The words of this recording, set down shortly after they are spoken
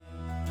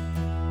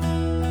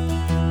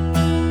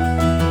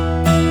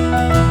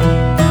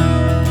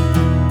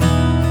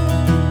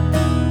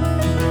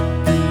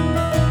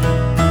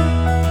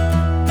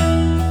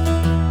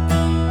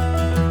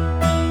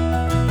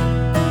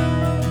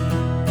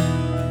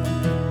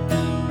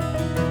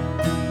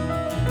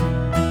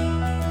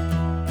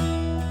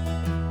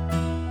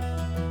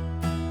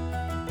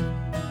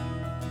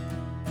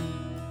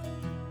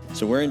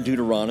So we're in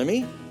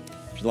Deuteronomy.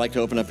 If you'd like to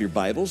open up your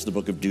Bibles, the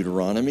book of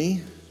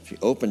Deuteronomy. If you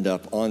opened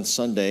up on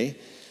Sunday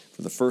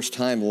for the first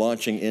time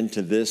launching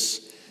into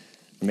this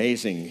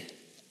amazing,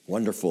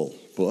 wonderful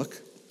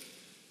book.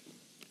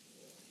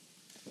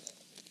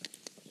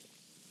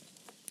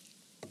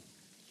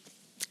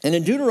 And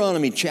in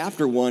Deuteronomy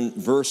chapter 1,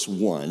 verse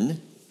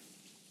 1,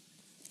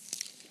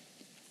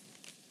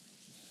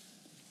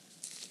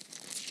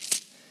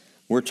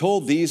 we're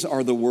told these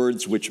are the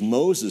words which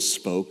Moses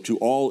spoke to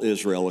all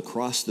Israel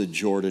across the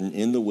Jordan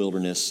in the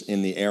wilderness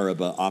in the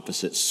Arabah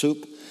opposite Sup,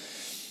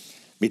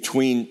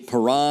 between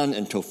Paran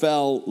and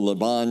Tophel,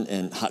 Laban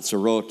and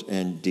Hatzerot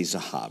and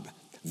Dizahab.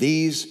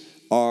 These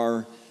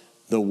are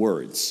the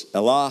words,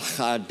 Elah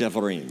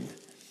Ha-Devarim.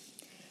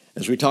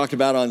 As we talked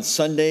about on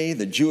Sunday,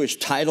 the Jewish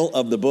title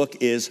of the book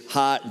is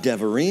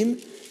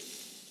Ha-Devarim.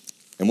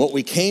 And what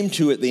we came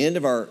to at the end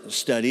of our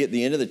study, at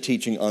the end of the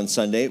teaching on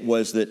Sunday,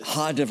 was that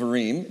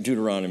Ha-Devarim,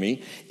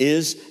 Deuteronomy,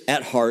 is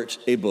at heart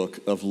a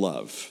book of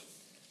love.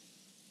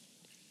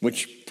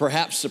 Which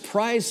perhaps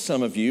surprised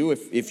some of you.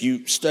 If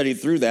you studied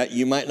through that,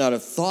 you might not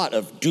have thought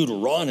of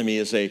Deuteronomy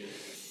as a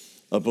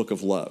book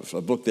of love,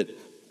 a book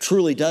that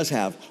truly does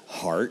have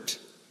heart.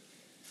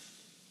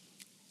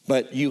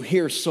 But you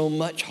hear so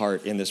much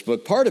heart in this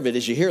book. Part of it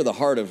is you hear the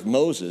heart of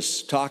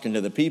Moses talking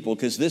to the people,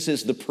 because this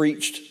is the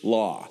preached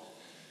law.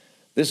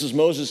 This is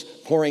Moses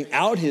pouring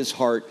out his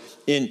heart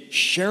in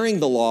sharing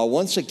the law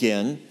once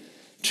again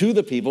to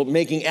the people,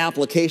 making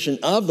application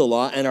of the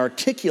law and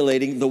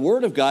articulating the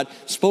word of God,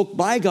 spoke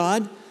by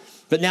God,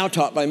 but now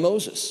taught by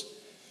Moses.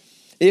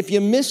 If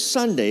you missed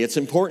Sunday, it's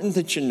important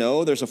that you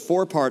know there's a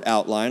 4-part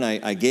outline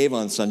I gave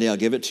on Sunday. I'll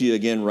give it to you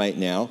again right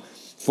now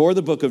for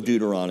the book of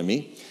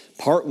Deuteronomy.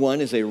 Part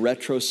 1 is a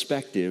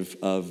retrospective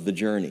of the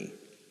journey.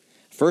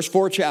 First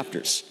 4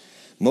 chapters.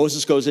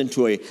 Moses goes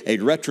into a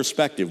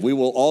retrospective. We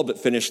will all but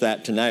finish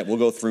that tonight. We'll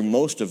go through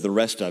most of the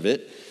rest of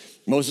it.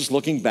 Moses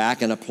looking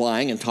back and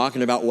applying and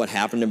talking about what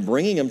happened and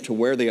bringing them to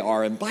where they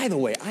are. And by the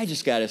way, I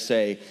just got to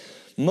say,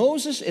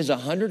 Moses is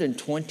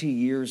 120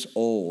 years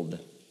old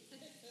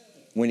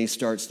when he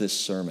starts this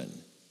sermon.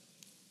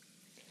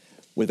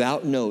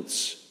 Without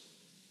notes,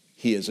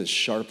 he is as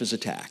sharp as a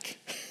tack.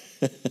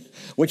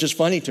 Which is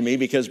funny to me,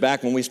 because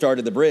back when we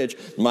started the bridge,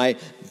 my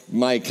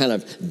kind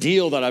of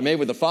deal that I made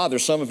with the Father,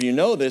 some of you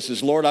know this,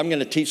 is, Lord, I'm going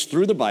to teach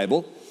through the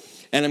Bible,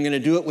 and I'm going to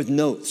do it with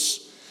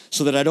notes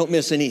so that I don't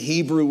miss any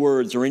Hebrew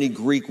words or any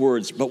Greek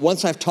words. But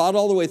once I've taught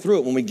all the way through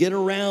it, when we get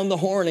around the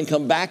horn and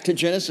come back to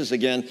Genesis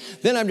again,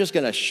 then I'm just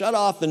going to shut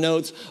off the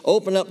notes,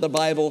 open up the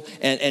Bible,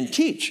 and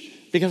teach,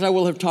 because I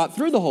will have taught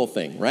through the whole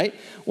thing, right?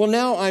 Well,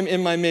 now I'm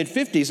in my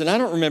mid-50s, and I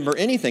don't remember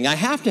anything. I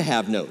have to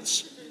have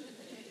notes.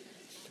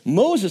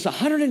 Moses,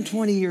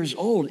 120 years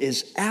old,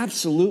 is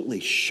absolutely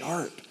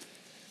sharp.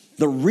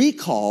 The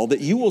recall that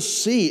you will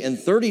see in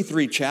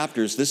 33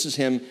 chapters, this is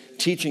him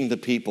teaching the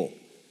people.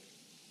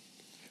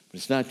 But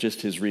it's not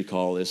just his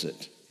recall, is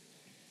it?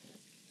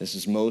 This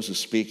is Moses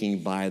speaking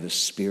by the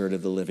Spirit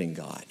of the living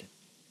God.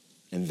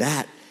 And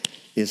that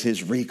is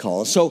his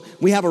recall. So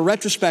we have a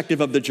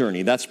retrospective of the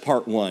journey. That's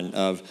part 1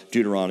 of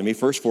Deuteronomy,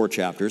 first 4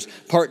 chapters.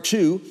 Part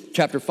 2,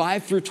 chapter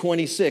 5 through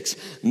 26,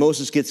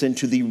 Moses gets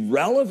into the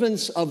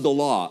relevance of the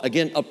law.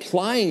 Again,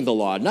 applying the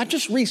law, not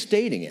just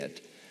restating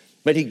it,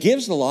 but he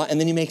gives the law and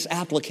then he makes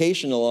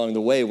application along the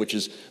way, which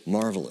is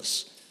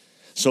marvelous.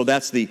 So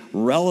that's the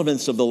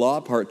relevance of the law,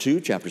 part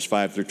 2, chapters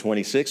 5 through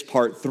 26.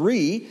 Part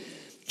 3,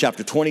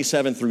 chapter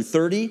 27 through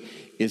 30,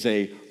 is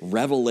a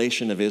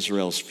revelation of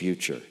Israel's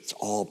future. It's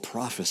all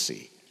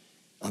prophecy,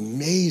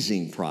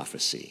 amazing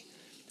prophecy,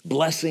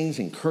 blessings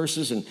and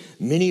curses, and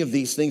many of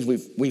these things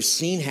we've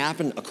seen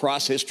happen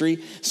across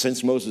history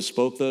since Moses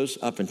spoke those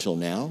up until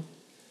now.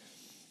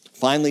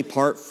 Finally,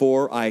 part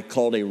 4, I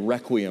called a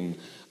requiem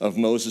of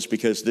Moses,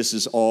 because this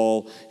is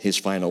all his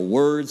final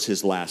words,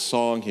 his last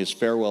song, his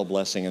farewell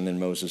blessing, and then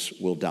Moses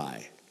will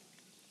die.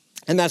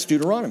 And that's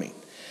Deuteronomy.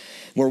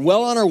 We're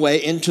well on our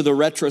way into the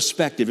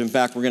retrospective. In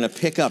fact, we're going to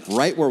pick up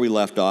right where we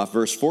left off,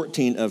 verse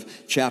 14 of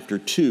chapter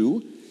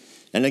 2.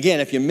 And again,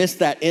 if you missed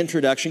that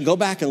introduction, go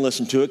back and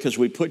listen to it, because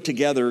we put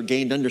together,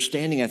 gained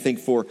understanding, I think,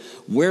 for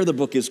where the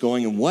book is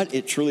going and what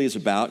it truly is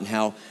about, and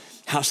how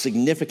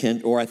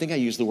significant, or I think I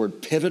used the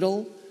word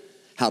pivotal,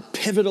 how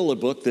pivotal a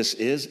book this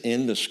is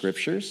in the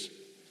Scriptures.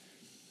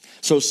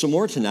 So some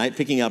more tonight,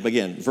 picking up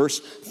again, verse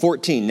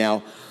 14.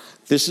 Now,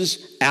 this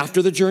is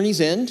after the journey's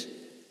end.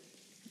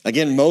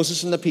 Again,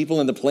 Moses and the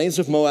people in the plains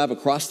of Moab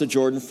across the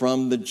Jordan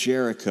from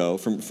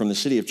the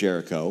city of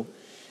Jericho,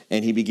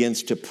 and he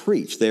begins to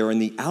preach. They are in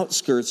the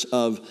outskirts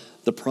of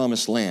the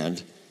promised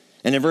land.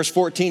 And in verse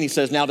 14, he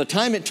says, now the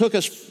time it took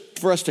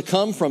for us to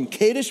come from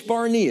Kadesh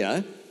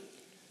Barnea,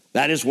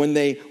 that is when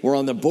they were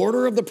on the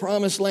border of the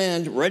promised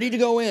land, ready to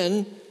go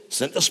in,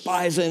 sent the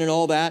spies in and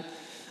all that,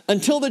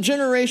 until the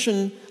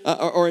generation,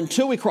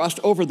 until we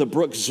crossed over the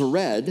brook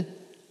Zered,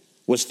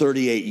 was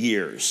 38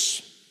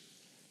 years.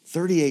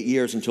 38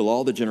 years until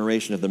all the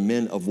generation of the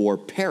men of war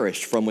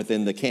perished from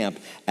within the camp,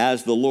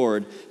 as the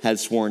Lord had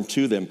sworn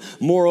to them.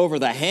 Moreover,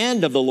 the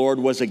hand of the Lord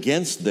was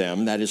against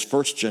them, that is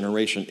first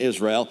generation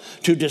Israel,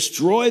 to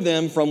destroy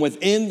them from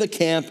within the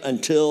camp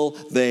until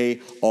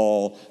they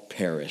all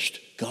perished.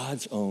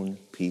 God's own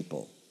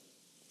people.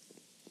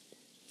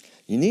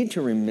 You need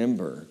to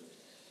remember,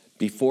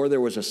 before there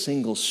was a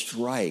single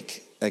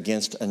strike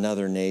against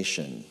another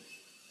nation,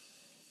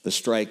 the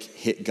strike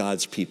hit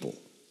God's people.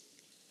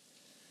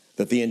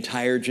 That the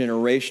entire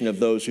generation of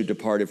those who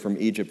departed from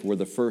Egypt were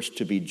the first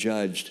to be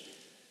judged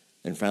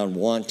and found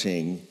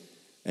wanting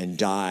and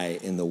die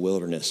in the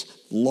wilderness,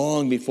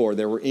 long before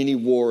there were any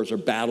wars or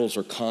battles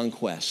or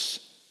conquests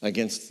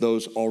against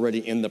those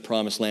already in the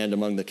promised land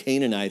among the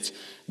Canaanites,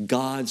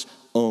 God's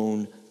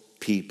own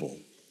people.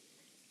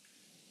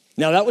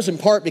 Now, that was in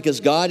part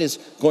because God is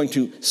going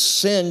to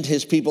send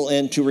his people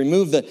in to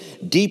remove the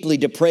deeply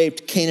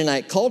depraved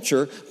Canaanite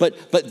culture,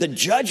 but the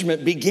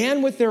judgment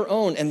began with their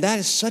own, and that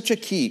is such a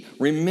key.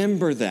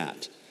 Remember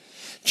that.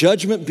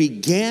 Judgment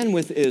began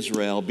with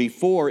Israel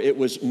before it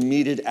was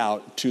meted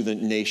out to the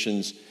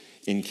nations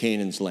in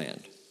Canaan's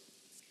land.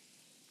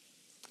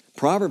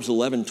 Proverbs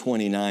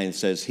 11:29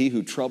 says, "He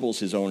who troubles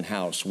his own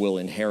house will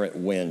inherit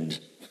wind,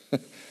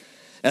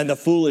 and the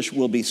foolish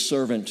will be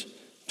servant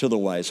to the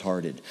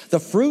wise-hearted. The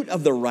fruit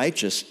of the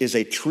righteous is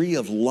a tree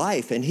of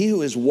life, and he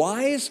who is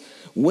wise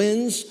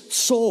wins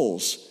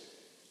souls.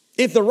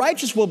 If the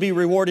righteous will be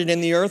rewarded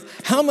in the earth,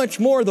 how much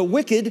more the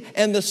wicked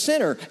and the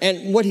sinner?"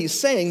 And what he's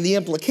saying, the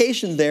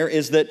implication there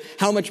is that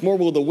how much more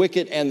will the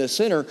wicked and the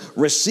sinner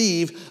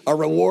receive a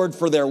reward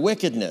for their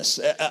wickedness,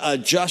 a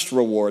just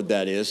reward,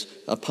 that is,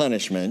 a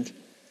punishment.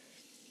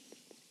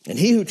 And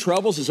he who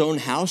troubles his own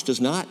house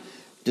does not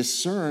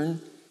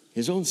discern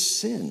his own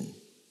sin.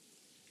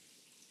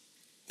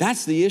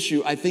 That's the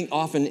issue, I think,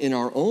 often in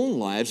our own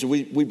lives.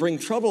 We bring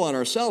trouble on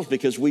ourselves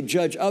because we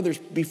judge others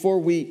before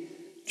we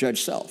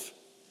judge self,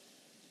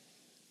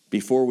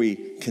 before we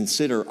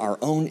consider our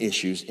own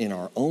issues in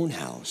our own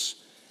house.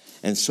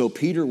 And so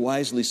Peter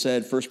wisely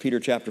said, 1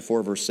 Peter chapter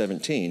 4, verse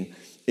 17,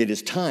 "It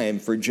is time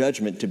for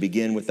judgment to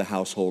begin with the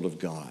household of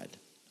God."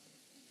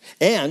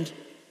 And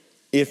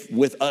if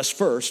with us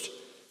first,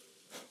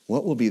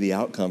 what will be the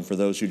outcome for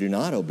those who do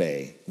not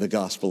obey the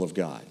gospel of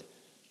God?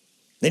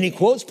 Then he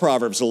quotes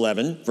Proverbs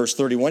 11, verse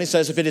 31. He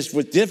says, "If it is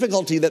with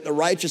difficulty that the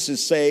righteous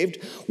is saved,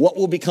 what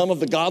will become of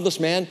the godless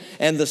man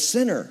and the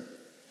sinner?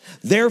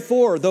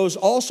 Therefore, those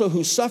also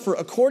who suffer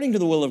according to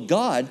the will of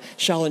God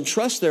shall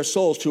entrust their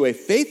souls to a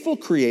faithful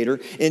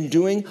Creator in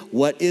doing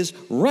what is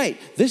right."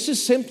 This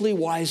is simply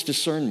wise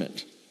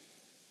discernment.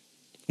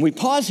 We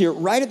pause here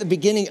right at the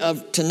beginning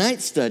of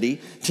tonight's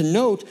study to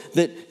note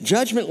that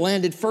judgment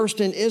landed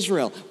first in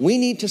Israel. We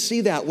need to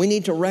see that. We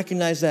need to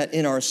recognize that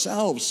in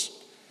ourselves.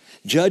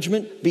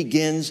 Judgment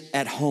begins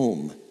at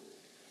home.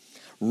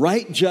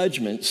 Right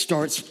judgment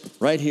starts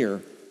right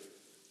here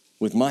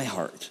with my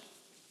heart.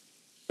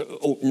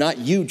 Oh, not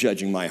you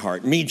judging my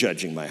heart, me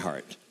judging my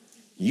heart.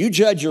 You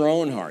judge your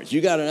own hearts. You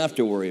got enough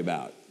to worry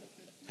about.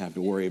 Have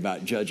to worry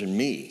about judging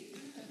me.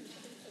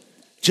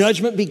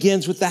 Judgment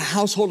begins with the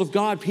household of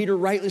God. Peter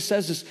rightly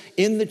says this.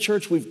 In the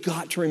church, we've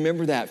got to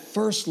remember that.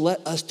 First,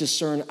 let us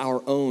discern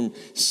our own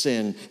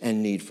sin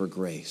and need for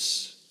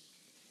grace.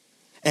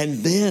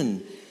 And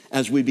then,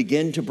 as we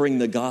begin to bring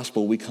the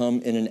gospel, we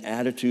come in an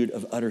attitude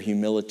of utter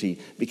humility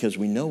because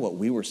we know what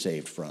we were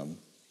saved from.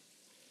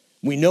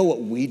 We know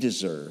what we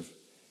deserve.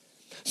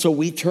 So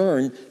we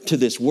turn to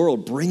this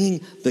world,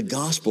 bringing the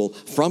gospel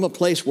from a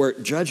place where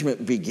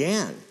judgment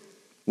began.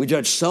 We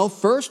judge self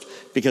first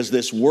because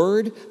this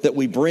word that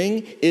we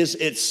bring is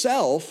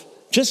itself,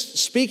 just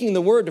speaking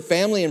the word to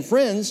family and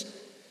friends,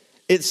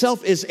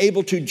 itself is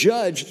able to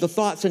judge the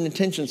thoughts and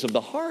intentions of the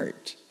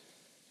heart.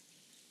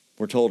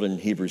 We're told in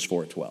Hebrews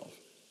 4:12.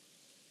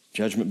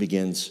 Judgment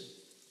begins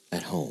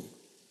at home.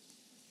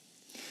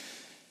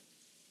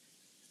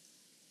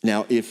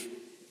 Now, if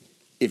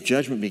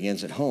judgment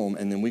begins at home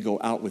and then we go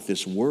out with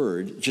this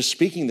word, just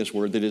speaking this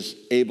word that is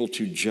able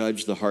to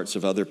judge the hearts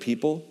of other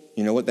people,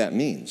 you know what that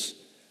means?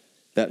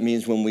 That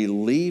means when we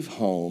leave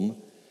home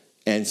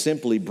and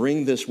simply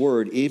bring this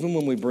word, even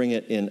when we bring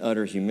it in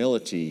utter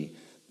humility,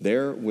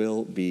 there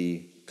will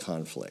be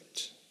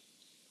conflict.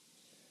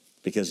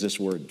 Because this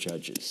word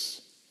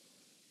judges.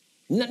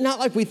 Not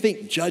like we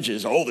think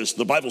judges,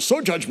 the Bible's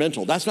so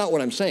judgmental. That's not what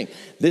I'm saying.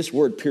 This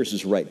word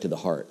pierces right to the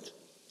heart.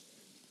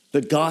 The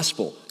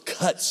gospel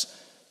cuts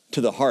to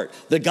the heart.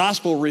 The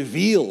gospel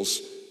reveals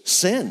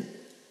sin.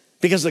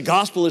 Because the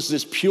gospel is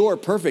this pure,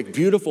 perfect,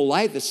 beautiful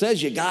light that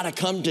says you got to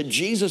come to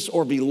Jesus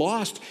or be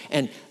lost.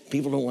 And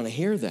people don't want to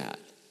hear that.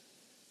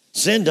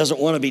 Sin doesn't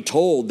want to be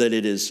told that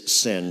it is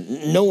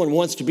sin. No one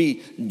wants to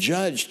be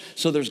judged,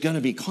 so there's going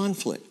to be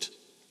conflict.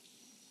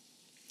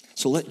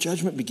 So let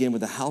judgment begin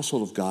with the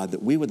household of God,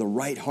 that we with a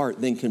right heart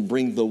then can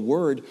bring the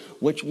word,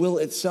 which will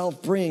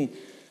itself bring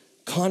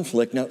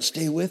conflict. Now,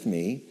 stay with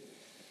me.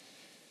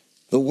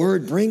 The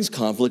word brings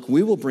conflict.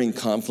 We will bring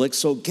conflict.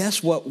 So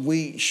guess what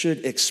we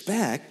should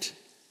expect?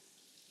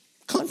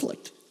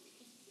 Conflict.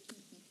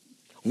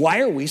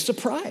 Why are we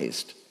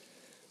surprised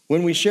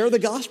when we share the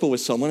gospel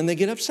with someone and they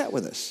get upset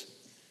with us?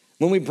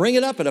 When we bring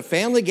it up at a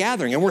family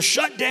gathering and we're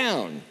shut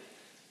down.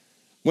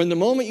 When the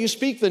moment you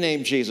speak the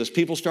name Jesus,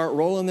 people start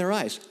rolling their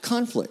eyes.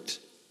 Conflict.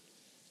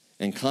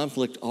 And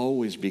conflict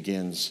always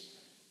begins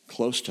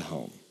close to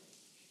home.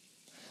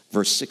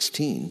 Verse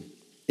 16,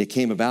 it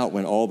came about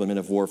when all the men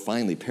of war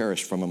finally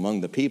perished from among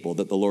the people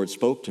that the Lord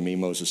spoke to me,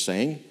 Moses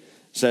saying,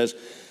 says,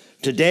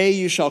 today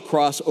you shall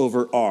cross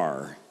over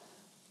Ar,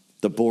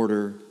 the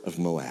border of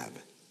Moab.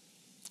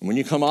 And when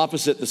you come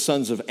opposite the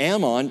sons of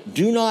Ammon,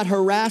 do not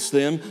harass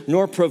them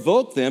nor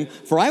provoke them,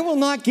 for I will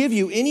not give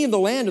you any of the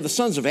land of the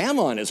sons of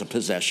Ammon as a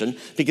possession,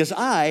 because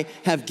I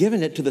have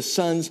given it to the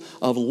sons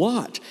of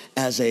Lot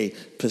as a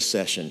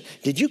possession.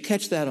 Did you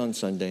catch that on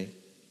Sunday?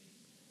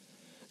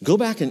 Go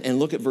back and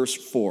look at verse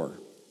 4.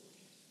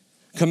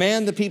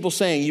 Command the people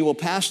saying, you will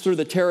pass through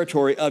the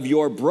territory of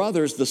your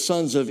brothers, the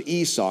sons of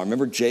Esau.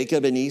 Remember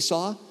Jacob and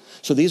Esau?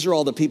 So these are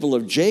all the people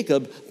of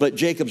Jacob, but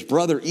Jacob's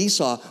brother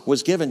Esau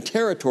was given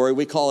territory.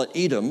 We call it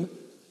Edom.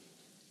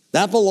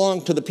 That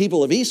belonged to the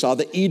people of Esau,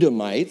 the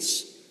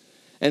Edomites.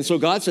 And so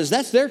God says,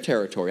 that's their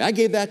territory. I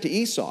gave that to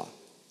Esau,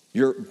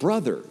 your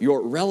brother,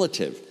 your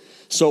relative.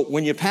 So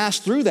when you pass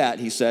through that,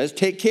 he says,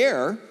 take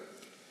care.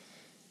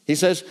 He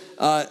says,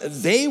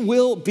 they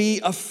will be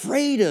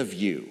afraid of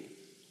you.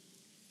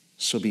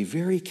 So be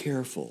very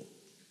careful.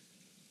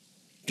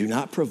 Do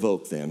not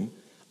provoke them.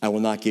 I will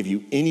not give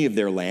you any of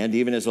their land,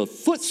 even as a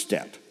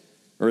footstep,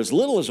 or as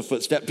little as a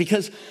footstep,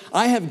 because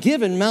I have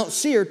given Mount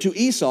Seir to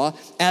Esau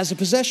as a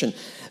possession.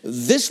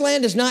 This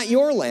land is not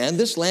your land.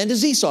 This land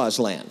is Esau's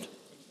land.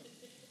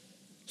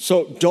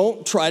 So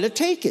don't try to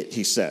take it,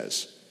 he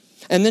says.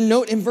 And then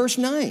note in verse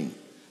 9,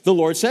 the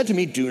Lord said to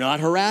me, do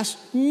not harass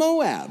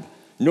Moab,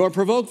 nor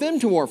provoke them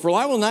to war, for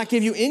I will not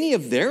give you any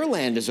of their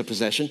land as a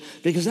possession,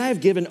 because I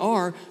have given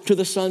Ar to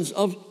the sons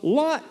of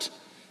Lot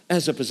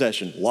as a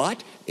possession.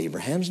 Lot,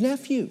 Abraham's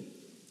nephew.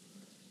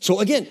 So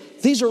again,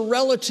 these are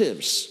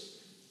relatives.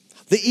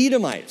 The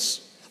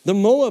Edomites, the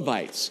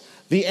Moabites,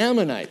 the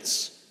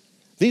Ammonites.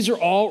 These are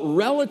all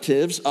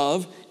relatives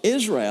of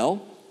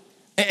Israel.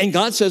 And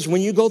God says,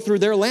 when you go through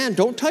their land,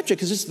 don't touch it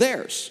because it's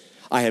theirs.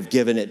 I have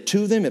given it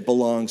to them. It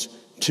belongs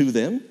to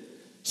them.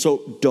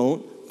 So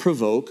don't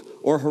provoke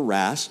or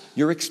harass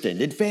your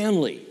extended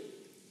family.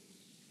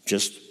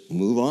 Just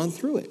move on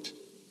through it.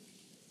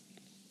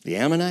 The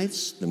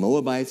Ammonites, the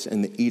Moabites,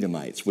 and the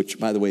Edomites, which,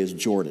 by the way, is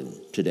Jordan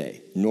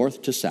today,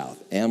 north to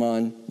south,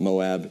 Ammon,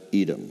 Moab,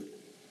 Edom.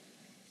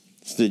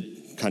 It's the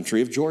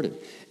country of Jordan.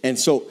 And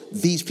so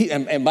these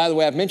people, and by the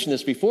way, I've mentioned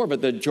this before,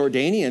 but the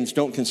Jordanians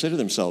don't consider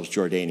themselves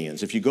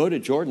Jordanians. If you go to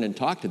Jordan and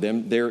talk to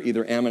them, they're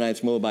either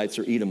Ammonites, Moabites,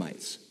 or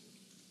Edomites.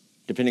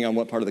 Depending on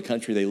what part of the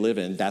country they live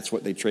in, that's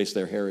what they trace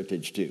their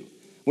heritage to,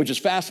 which is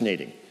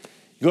fascinating.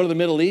 You go to the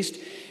Middle East,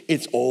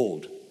 it's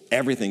old.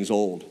 Everything's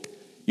old.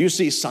 You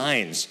see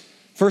signs.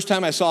 First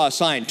time I saw a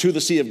sign, to the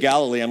Sea of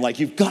Galilee, I'm like,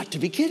 you've got to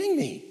be kidding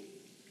me.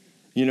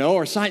 You know,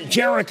 or sign,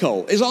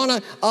 Jericho is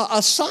on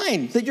a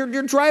sign that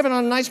you're driving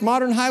on a nice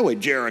modern highway,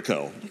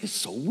 Jericho. It's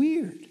so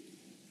weird.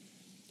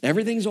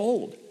 Everything's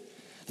old.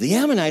 The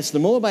Ammonites, the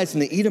Moabites,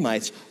 and the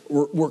Edomites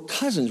were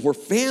cousins, were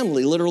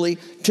family, literally,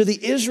 to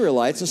the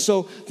Israelites. And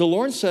so the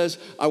Lord says,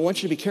 I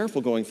want you to be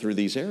careful going through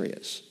these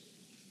areas.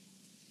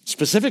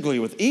 Specifically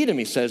with Edom,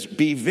 he says,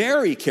 be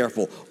very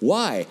careful.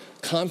 Why?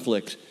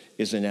 Conflict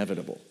is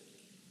inevitable.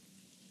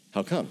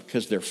 How come?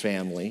 Because they're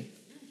family.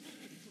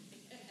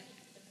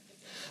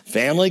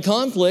 Family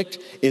conflict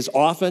is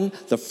often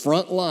the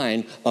front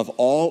line of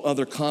all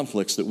other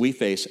conflicts that we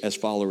face as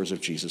followers of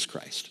Jesus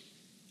Christ.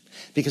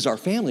 Because our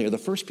family are the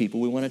first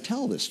people we want to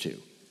tell this to.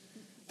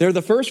 They're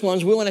the first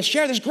ones we want to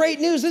share this great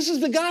news. This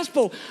is the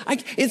gospel.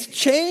 It's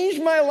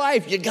changed my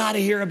life. You got to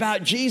hear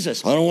about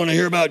Jesus. I don't want to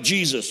hear about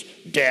Jesus,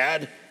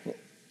 Dad.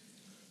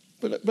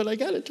 But I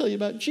got to tell you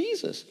about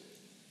Jesus.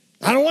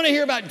 I don't want to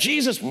hear about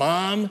Jesus,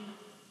 Mom,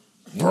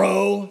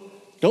 Bro.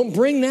 Don't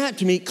bring that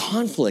to me.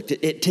 Conflict.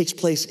 It takes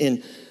place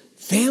in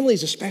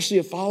families, especially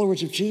of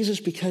followers of Jesus,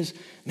 because,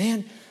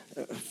 man,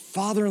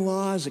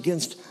 father-in-laws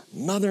against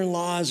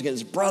mother-in-laws,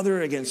 against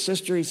brother, against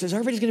sister. He says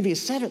everybody's going to be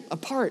set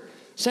apart,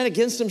 set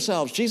against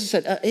themselves. Jesus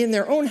said, in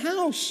their own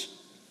house.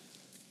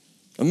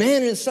 A man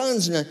and his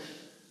sons and a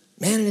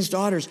man and his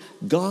daughters.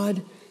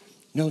 God,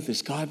 note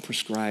this, God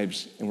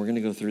prescribes, and we're going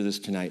to go through this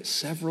tonight,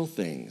 several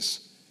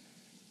things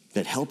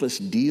that help us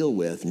deal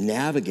with,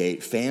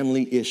 navigate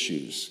family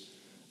issues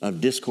of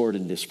discord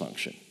and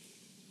dysfunction.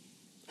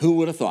 Who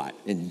would have thought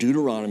in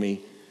Deuteronomy,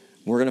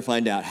 we're going to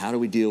find out how do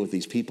we deal with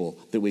these people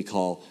that we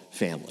call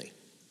family.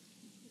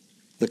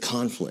 The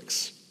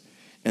conflicts.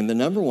 And the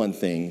number one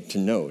thing to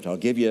note, I'll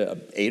give you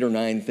 8 or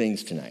 9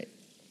 things tonight.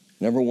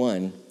 Number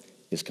one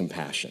is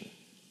compassion.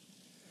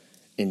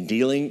 In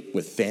dealing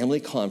with family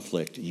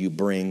conflict, you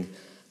bring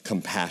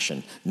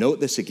compassion. Note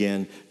this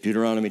again,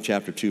 Deuteronomy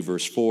chapter 2,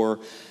 verse 4.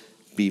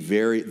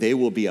 They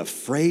will be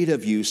afraid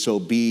of you, so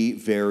be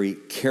very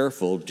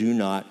careful. Do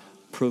not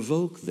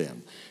provoke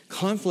them.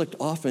 Conflict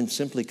often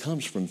simply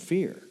comes from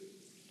fear.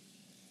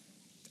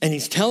 And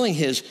he's telling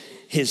his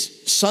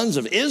sons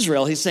of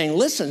Israel, he's saying,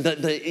 listen,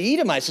 the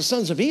Edomites, the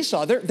sons of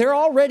Esau, they're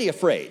already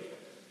afraid.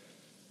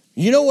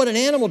 You know what an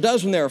animal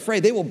does when they're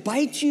afraid? They will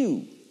bite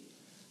you.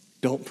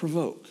 Don't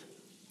provoke.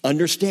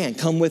 Understand,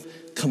 come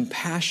with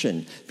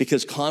compassion,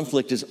 because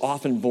conflict is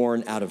often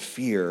born out of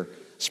fear,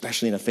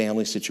 especially in a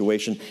family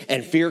situation,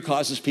 and fear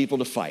causes people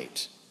to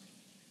fight.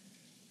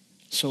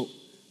 So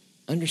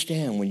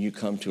understand, when you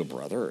come to a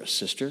brother or a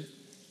sister,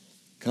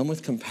 come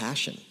with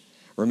compassion.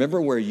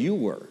 Remember where you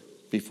were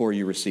before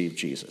you received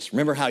Jesus.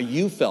 Remember how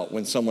you felt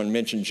when someone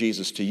mentioned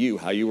Jesus to you,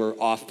 how you were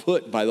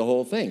off-put by the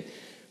whole thing.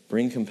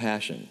 Bring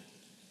compassion,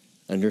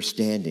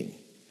 understanding.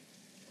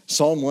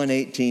 Psalm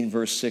 118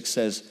 verse 6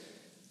 says,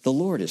 the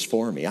Lord is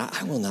for me.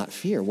 I will not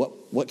fear.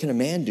 What can a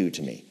man do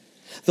to me?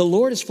 The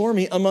Lord is for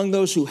me among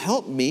those who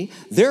help me.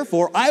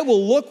 Therefore, I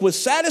will look with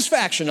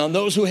satisfaction on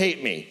those who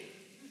hate me.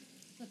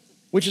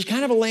 Which is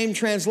kind of a lame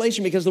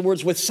translation, because the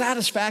words with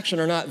satisfaction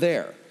are not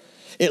there.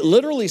 It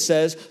literally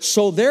says,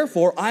 so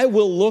therefore I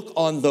will look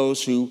on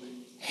those who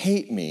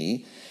hate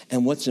me.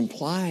 And what's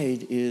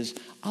implied is,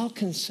 I'll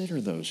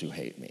consider those who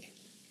hate me.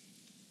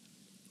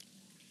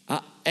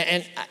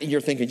 And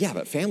you're thinking, yeah,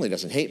 but family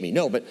doesn't hate me.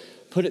 No, but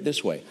put it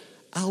this way.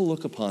 I'll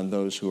look upon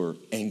those who are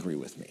angry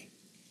with me.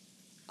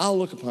 I'll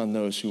look upon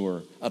those who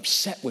are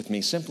upset with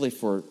me simply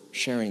for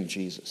sharing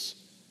Jesus.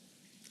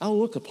 I'll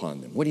look upon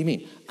them. What do you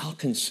mean? I'll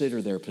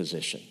consider their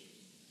position.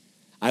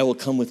 I will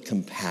come with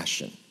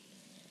compassion.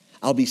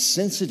 I'll be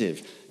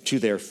sensitive to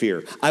their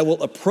fear. I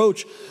will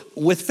approach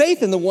with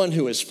faith in the one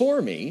who is for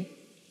me.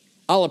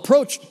 I'll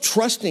approach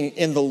trusting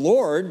in the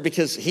Lord,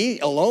 because he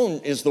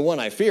alone is the one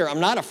I fear. I'm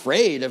not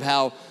afraid of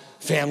how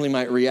family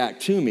might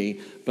react to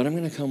me, but I'm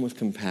going to come with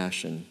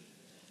compassion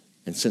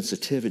and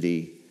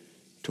sensitivity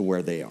to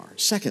where they are.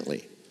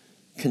 Secondly,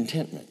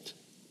 contentment.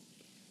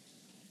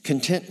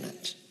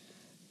 Contentment.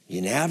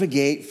 You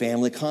navigate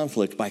family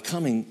conflict by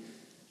coming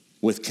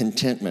with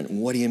contentment.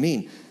 What do you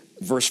mean?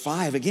 Verse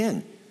 5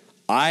 again.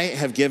 I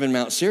have given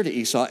Mount Seir to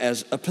Esau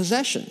as a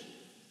possession.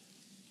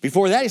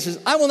 Before that, he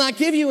says, I will not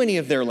give you any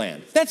of their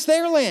land. That's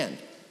their land.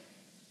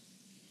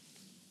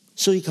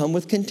 So you come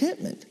with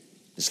contentment.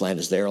 This land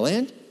is their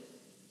land.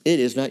 It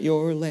is not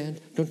your land.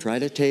 Don't try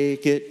to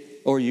take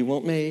it, or you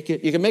won't make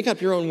it. You can make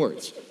up your own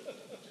words.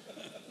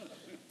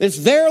 It's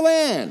their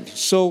land.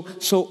 So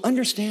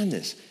understand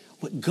this.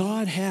 What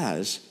God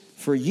has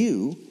for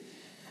you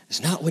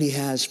is not what he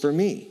has for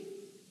me.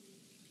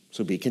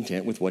 So be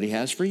content with what he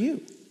has for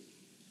you.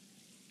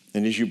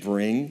 And as you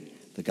bring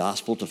the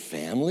gospel to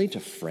family, to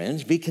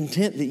friends, be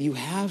content that you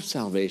have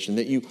salvation,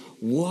 that you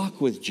walk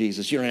with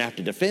Jesus. You don't have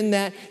to defend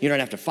that. You don't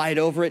have to fight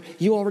over it.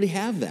 You already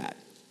have that.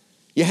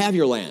 You have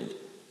your land.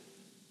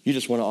 You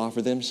just want to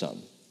offer them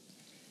some.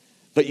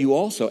 But you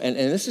also, and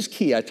this is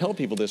key, I tell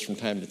people this from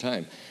time to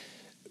time,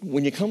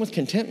 when you come with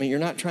contentment, you're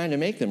not trying to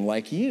make them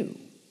like you.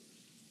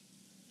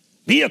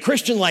 Be a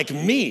Christian like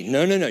me.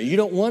 No. You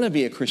don't want to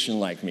be a Christian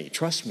like me.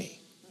 Trust me.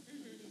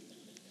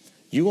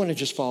 You want to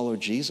just follow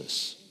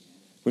Jesus.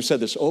 We've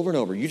said this over and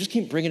over. You just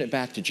keep bringing it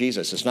back to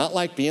Jesus. It's not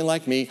like being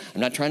like me.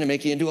 I'm not trying to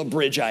make you into a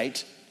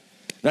Bridgeite.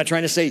 I'm not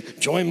trying to say,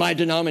 join my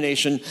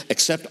denomination,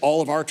 accept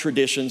all of our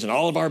traditions and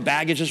all of our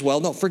baggage as well.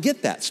 No,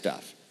 forget that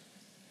stuff.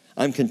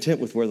 I'm content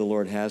with where the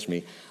Lord has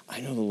me.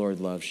 I know the Lord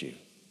loves you.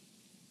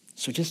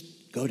 So just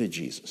go to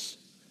Jesus.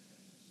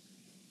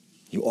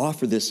 You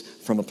offer this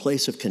from a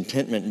place of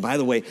contentment. And by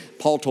the way,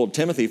 Paul told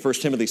Timothy, 1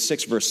 Timothy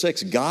 6, verse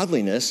 6,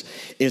 godliness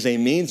is a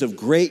means of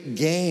great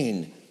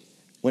gain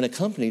when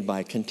accompanied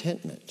by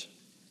contentment.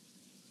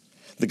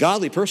 The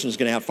godly person is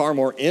going to have far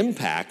more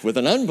impact with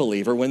an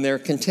unbeliever when they're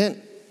content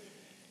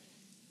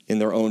in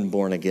their own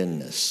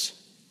born-againness.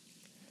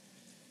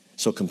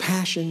 So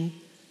compassion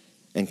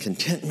and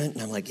contentment.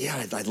 And I'm like,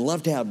 yeah, I'd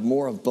love to have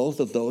more of both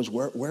of those.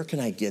 Where can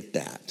I get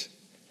that?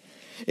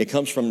 It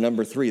comes from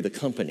number 3, the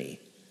company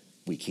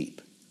we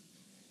keep.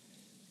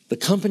 The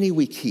company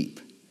we keep.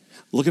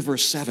 Look at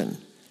verse 7.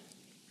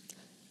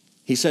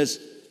 He says,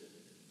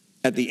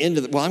 at the end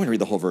of I'm going to read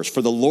the whole verse.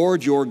 For the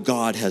Lord your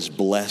God has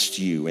blessed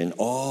you in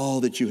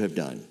all that you have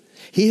done.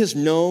 He has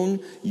known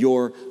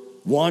your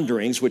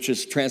wanderings, which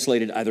is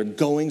translated either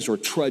goings or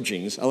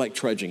trudgings. I like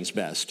trudgings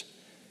best.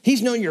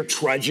 He's known your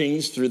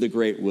trudgings through the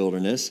great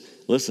wilderness.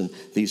 Listen,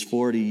 these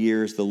 40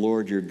 years, the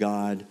Lord your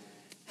God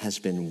has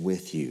been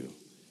with you.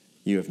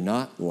 You have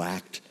not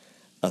lacked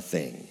a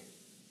thing.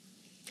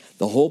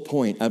 The whole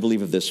point, I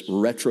believe, of this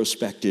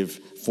retrospective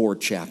 4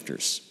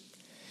 chapters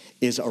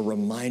is a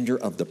reminder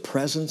of the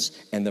presence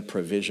and the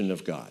provision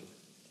of God.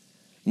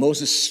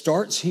 Moses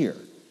starts here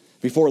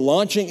before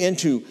launching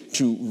into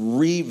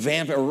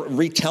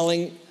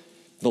retelling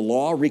the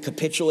law,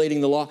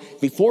 recapitulating the law.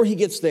 Before he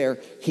gets there,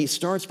 he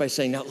starts by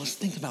saying, now let's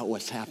think about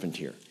what's happened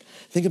here.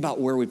 Think about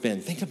where we've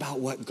been. Think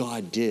about what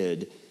God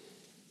did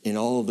in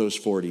all of those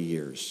 40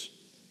 years.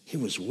 He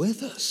was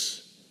with us.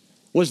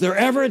 Was there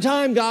ever a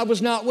time God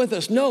was not with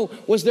us? No.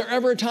 Was there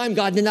ever a time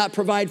God did not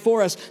provide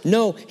for us?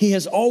 No. He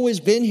has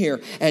always been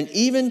here, and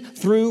even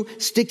through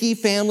sticky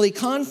family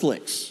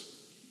conflicts.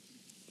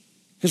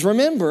 Because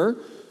remember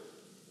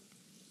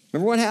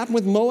what happened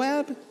with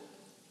Moab?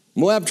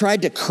 Moab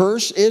tried to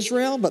curse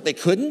Israel, but they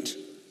couldn't.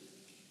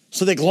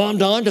 So they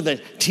glommed on to the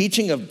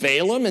teaching of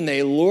Balaam, and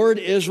they lured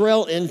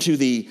Israel into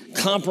the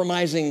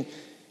compromising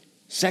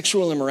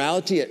sexual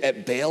immorality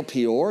at Baal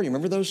Peor. You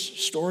remember those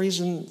stories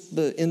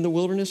in the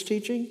wilderness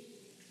teaching?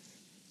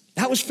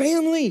 That was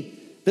family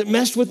that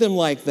messed with them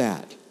like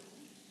that.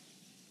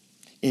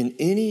 In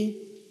any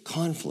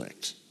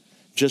conflict,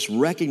 just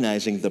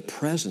recognizing the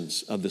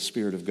presence of the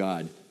Spirit of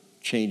God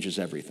changes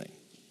everything.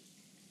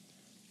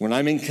 When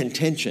I'm in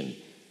contention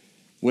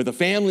with a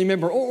family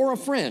member or a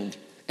friend,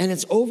 and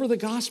it's over the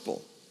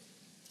gospel,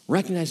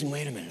 recognizing,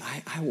 wait a minute,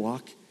 I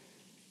walk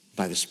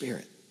by the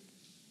Spirit.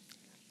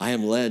 I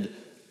am led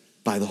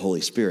by the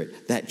Holy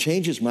Spirit. That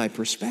changes my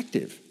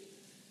perspective.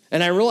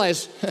 And I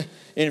realize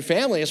in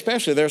family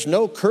especially, there's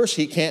no curse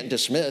he can't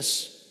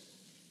dismiss.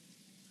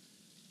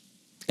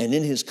 And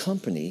in his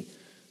company,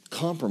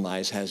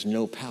 compromise has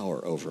no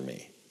power over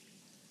me.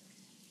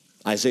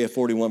 Isaiah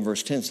 41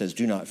 verse 10 says,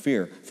 do not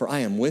fear, for I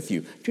am with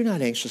you. Do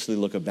not anxiously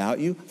look about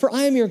you, for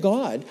I am your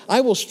God.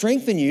 I will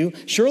strengthen you.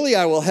 Surely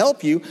I will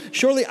help you.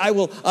 Surely I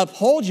will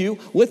uphold you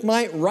with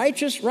my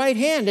righteous right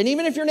hand. And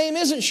even if your name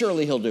isn't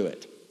Surely, he'll do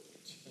it.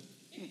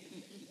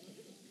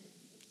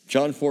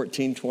 John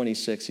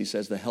 14:26, he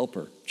says, the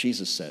helper,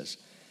 Jesus says,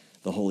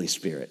 the Holy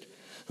Spirit,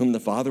 whom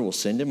the Father will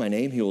send in my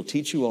name, he will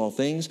teach you all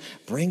things,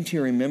 bring to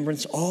your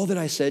remembrance all that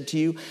I said to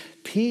you.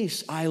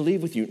 Peace I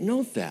leave with you.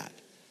 Note that.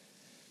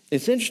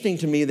 It's interesting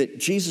to me that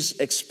Jesus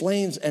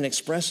explains and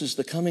expresses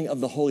the coming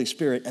of the Holy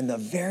Spirit, and the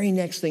very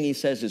next thing he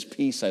says is,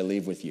 peace I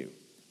leave with you.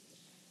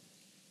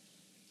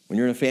 When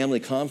you're in a family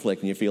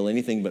conflict and you feel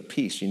anything but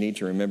peace, you need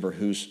to remember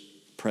who's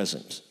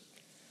present.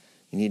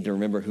 You need to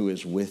remember who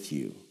is with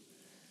you.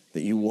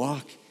 That you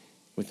walk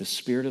with the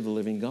Spirit of the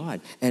living God.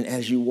 And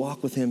as you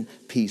walk with him,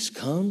 peace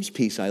comes,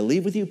 peace I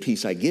leave with you,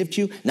 peace I give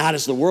to you. Not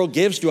as the world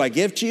gives do I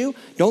give to you.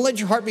 Don't let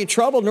your heart be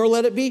troubled, nor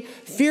let it be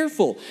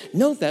fearful.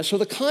 Note that. So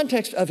the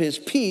context of his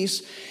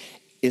peace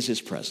is his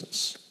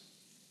presence.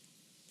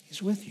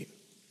 He's with you.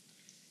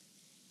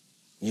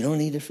 You don't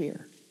need to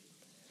fear.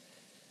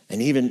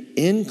 And even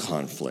in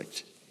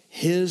conflict,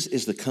 his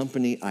is the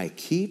company I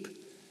keep,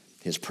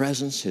 his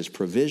presence, his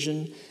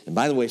provision. And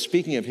by the way,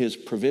 speaking of his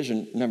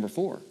provision, number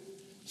 4,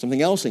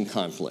 something else in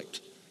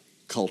conflict,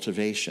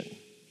 cultivation.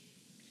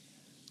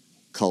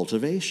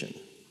 Cultivation.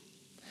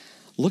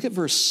 Look at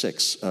verse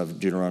 6 of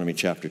Deuteronomy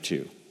chapter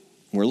 2.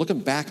 We're looking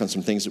back on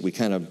some things that we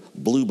kind of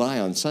blew by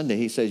on Sunday.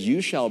 He says,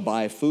 you shall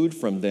buy food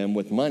from them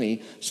with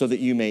money so that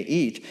you may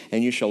eat,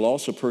 and you shall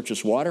also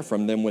purchase water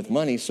from them with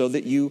money so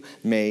that you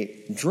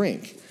may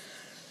drink.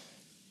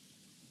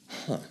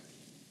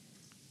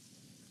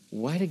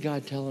 Why did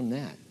God tell him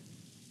that?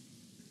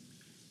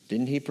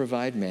 Didn't he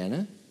provide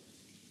manna?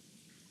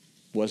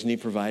 Wasn't he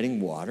providing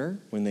water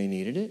when they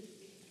needed it?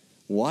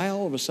 Why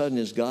all of a sudden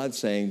is God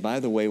saying, by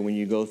the way, when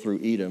you go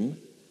through Edom,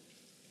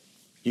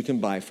 you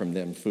can buy from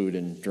them food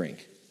and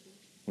drink.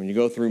 When you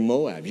go through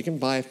Moab, you can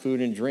buy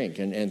food and drink.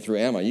 And through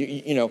Ammon,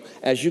 you know,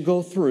 as you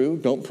go through,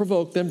 don't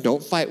provoke them,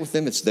 don't fight with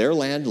them. It's their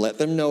land. Let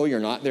them know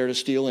you're not there to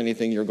steal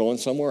anything. You're going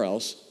somewhere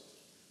else.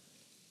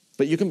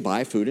 But you can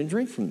buy food and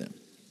drink from them.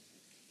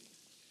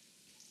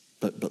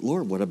 But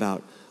Lord, what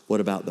about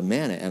the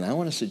manna? And I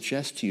want to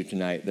suggest to you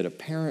tonight that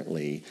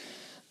apparently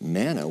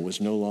manna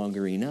was no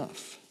longer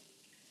enough.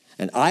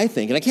 And I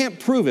think, and I can't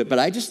prove it, but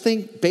I just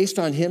think based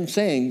on him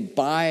saying,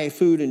 buy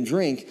food and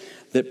drink,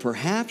 that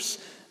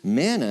perhaps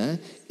manna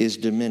is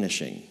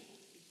diminishing.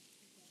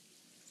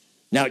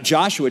 Now,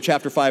 Joshua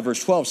chapter 5,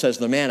 verse 12 says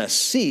the manna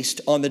ceased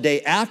on the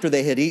day after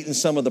they had eaten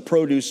some of the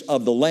produce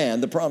of the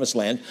land, the promised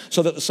land,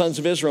 so that the sons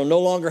of Israel no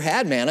longer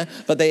had manna,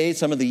 but they ate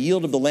some of the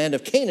yield of the land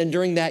of Canaan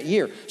during that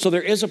year. So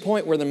there is a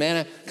point where the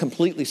manna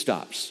completely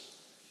stops.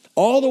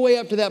 All the way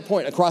up to that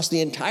point, across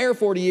the entire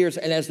 40 years,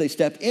 and as they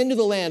step into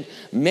the land,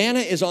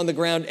 manna is on the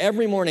ground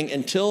every morning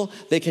until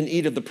they can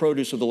eat of the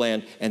produce of the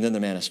land, and then the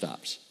manna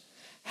stops.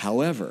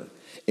 However,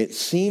 it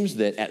seems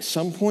that at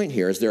some point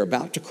here, as they're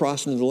about to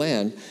cross into the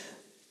land,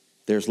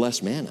 there's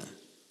less manna.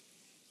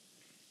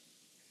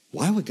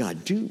 Why would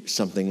God do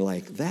something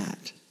like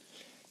that?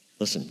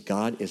 Listen,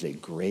 God is a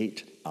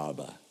great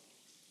Abba.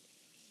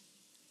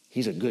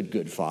 He's a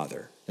good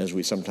father, as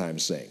we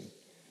sometimes sing.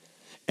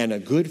 And a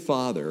good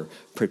father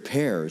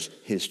prepares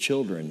his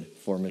children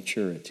for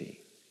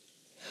maturity.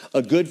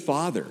 A good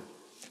father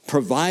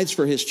provides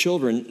for his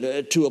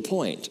children to a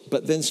point,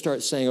 but then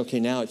starts saying, okay,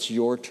 now it's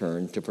your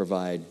turn to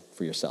provide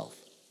for yourself.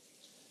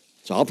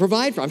 So I'll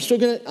provide for, I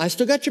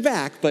still got your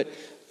back, but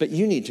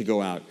you need to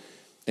go out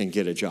and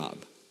get a job.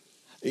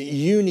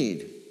 You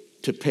need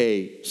to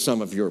pay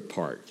some of your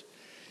part.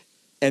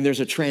 And there's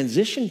a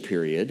transition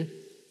period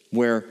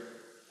where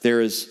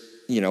there is,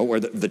 where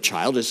the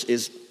child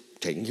is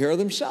taking care of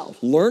themselves,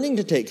 learning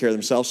to take care of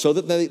themselves so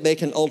that they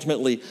can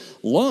ultimately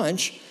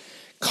launch.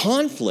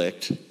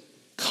 Conflict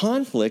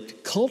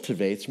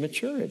cultivates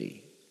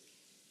maturity.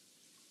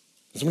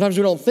 Sometimes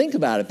we don't think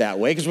about it that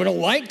way because we don't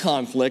like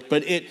conflict,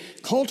 but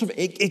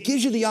it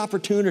gives you the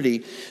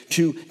opportunity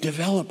to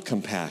develop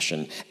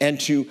compassion and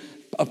to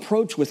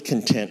approach with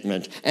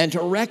contentment and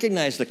to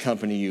recognize the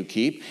company you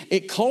keep,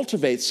 it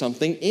cultivates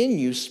something in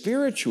you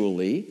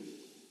spiritually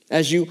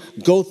as you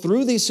go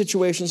through these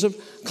situations of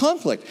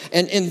conflict.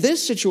 And in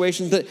this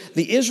situation,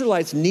 the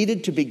Israelites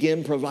needed to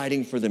begin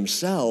providing for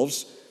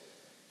themselves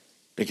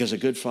because a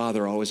good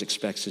father always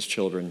expects his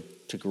children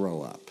to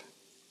grow up.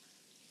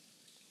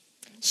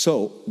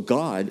 So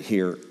God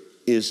here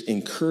is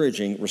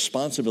encouraging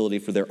responsibility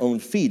for their own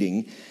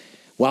feeding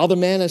while the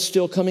manna is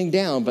still coming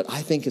down, but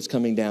I think it's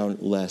coming down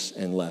less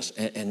and less.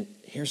 And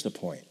here's the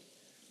point.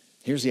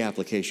 Here's the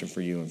application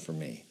for you and for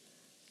me.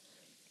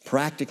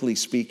 Practically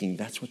speaking,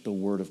 that's what the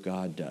Word of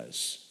God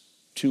does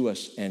to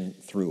us and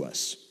through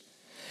us.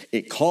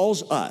 It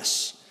calls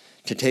us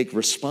to take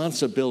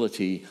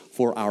responsibility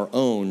for our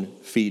own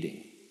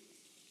feeding.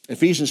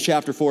 Ephesians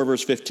chapter 4,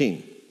 verse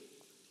 15.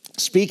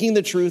 Speaking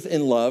the truth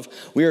in love,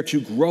 we are to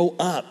grow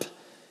up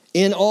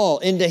in all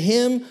into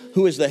Him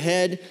who is the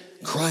head,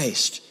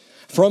 Christ,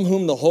 from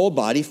whom the whole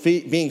body,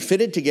 being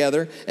fitted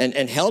together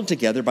and held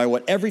together by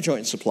what every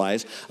joint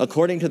supplies,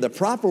 according to the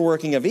proper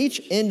working of each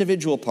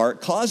individual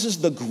part, causes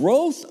the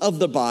growth of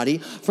the body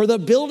for the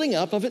building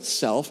up of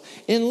itself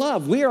in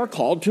love. We are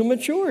called to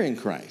mature in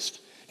Christ,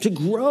 to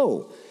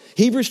grow.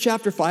 Hebrews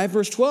chapter 5,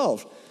 verse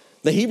 12.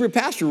 The Hebrew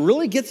pastor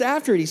really gets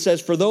after it. He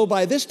says, for though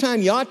by this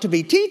time you ought to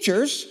be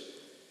teachers,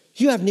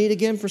 you have need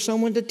again for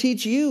someone to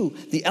teach you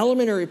the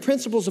elementary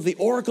principles of the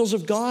oracles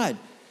of God.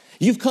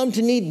 You've come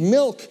to need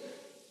milk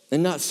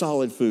and not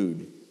solid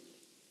food.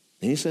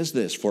 And he says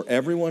this, for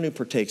everyone who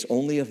partakes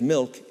only of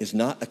milk is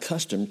not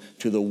accustomed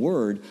to the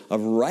word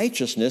of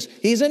righteousness.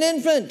 He's an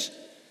infant.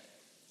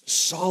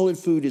 Solid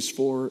food is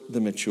for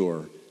the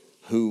mature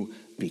who,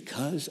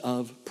 because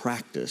of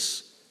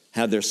practice,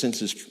 have their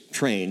senses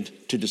trained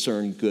to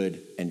discern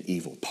good and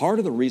evil. Part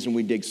of the reason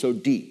we dig so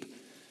deep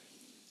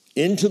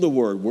into the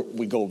word,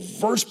 we go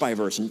verse by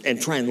verse and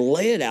try and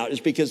lay it out, is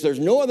because there's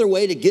no other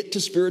way to get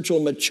to spiritual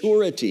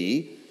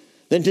maturity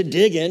than to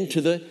dig into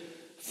the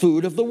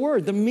food of the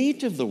word, the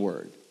meat of the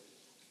word.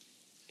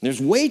 There's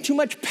way too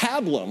much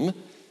pablum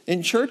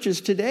in churches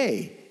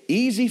today.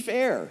 Easy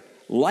fare,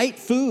 light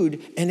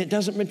food, and it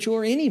doesn't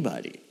mature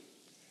anybody.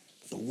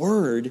 The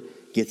word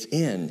gets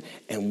in,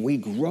 and we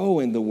grow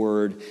in the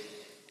word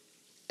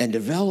and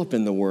develop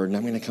in the word, and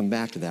I'm going to come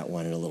back to that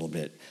one in a little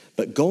bit.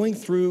 But going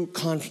through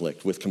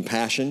conflict with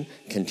compassion,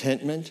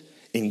 contentment,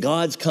 in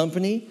God's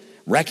company,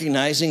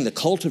 recognizing the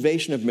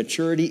cultivation of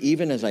maturity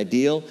even as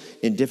ideal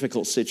in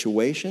difficult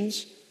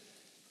situations,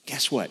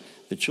 guess what?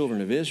 The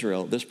children of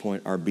Israel at this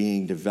point are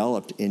being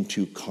developed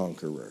into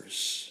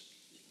conquerors.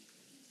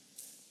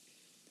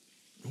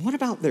 What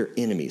about their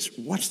enemies?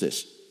 Watch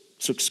this.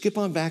 So skip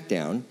on back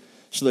down.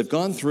 So they've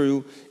gone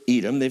through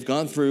Edom, they've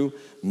gone through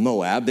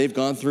Moab, they've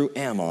gone through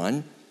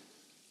Ammon.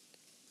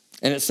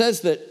 And it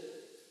says that,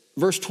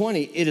 verse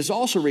 20, it is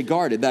also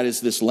regarded, that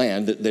is this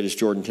land that is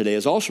Jordan today,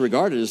 is also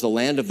regarded as the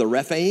land of the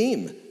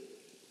Rephaim.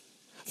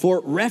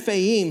 For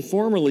Rephaim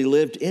formerly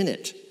lived in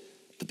it,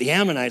 but the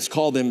Ammonites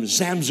called them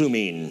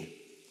Zamzummim,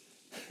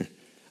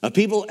 a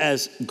people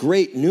as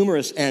great,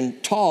 numerous,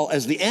 and tall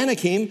as the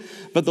Anakim,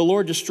 but the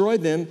Lord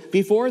destroyed them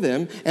before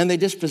them, and they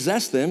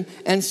dispossessed them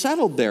and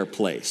settled their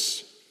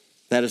place.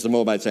 That is the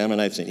Moabites,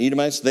 Ammonites, and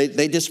Edomites.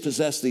 They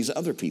dispossessed these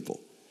other people.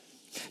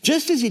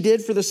 Just as he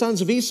did for the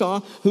sons of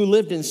Esau who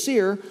lived in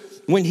Seir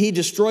when he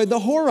destroyed the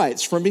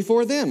Horites from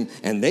before them.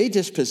 And they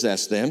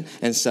dispossessed them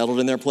and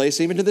settled in their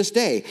place even to this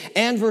day.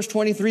 And verse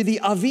 23, the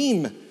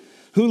Avim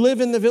who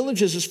live in the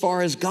villages as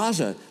far as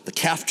Gaza. The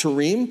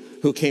Caphtorim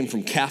who came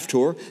from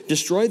Caphtor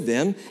destroyed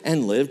them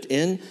and lived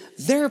in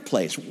their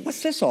place.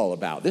 What's this all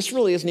about? This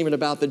really isn't even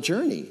about the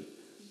journey.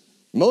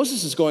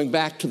 Moses is going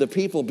back to the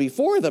people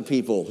before the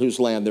people whose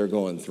land they're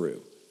going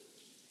through.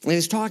 And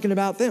he's talking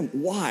about them.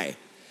 Why?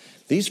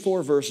 These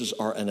 4 verses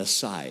are an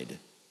aside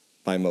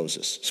by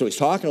Moses. So he's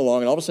talking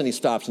along, and all of a sudden he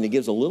stops and he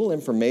gives a little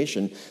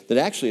information that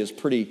actually is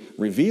pretty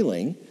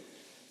revealing.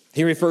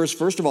 He refers,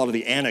 first of all, to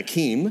the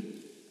Anakim,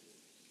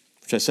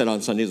 which I said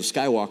on Sunday, the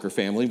Skywalker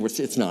family,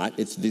 which it's not.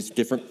 It's these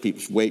different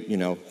people. Wait,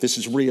 this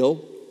is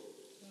real.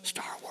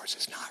 Star Wars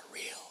is not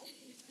real.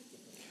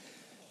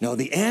 No,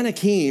 the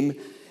Anakim,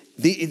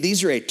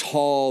 these are a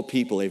tall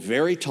people, a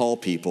very tall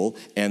people,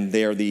 and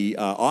they're the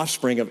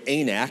offspring of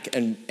Anak,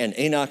 and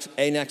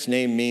Anak's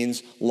name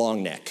means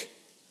long neck.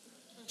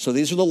 So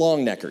these are the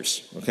long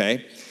neckers, okay?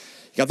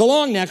 You got the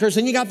long neckers,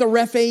 and you got the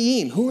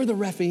Rephaim. Who are the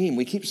Rephaim?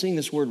 We keep seeing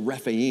this word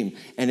Rephaim,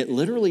 and it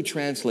literally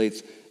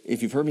translates,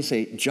 if you've heard me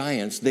say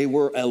giants, they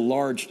were a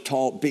large,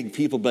 tall, big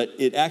people, but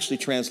it actually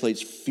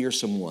translates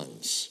fearsome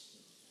ones.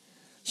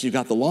 So you've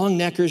got the long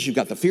neckers, you've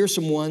got the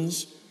fearsome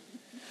ones.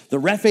 The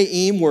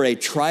Rephaim were a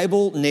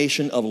tribal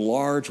nation of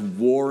large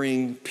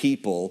warring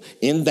people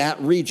in that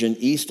region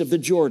east of the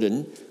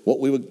Jordan, what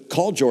we would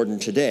call Jordan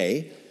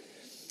today.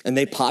 And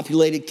they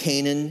populated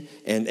Canaan,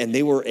 and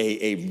they were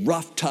a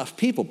rough, tough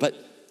people. But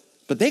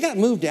they got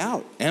moved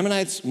out.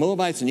 Ammonites,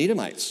 Moabites, and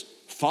Edomites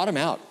fought them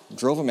out,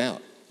 drove them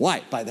out.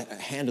 Why? By the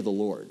hand of the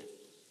Lord,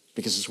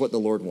 because it's what the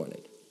Lord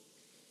wanted.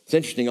 It's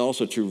interesting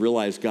also to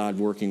realize God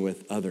working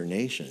with other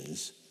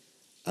nations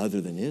other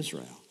than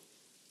Israel.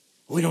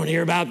 We don't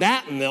hear about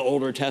that in the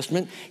Older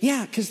Testament.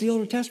 Yeah, because the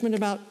Older Testament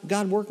about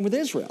God working with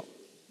Israel.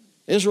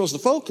 Israel's the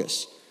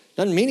focus.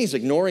 Doesn't mean he's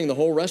ignoring the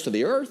whole rest of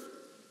the earth.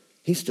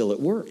 He's still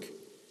at work.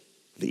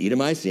 The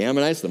Edomites, the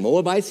Ammonites, the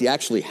Moabites, he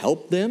actually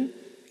helped them,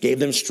 gave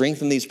them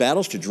strength in these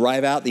battles to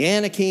drive out the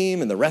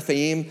Anakim and the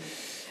Rephaim.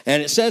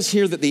 And it says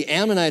here that the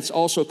Ammonites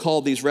also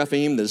called these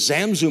Rephaim the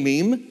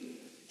Zamzummim,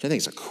 which I think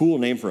is a cool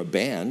name for a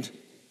band,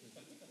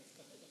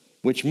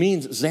 which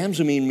means,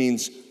 Zamzummim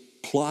means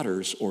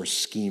plotters or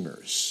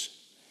schemers.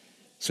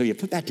 So you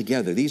put that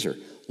together, these are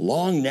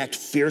long-necked,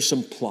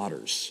 fearsome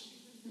plotters.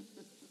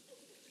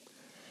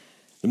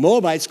 The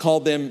Moabites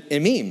called them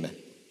Emim.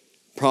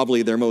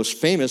 Probably their most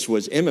famous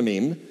was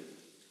Emimim.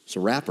 It's a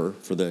rapper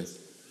for the,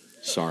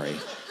 sorry,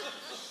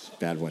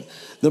 bad one.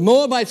 The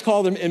Moabites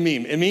called them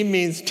Emim. Emim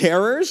means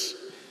terrors,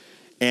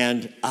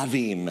 and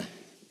Avim.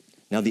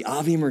 Now the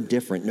Avim are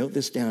different. Note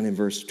this down in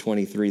verse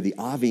 23. The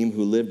Avim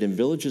who lived in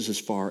villages as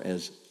far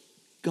as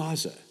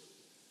Gaza.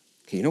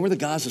 Okay, you know where the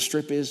Gaza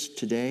Strip is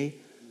today?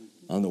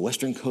 On the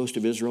western coast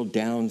of Israel,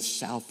 down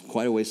south,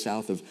 quite a ways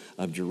south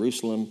of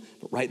Jerusalem,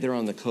 but right there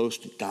on the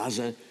coast,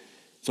 Gaza.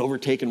 It's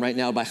overtaken right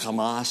now by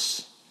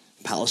Hamas,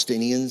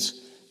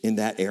 Palestinians in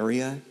that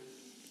area.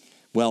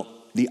 Well,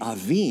 the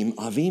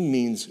Avim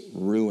means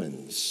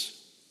ruins.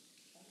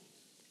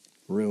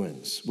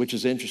 Ruins, which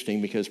is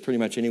interesting because pretty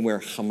much anywhere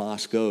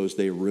Hamas goes,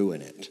 they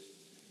ruin it.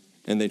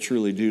 And they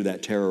truly do,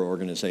 that terror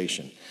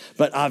organization.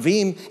 But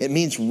Avim, it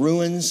means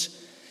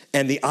ruins.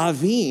 And the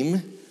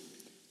Avim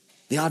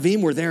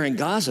were there in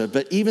Gaza,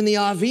 but even the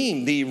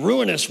Avim, the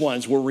ruinous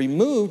ones, were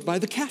removed by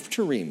the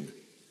Caphtorim,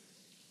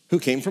 who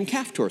came from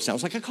Caphtor.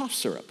 Sounds like a cough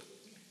syrup.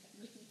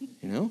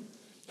 You know?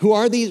 Who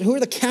are these? Who are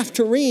the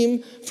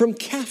Caphtorim from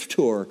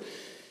Caphtor?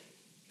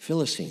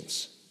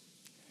 Philistines.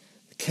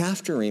 The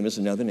Caphtorim is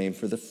another name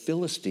for the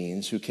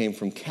Philistines who came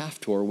from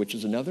Caphtor, which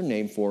is another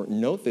name for,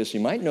 note this, you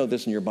might know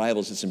this in your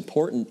Bibles, it's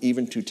important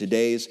even to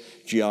today's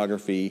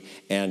geography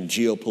and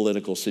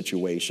geopolitical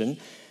situation.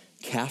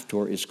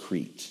 Caphtor is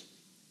Crete.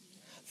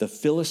 The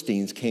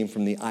Philistines came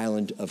from the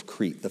island of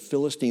Crete. The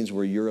Philistines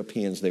were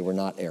Europeans, they were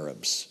not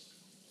Arabs.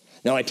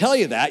 Now I tell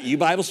you that, you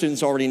Bible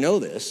students already know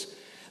this,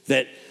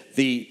 that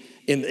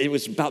it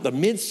was about the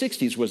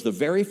mid-60s was the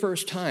very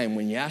first time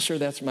when Yasser,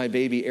 that's my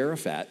baby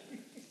Arafat,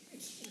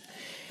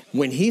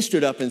 when he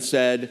stood up and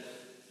said,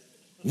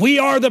 "We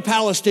are the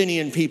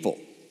Palestinian people."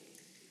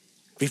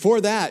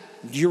 Before that,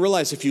 do you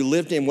realize if you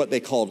lived in what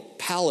they called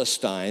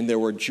Palestine, there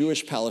were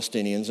Jewish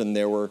Palestinians and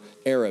there were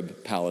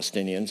Arab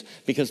Palestinians,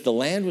 because the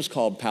land was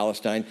called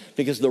Palestine,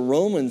 because the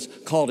Romans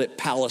called it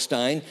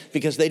Palestine,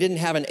 because they didn't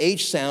have an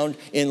H sound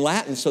in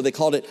Latin, so they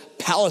called it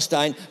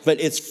Palestine, but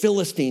it's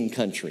Philistine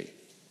country.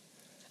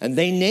 And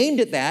they named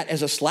it that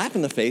as a slap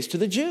in the face to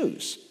the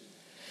Jews.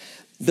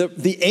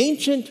 The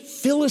ancient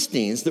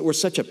Philistines that were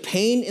such a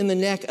pain in the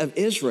neck of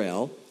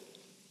Israel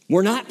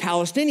were not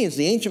Palestinians.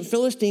 The ancient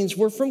Philistines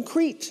were from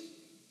Crete,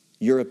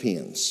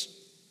 Europeans.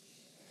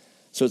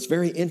 So it's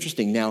very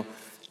interesting. Now,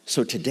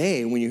 so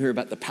today when you hear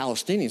about the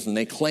Palestinians and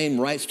they claim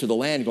rights to the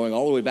land going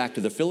all the way back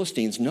to the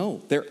Philistines,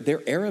 no,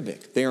 they're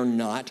Arabic. They are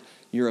not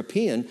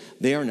European.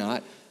 They are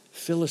not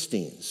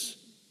Philistines.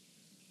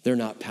 They're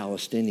not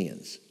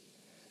Palestinians.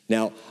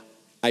 Now,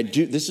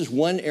 this is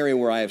one area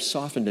where I have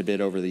softened a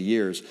bit over the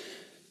years.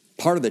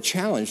 Part of the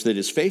challenge that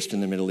is faced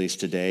in the Middle East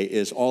today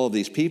is all of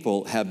these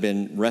people have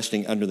been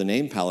resting under the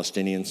name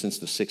Palestinian since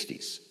the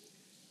 60s.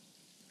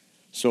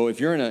 So if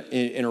you're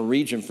in a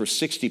region for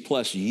 60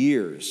 plus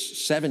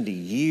years, 70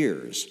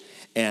 years,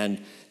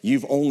 and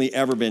you've only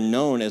ever been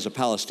known as a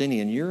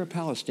Palestinian, you're a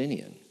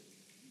Palestinian.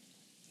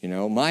 You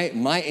know,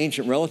 my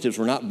ancient relatives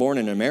were not born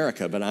in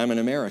America, but I'm an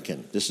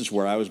American. This is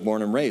where I was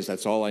born and raised.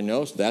 That's all I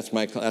know. So that's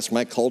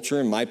my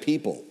culture and my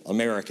people,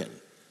 American.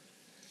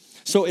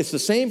 So it's the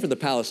same for the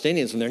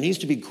Palestinians, and there needs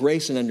to be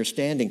grace and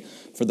understanding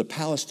for the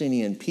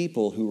Palestinian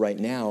people who right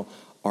now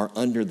are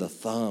under the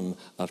thumb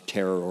of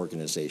terror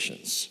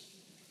organizations.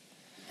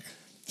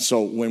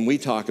 So when we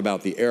talk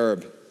about the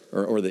Arab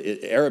or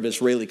the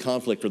Arab-Israeli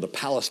conflict or the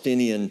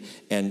Palestinian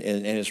and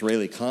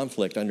Israeli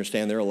conflict,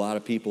 understand there are a lot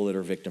of people that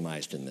are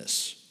victimized in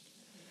this.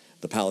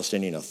 The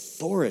Palestinian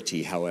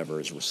Authority, however,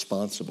 is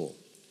responsible.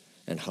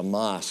 And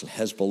Hamas and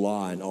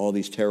Hezbollah and all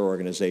these terror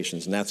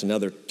organizations, and that's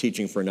another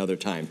teaching for another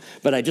time.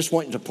 But I just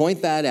want to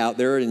point that out.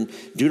 There in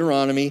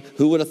Deuteronomy,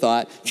 who would have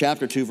thought,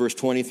 chapter 2, verse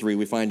 23,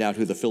 we find out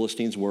who the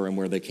Philistines were and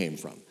where they came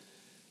from.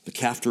 The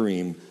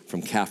Caphtorim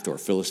from Caphtor,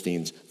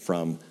 Philistines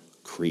from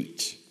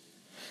Crete.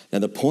 Now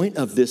the point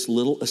of this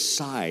little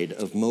aside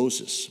of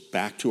Moses,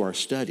 back to our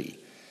study,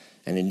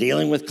 and in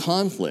dealing with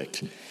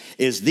conflict,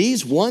 is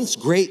these once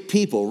great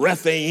people,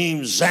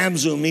 Rephaim,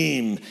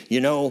 Zamzummim,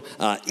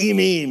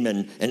 Emim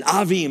and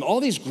Avim, all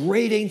these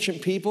great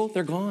ancient people,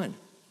 they're gone.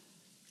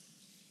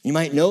 You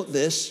might note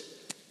this,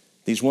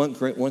 these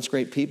once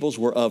great peoples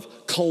were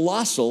of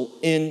colossal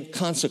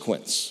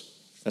inconsequence.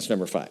 That's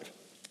number 5.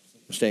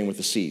 I'm staying with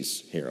the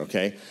C's here,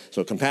 okay?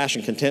 So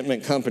compassion,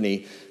 contentment,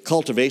 company,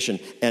 cultivation,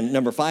 and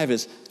number 5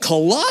 is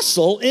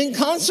colossal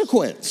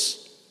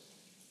inconsequence.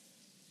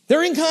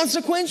 They're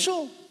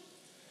inconsequential.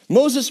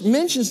 Moses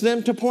mentions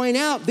them to point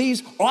out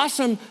these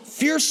awesome,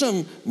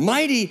 fearsome,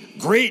 mighty,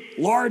 great,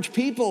 large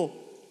people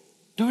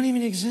don't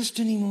even exist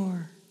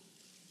anymore.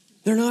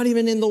 They're not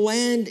even in the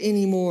land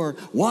anymore.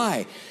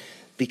 Why?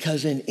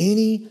 Because in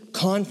any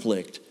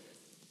conflict,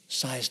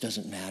 size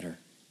doesn't matter.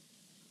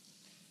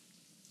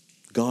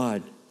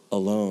 God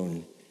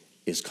alone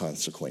is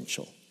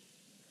consequential.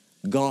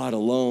 God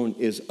alone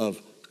is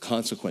of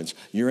consequence.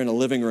 You're in a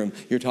living room,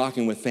 you're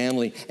talking with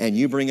family, and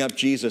you bring up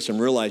Jesus and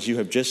realize you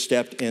have just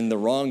stepped in the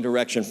wrong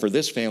direction for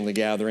this family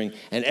gathering,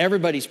 and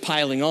everybody's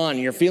piling on, and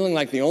you're feeling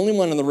like the only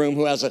one in the room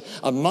who has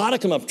a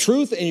modicum of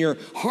truth in your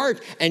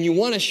heart, and you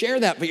want to share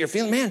that, but you're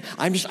feeling, man,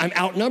 I'm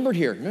outnumbered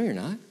here. No, you're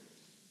not.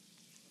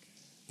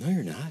 No,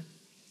 you're not.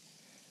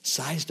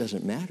 Size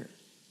doesn't matter.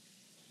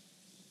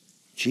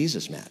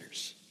 Jesus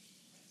matters,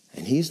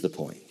 and he's the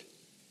point.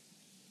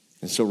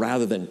 And so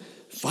rather than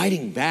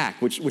fighting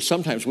back, which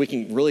sometimes we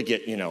can really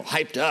get,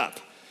 hyped up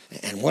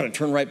and want to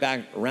turn right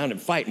back around and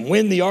fight and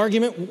win the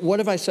argument. What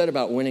have I said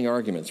about winning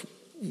arguments?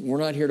 We're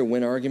not here to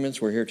win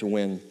arguments. We're here to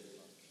win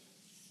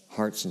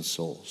hearts and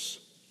souls.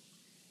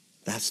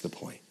 That's the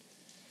point.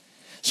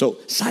 So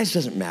size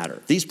doesn't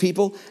matter. These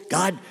people,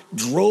 God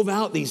drove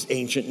out these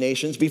ancient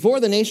nations before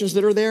the nations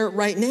that are there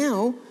right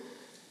now.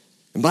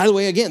 And by the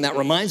way, again, that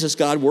reminds us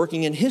God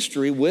working in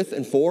history with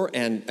and for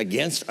and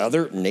against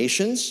other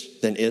nations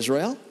than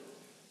Israel.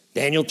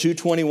 Daniel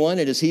 2:21,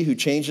 it is he who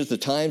changes the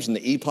times and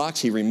the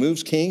epochs. He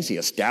removes kings. He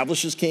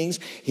establishes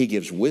kings. He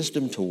gives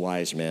wisdom to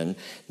wise men,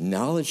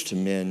 knowledge to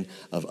men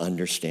of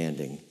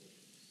understanding.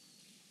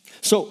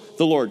 So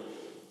the Lord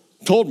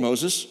told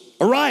Moses,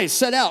 arise,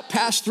 set out,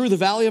 pass through the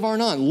valley of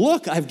Arnon.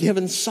 Look, I've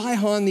given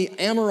Sihon the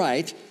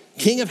Amorite,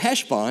 king of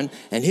Heshbon,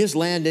 and his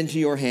land into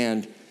your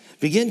hand.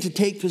 Begin to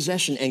take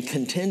possession and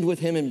contend with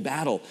him in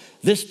battle.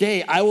 This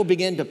day I will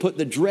begin to put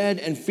the dread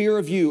and fear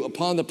of you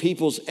upon the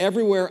peoples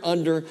everywhere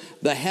under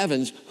the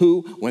heavens,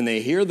 who, when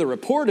they hear the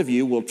report of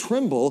you, will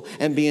tremble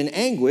and be in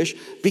anguish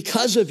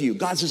because of you.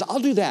 God says, I'll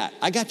do that.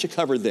 I got you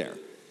covered there.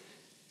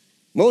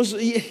 Moses,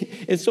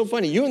 it's so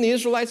funny. You and the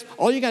Israelites,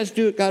 all you guys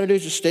got to do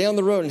is just stay on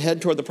the road and head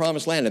toward the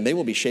promised land, and they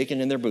will be shaking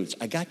in their boots.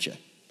 I got you.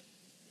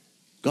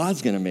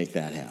 God's going to make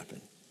that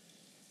happen.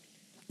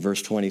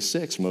 Verse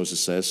 26, Moses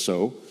says,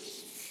 so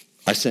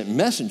I sent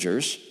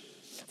messengers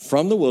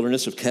from the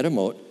wilderness of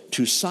Kedemot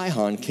to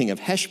Sihon, king of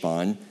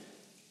Heshbon,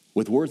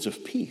 with words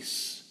of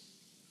peace.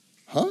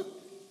 Huh?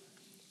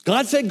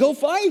 God said, go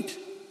fight.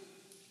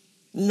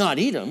 Not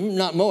Edom,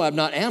 not Moab,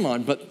 not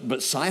Ammon,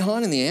 but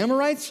Sihon and the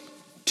Amorites,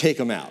 take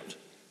them out.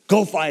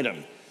 Go fight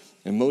them.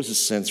 And Moses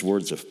sends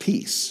words of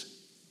peace.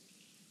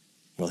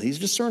 Well, he's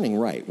discerning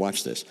right.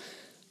 Watch this.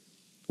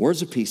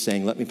 Words of peace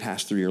saying, let me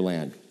pass through your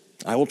land.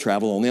 I will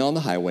travel only on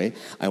the highway.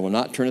 I will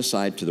not turn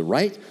aside to the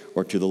right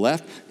or to the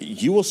left.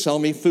 You will sell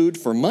me food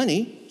for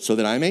money so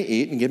that I may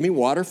eat, and give me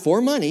water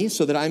for money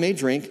so that I may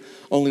drink.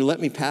 Only let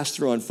me pass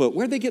through on foot.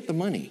 Where'd they get the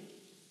money?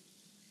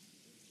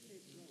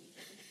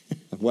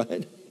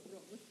 What?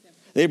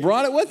 They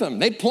brought it with them.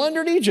 They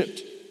plundered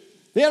Egypt.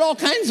 They had all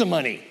kinds of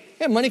money.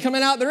 They had money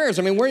coming out their ears.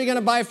 I mean, where are you going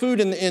to buy food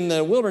in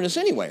the wilderness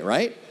anyway,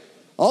 right?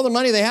 All the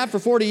money they have for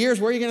 40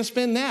 years, where are you going to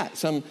spend that?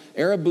 Some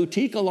Arab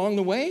boutique along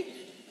the way?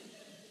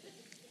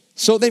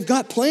 So they've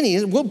got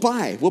plenty. We'll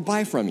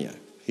buy from you,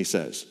 he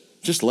says.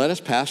 Just let us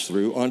pass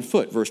through on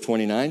foot. Verse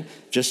 29,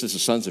 just as the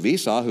sons of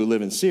Esau who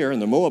live in Seir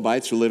and the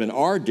Moabites who live in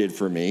Ar did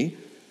for me,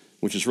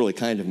 which is really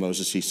kind of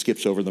Moses. He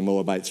skips over the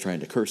Moabites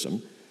trying to curse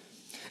them.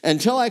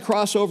 Until I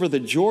cross over the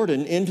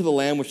Jordan into the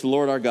land which the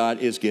Lord our God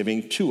is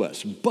giving to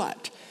us.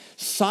 But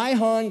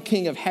Sihon,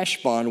 king of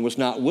Heshbon, was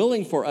not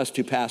willing for us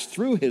to pass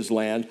through his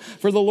land,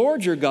 for the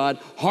Lord your God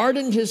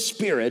hardened his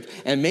spirit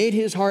and made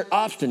his heart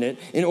obstinate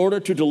in order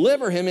to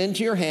deliver him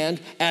into your hand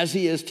as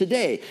he is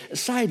today. A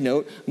side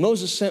note,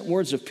 Moses sent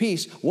words of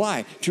peace.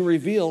 Why? To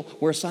reveal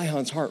where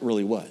Sihon's heart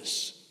really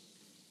was.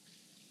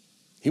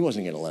 He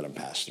wasn't going to let him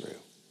pass through.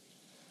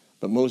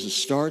 But Moses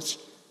starts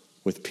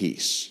with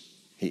peace.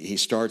 He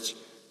starts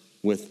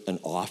with an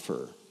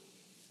offer.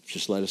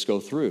 Just let us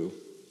go through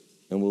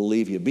and we'll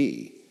leave you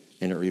be.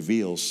 And it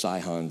reveals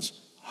Sihon's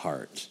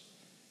heart.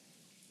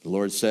 The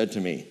Lord said to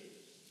me,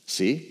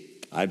 see,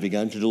 I've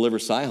begun to deliver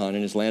Sihon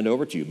and his land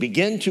over to you.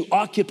 Begin to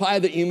occupy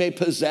that you may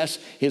possess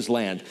his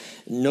land.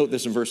 Note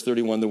this in verse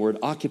 31, the word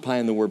occupy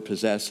and the word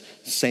possess,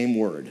 same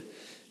word.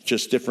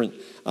 Just different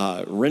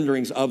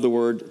renderings of the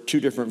word, two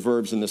different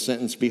verbs in the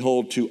sentence.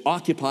 Behold, to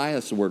occupy,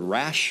 that's the word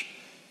rash.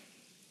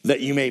 That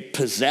you may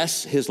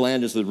possess his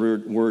land is the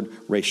word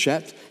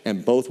reshet,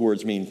 and both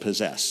words mean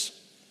possess.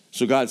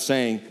 So God's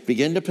saying,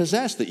 begin to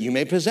possess that you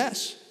may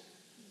possess.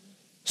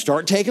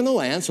 Start taking the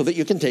land so that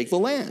you can take the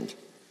land.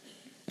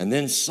 And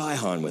then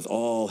Sihon with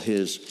all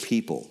his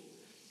people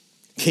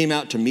came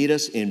out to meet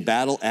us in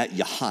battle at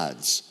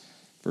Yahaz.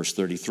 Verse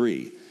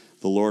 33,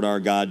 the Lord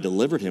our God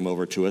delivered him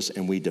over to us,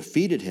 and we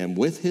defeated him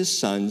with his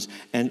sons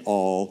and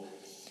all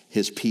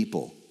his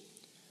people.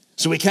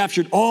 So we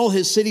captured all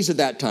his cities at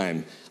that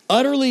time,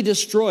 utterly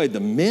destroyed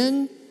the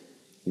men,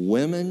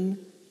 women,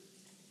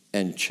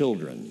 and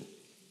children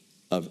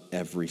of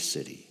every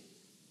city.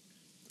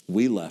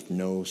 we left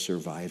no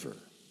survivor.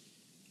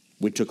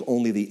 We took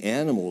only the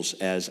animals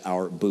as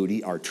our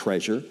booty, our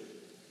treasure,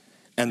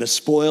 and the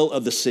spoil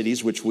of the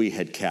cities which we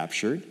had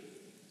captured.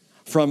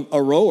 From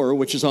Aroer,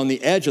 which is on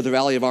the edge of the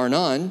valley of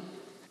Arnon,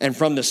 and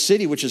from the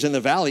city which is in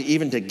the valley,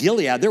 even to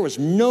Gilead, there was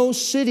no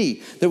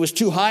city that was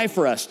too high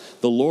for us.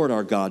 The Lord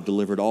our God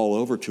delivered all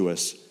over to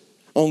us.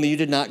 Only you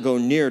did not go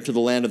near to the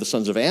land of the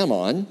sons of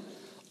Ammon,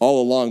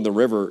 all along the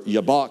river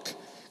Jabbok,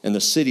 and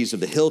the cities of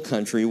the hill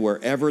country,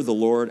 wherever the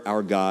Lord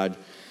our God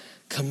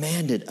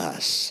commanded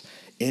us.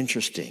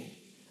 Interesting.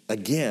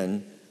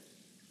 Again,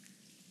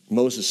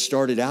 Moses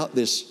started out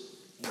this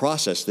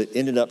process that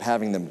ended up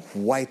having them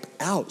wipe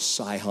out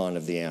Sihon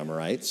of the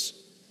Amorites.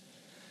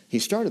 He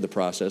started the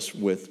process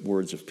with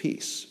words of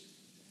peace.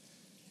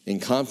 In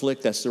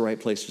conflict, that's the right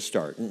place to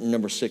start.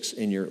 Number 6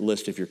 in your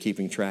list, if you're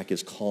keeping track,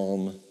 is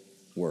calm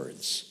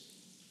words.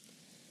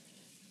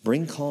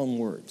 Bring calm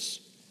words.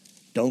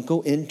 Don't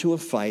go into a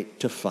fight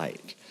to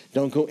fight.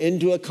 Don't go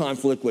into a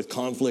conflict with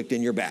conflict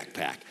in your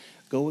backpack.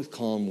 Go with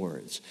calm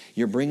words.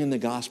 You're bringing the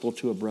gospel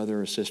to a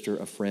brother or sister,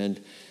 a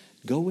friend.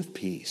 Go with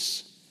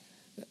peace.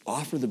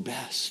 Offer the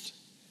best.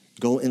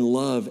 Go in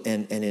love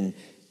and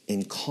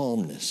in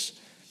calmness.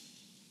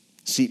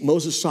 See,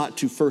 Moses sought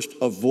to first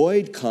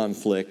avoid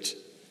conflict,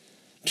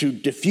 to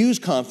diffuse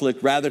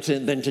conflict rather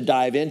than to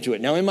dive into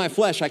it. Now, in my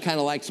flesh, I kind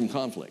of like some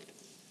conflict.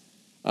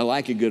 I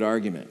like a good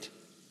argument.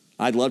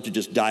 I'd love to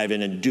just dive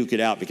in and duke it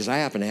out because I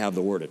happen to have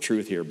the word of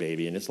truth here,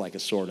 baby, and it's like a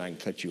sword and I can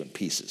cut you in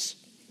pieces.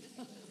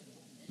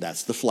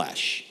 That's the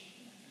flesh.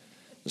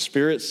 The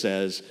Spirit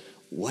says,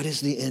 what is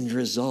the end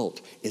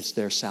result? It's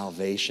their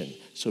salvation.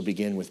 So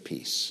begin with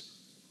peace.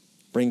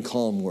 Bring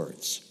calm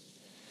words.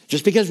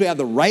 Just because we have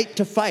the right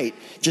to fight,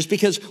 just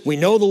because we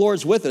know the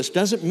Lord's with us,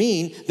 doesn't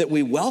mean that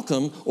we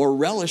welcome or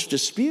relish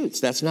disputes.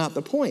 That's not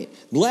the point.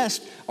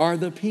 Blessed are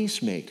the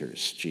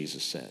peacemakers,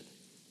 Jesus said.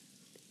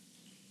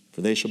 For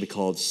they shall be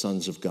called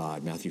sons of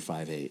God, Matthew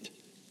 5:8.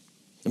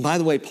 And by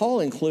the way, Paul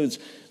includes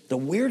the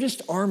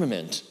weirdest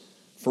armament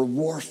for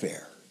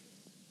warfare.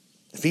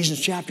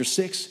 Ephesians chapter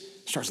 6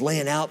 starts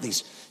laying out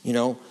these,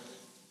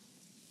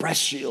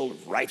 breast shield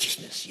of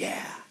righteousness,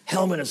 yeah.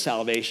 Helmet of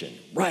salvation,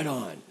 right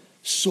on.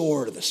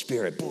 Sword of the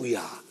Spirit,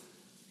 booyah.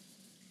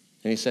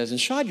 And he says, and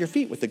shod your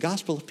feet with the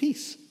gospel of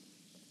peace.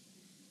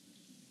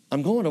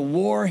 I'm going to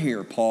war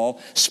here, Paul.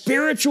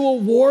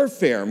 Spiritual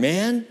warfare,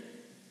 man.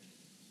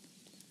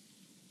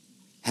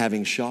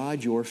 Having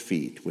shod your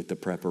feet with the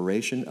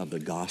preparation of the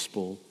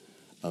gospel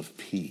of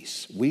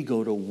peace. We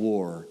go to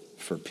war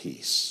for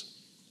peace.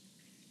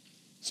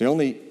 It's the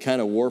only kind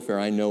of warfare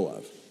I know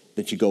of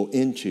that you go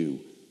into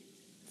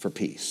for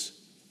peace.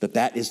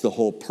 That is the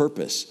whole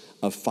purpose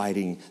of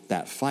fighting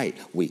that fight.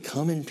 We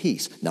come in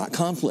peace, not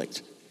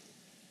conflict.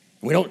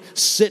 We don't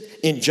sit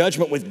in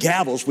judgment with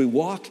gavels. We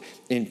walk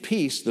in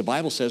peace, the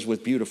Bible says,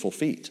 with beautiful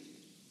feet.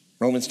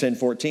 Romans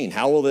 10:14.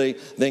 How will they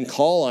then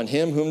call on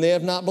him whom they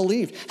have not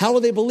believed? How will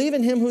they believe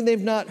in him whom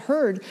they've not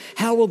heard?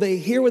 How will they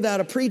hear without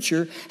a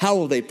preacher? How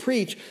will they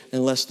preach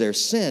unless they're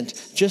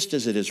sent? Just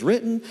as it is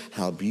written,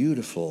 how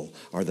beautiful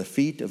are the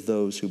feet of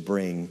those who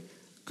bring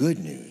good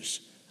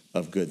news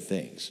of good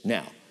things.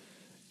 Now,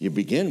 you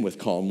begin with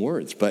calm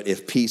words, but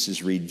if peace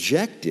is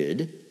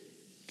rejected,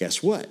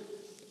 guess what?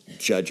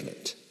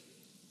 Judgment.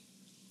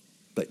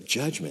 But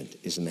judgment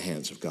is in the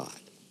hands of God.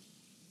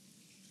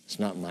 It's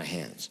not in my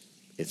hands.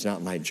 It's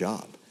not my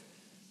job.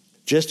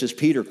 Just as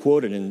Peter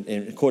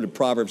quoted quoted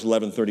Proverbs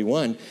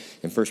 11:31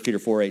 and 1 Peter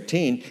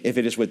 4:18, if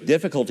it is with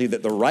difficulty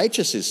that the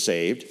righteous is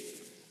saved,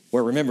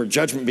 where remember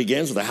judgment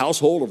begins with the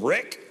household of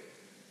Rick.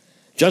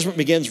 Judgment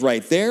begins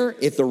right there.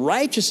 If the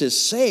righteous is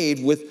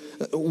saved, with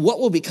what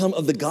will become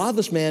of the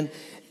godless man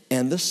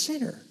and the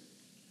sinner?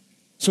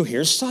 So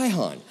here's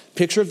Sihon,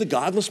 picture of the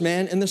godless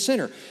man and the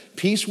sinner.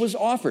 Peace was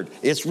offered.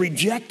 It's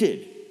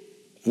rejected.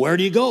 Where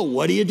do you go?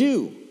 What do you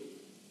do?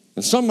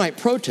 And some might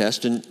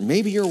protest, and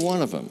maybe you're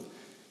one of them.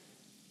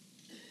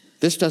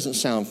 This doesn't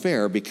sound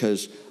fair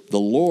because the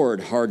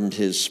Lord hardened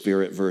his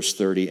spirit, verse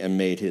 30, and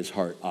made his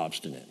heart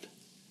obstinate.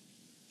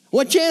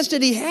 What chance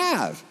did he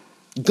have?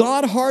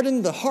 God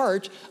hardened the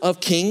heart of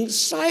King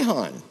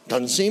Sihon.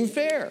 Doesn't seem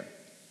fair.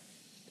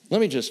 Let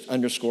me just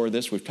underscore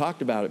this. We've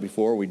talked about it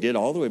before. We did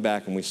all the way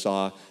back when we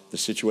saw the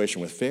situation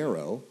with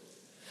Pharaoh.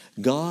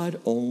 God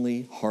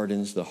only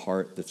hardens the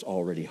heart that's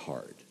already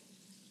hard.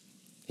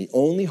 He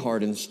only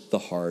hardens the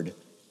hard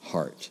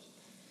heart.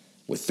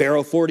 With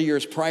Pharaoh 40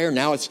 years prior,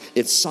 now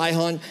it's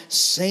Sihon,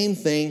 same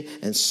thing,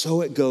 and so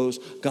it goes.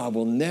 God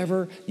will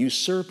never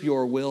usurp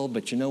your will,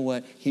 but you know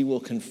what? He will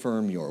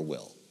confirm your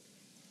will.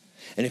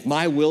 And if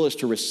my will is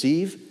to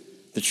receive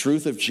the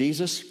truth of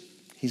Jesus,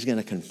 he's going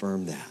to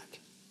confirm that.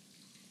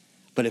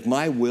 But if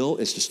my will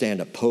is to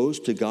stand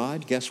opposed to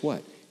God, guess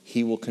what?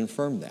 He will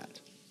confirm that.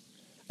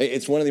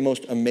 It's one of the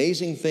most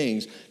amazing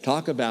things.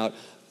 Talk about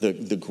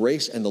the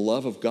grace and the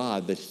love of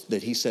God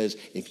that he says,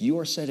 if you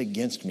are set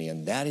against me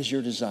and that is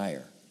your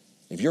desire,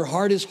 if your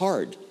heart is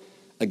hard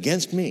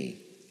against me,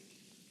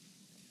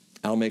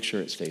 I'll make sure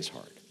it stays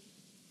hard.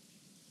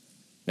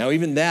 Now,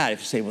 even that, if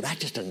you say, well, that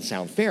just doesn't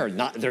sound fair.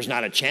 There's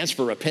not a chance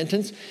for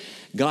repentance.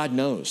 God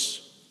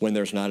knows when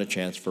there's not a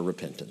chance for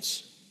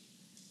repentance.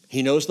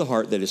 He knows the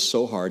heart that is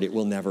so hard it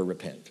will never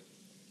repent.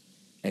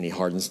 And he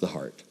hardens the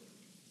heart.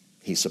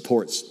 He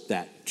supports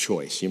that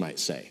choice, you might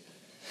say.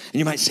 And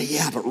you might say,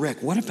 yeah, but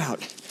Rick, what about,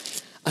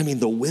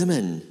 the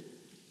women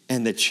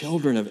and the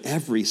children of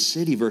every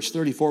city? Verse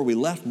 34, we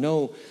left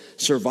no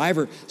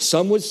survivor.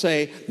 Some would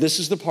say this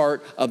is the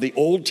part of the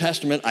Old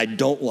Testament I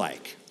don't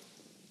like.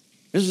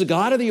 This is the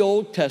God of the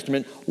Old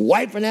Testament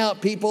wiping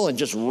out people and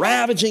just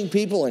ravaging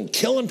people and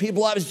killing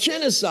people out. It's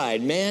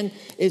genocide, man.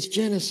 It's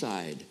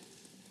genocide.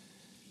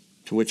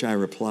 To which I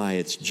reply,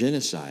 it's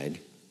genocide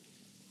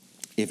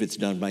if it's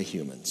done by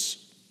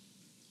humans.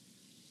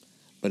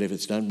 But if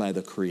it's done by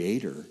the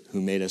Creator who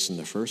made us in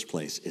the first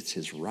place, it's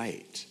his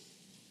right.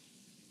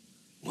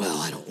 Well,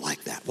 I don't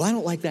like that. Well, I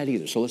don't like that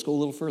either, so let's go a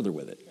little further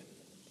with it.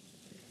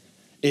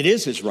 It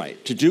is his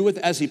right to do with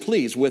as he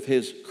pleased with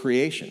his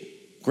creation.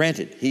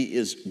 Granted, he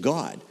is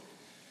God.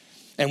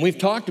 And we've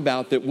talked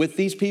about that with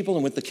these people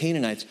and with the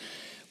Canaanites,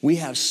 we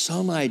have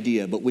some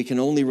idea, but we can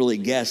only really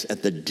guess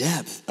at the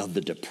depth of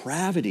the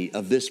depravity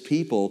of this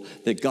people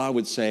that God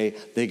would say,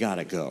 they got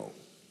to go.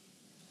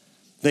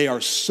 They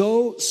are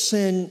so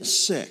sin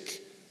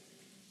sick.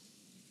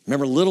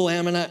 Remember, little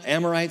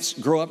Amorites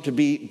grow up to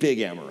be big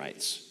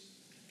Amorites.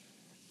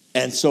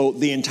 And so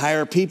the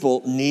entire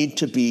people need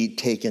to be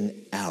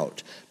taken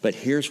out. But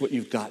here's what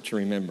you've got to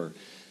remember.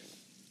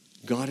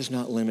 God is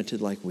not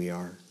limited like we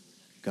are.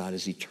 God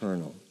is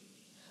eternal.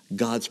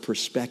 God's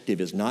perspective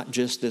is not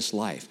just this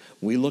life.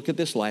 We look at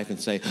this life and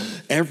say,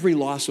 every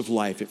loss of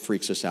life, it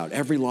freaks us out.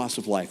 Every loss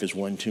of life is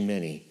one too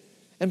many.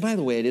 And by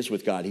the way, it is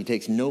with God. He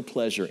takes no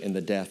pleasure in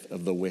the death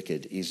of the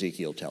wicked,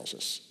 Ezekiel tells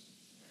us.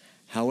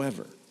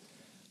 However,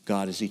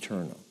 God is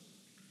eternal.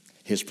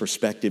 His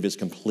perspective is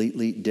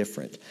completely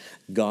different.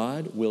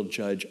 God will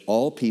judge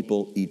all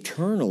people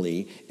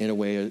eternally in a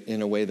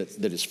way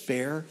that is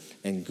fair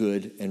and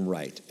good and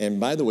right. And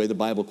by the way, the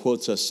Bible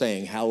quotes us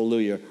saying,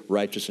 hallelujah,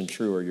 righteous and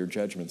true are your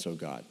judgments, O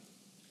God.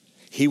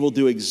 He will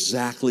do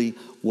exactly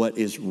what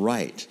is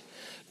right.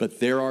 But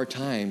there are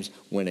times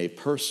when a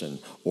person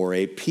or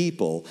a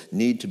people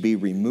need to be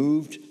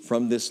removed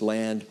from this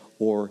land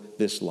or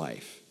this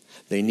life.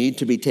 They need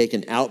to be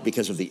taken out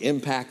because of the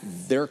impact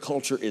their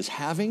culture is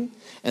having,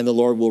 and the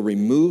Lord will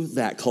remove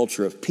that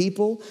culture of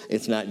people.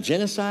 It's not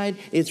genocide,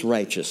 it's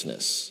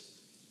righteousness.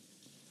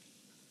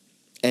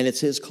 And it's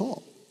his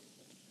call.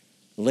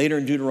 Later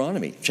in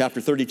Deuteronomy,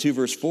 chapter 32,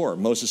 verse 4,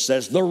 Moses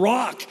says, the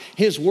rock,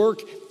 his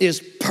work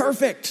is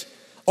perfect.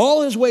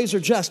 All his ways are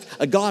just,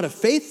 a God of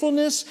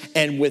faithfulness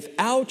and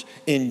without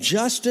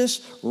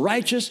injustice,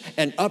 righteous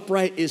and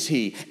upright is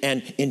he.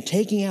 And in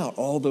taking out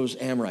all those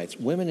Amorites,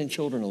 women and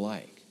children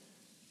alike,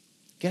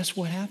 guess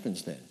what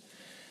happens then?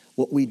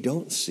 What we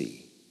don't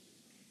see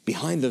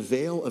behind the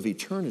veil of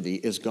eternity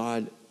is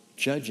God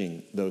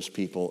judging those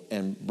people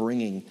and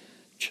bringing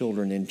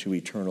children into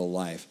eternal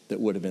life that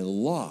would have been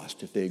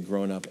lost if they had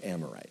grown up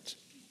Amorites.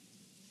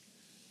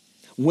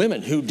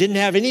 Women who didn't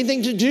have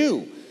anything to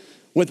do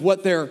with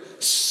what their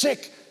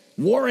sick,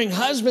 warring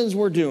husbands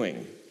were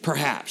doing,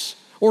 perhaps.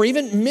 Or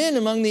even men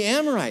among the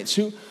Amorites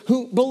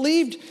who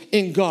believed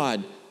in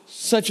God,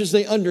 such as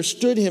they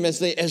understood him, as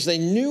they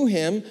knew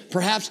him,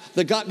 perhaps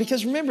the God,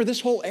 because remember,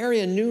 this whole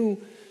area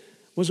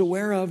was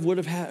aware of, would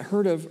have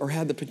heard of, or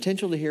had the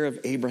potential to hear of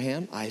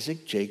Abraham,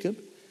 Isaac, Jacob.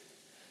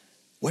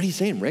 What are you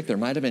saying, Rick? There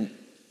might have been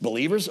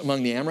believers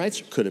among the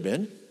Amorites? Could have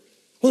been.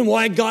 Well, then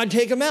why did God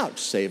take them out?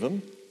 Save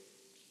them.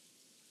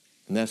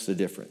 And that's the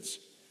difference.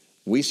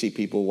 We see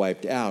people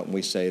wiped out and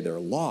we say they're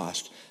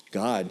lost.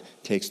 God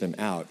takes them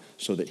out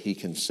so that he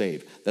can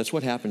save. That's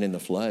what happened in the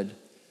flood.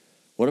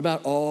 What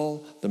about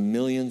all the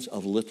millions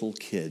of little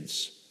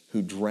kids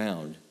who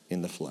drowned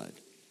in the flood?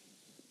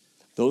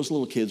 Those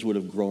little kids would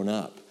have grown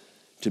up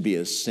to be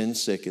as sin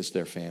sick as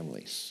their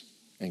families.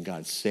 And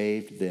God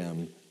saved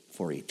them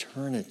for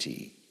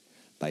eternity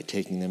by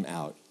taking them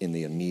out in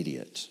the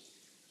immediate.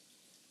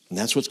 And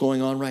that's what's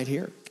going on right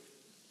here.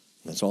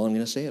 That's all I'm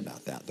going to say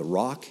about that. The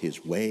rock,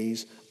 his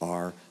ways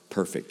are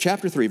perfect.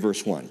 Chapter 3,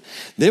 verse 1.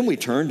 Then we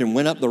turned and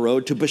went up the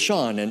road to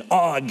Bashan, and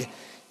Og,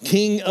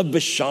 king of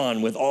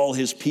Bashan, with all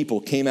his people,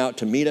 came out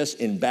to meet us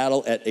in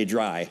battle at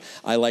Edrei.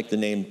 I like the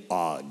name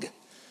Og.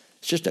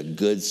 It's just a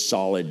good,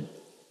 solid,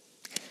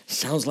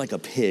 sounds like a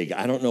pig.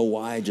 I don't know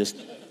why, it just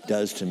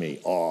does to me,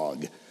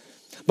 Og.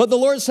 But the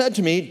Lord said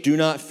to me, do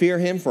not fear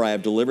him, for I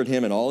have delivered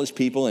him and all his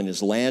people and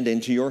his land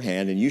into your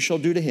hand, and you shall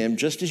do to him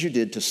just as you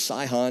did to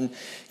Sihon,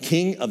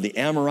 king of the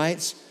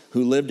Amorites,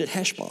 who lived at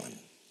Heshbon.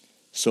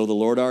 So the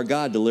Lord our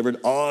God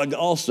delivered Og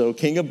also,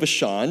 king of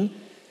Bashan,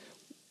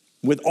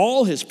 with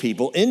all his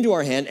people into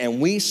our hand, and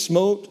we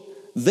smote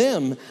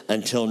them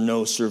until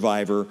no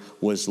survivor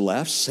was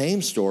left.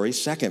 Same story,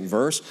 second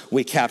verse.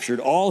 We captured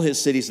all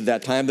his cities at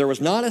that time. There was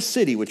not a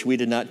city which we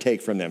did not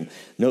take from them.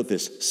 Note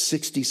this,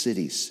 60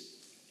 cities.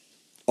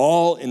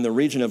 All in the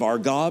region of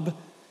Argob,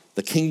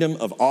 the kingdom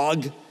of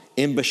Og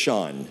in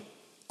Bashan.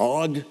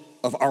 Og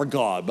of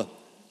Argob.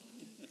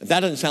 If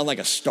that doesn't sound like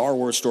a Star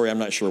Wars story, I'm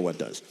not sure what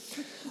does.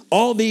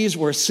 All these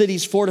were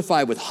cities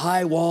fortified with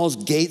high walls,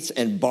 gates,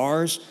 and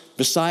bars,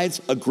 besides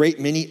a great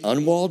many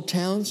unwalled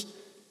towns.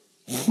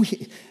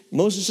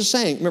 Moses is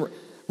saying,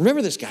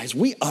 remember this, guys,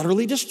 we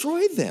utterly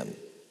destroyed them.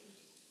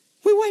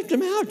 We wiped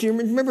them out. Do you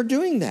remember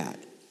doing that?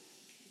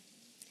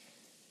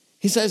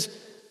 He says,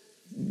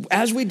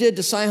 as we did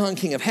to Sihon,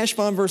 king of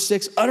Heshbon, verse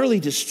 6, utterly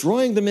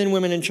destroying the men,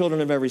 women, and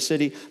children of every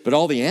city, but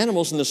all the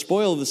animals and the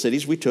spoil of the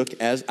cities we took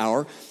as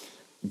our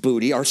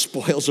booty, our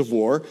spoils of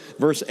war.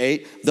 Verse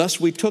 8, thus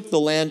we took the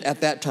land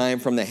at that time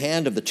from the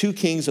hand of the 2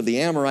 kings of the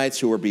Amorites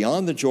who were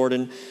beyond the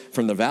Jordan,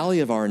 from the valley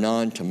of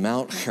Arnon to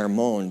Mount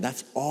Hermon.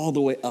 That's all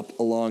the way up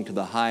along to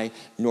the high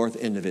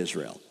north end of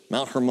Israel.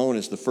 Mount Hermon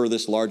is the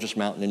furthest, largest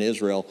mountain in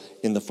Israel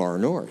in the far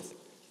north.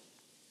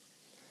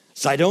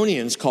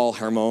 Sidonians call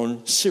Hermon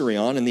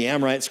Sirion, and the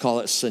Amorites call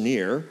it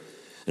Senir.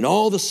 And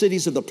all the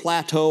cities of the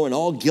plateau, and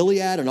all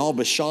Gilead, and all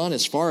Bashan,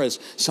 as far as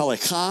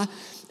Salekah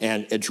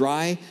and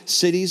Edrei,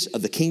 cities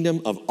of the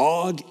kingdom of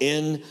Og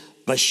in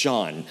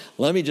Bashan.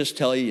 Let me just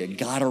tell you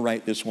gotta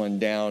write this one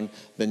down.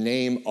 The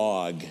name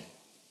Og.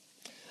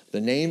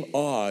 The name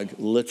Og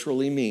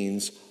literally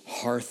means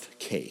hearth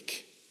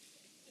cake.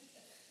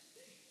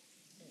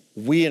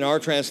 We in our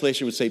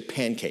translation would say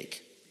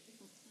pancake.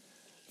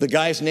 The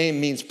guy's name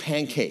means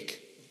pancake.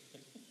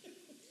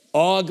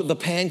 Og the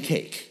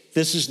pancake.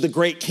 This is the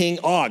great king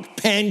Og,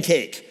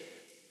 pancake.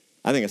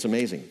 I think it's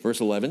amazing. Verse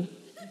 11.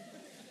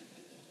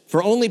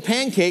 For only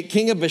pancake,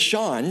 king of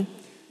Bashan,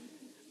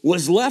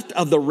 was left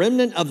of the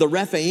remnant of the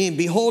Rephaim.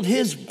 Behold,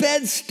 his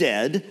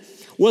bedstead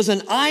was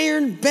an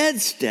iron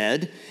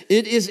bedstead.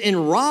 It is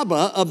in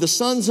Rabbah of the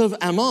sons of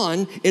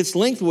Ammon. Its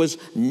length was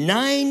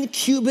 9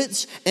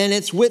 cubits, and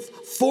its width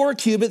 4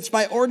 cubits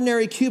by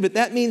ordinary cubit.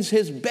 That means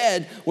his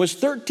bed was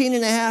 13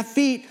 and a half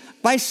feet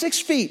by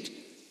 6 feet.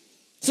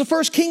 It's the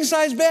first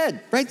king-size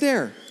bed right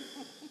there.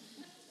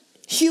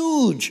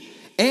 Huge.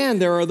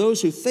 And there are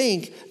those who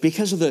think,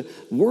 because of the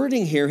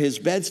wording here, his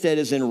bedstead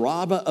is in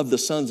Rabbah of the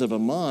sons of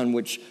Ammon,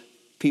 which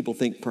people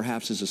think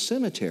perhaps is a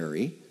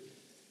cemetery,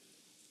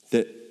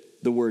 that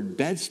the word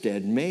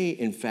bedstead may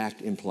in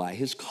fact imply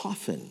his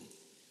coffin.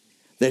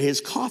 That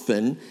his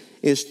coffin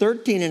is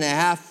 13 and a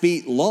half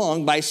feet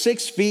long by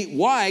 6 feet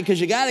wide, because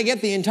you got to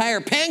get the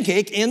entire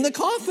pancake in the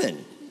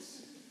coffin.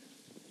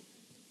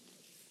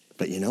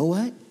 But you know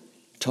what?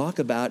 Talk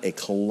about a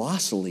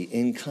colossally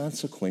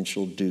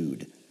inconsequential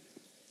dude.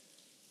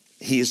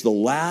 He is the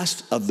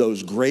last of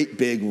those great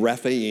big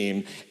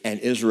Rephaim,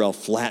 and Israel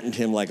flattened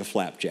him like a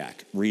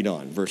flapjack. Read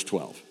on, verse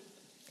 12.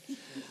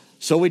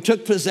 So we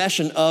took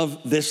possession of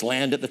this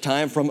land at the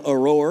time from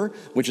Aroer,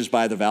 which is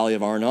by the valley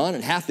of Arnon,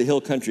 and half the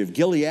hill country of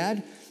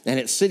Gilead, and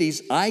its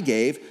cities I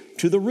gave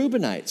to the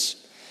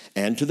Reubenites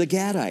and to the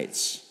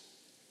Gadites.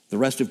 The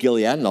rest of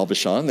Gilead and all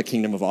Bashan, the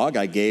kingdom of Og,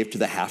 I gave to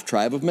the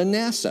half-tribe of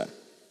Manasseh.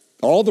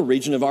 All the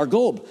region of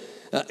Argob,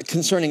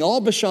 concerning all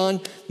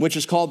Bashan, which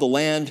is called the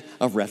land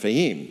of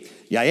Rephaim.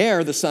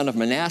 Yair, the son of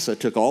Manasseh,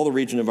 took all the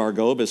region of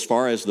Argob as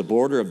far as the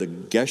border of the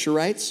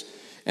Geshurites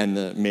and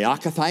the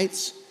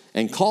Maacathites,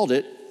 and called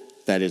it,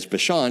 that is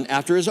Bashan,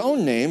 after his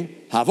own name,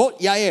 Havot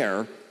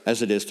Yair,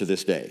 as it is to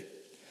this day.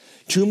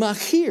 To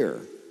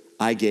Machir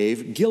I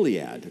gave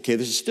Gilead. Okay,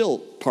 this is still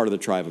part of the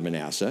tribe of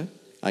Manasseh.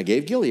 I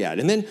gave Gilead.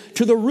 And then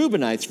to the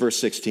Reubenites, verse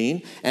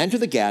 16, and to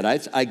the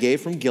Gadites, I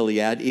gave from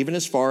Gilead, even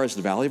as far as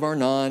the valley of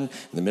Arnon.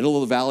 In the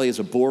middle of the valley is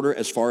a border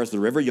as far as the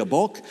river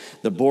Yabok,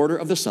 the border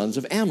of the sons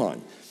of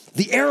Ammon.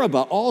 The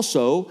Arabah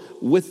also,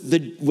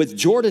 with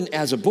Jordan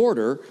as a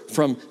border,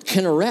 from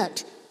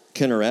Kinneret,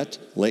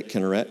 Lake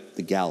Kinneret,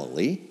 the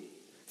Galilee,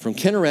 from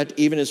Kinneret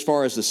even as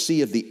far as the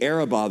sea of the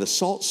Arabah, the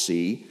salt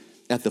sea,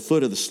 at the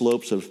foot of the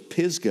slopes of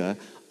Pisgah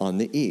on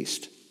the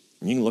east.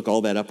 And you can look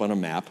all that up on a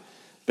map.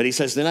 But he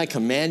says, then I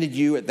commanded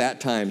you at that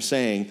time,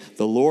 saying,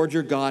 the Lord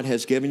your God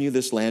has given you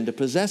this land to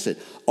possess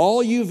it.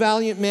 All you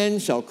valiant men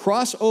shall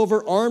cross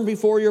over armed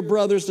before your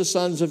brothers, the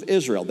sons of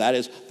Israel. That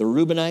is the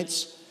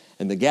Reubenites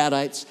and the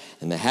Gadites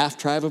and the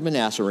half-tribe of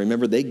Manasseh.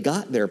 Remember, they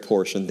got their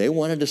portion. They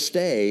wanted to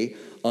stay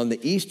on the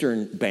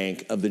eastern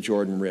bank of the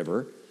Jordan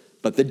River.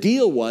 But the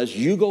deal was,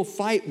 you go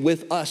fight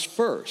with us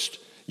first.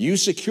 You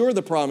secure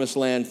the promised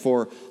land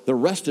for the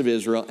rest of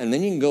Israel, and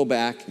then you can go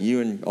back,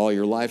 you and all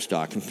your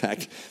livestock. In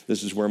fact,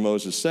 this is where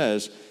Moses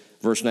says,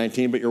 verse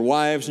 19, but your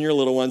wives and your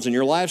little ones and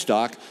your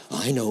livestock,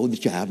 I know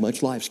that you have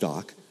much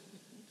livestock,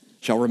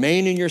 shall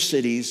remain in your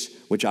cities,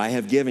 which I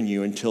have given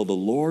you, until the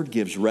Lord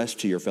gives rest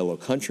to your fellow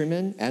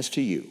countrymen as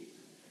to you.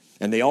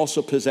 And they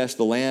also possess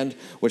the land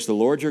which the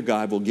Lord your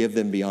God will give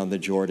them beyond the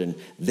Jordan.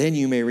 Then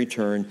you may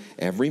return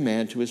every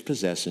man to his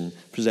possession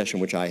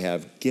which I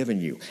have given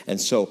you. And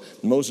so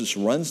Moses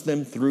runs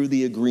them through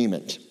the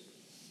agreement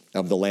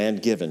of the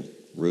land given,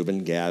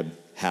 Reuben, Gad,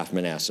 half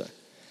Manasseh.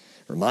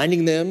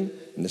 Reminding them,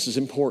 and this is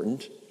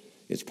important,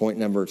 it's point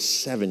number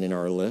 7 in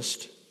our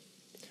list,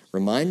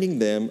 reminding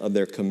them of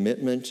their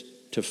commitment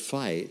to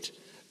fight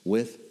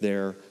with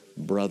their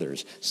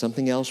brothers.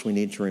 Something else we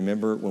need to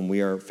remember when we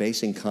are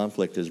facing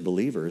conflict as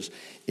believers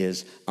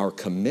is our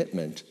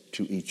commitment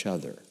to each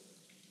other.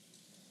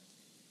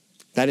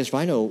 That is, if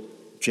I know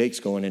Jake's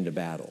going into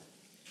battle,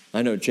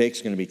 I know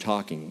Jake's going to be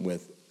talking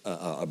with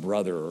a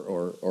brother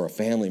or a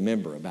family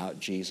member about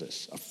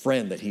Jesus, a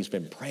friend that he's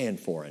been praying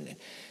for. And,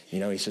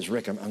 he says,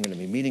 Rick, I'm going to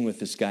be meeting with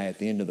this guy at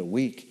the end of the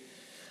week.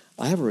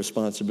 I have a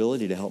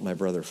responsibility to help my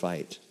brother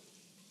fight.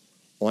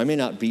 Well, I may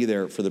not be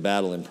there for the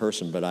battle in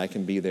person, but I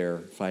can be there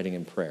fighting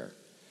in prayer.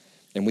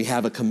 And we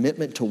have a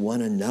commitment to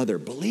one another.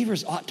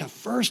 Believers ought to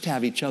first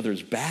have each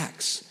other's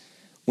backs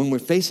when we're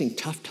facing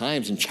tough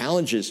times and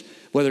challenges,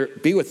 whether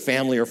it be with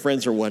family or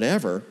friends or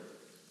whatever.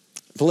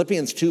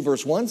 Philippians 2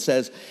 verse 1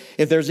 says,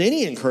 if there's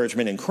any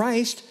encouragement in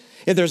Christ,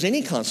 if there's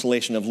any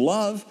consolation of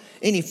love,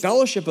 any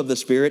fellowship of the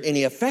Spirit,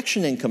 any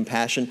affection and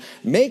compassion,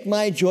 make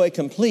my joy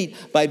complete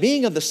by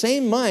being of the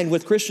same mind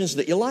with Christians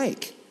that you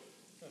like.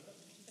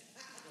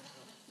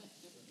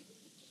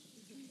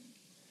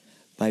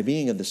 By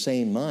being of the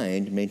same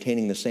mind,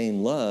 maintaining the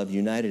same love,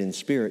 united in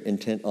spirit,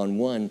 intent on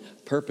one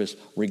purpose,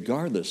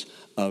 regardless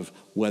of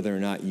whether or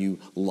not you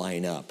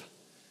line up.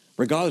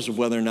 Regardless of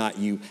whether or not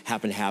you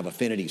happen to have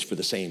affinities for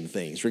the same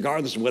things.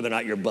 Regardless of whether or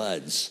not you're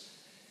buds.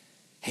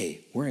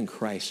 Hey, we're in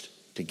Christ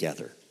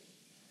together.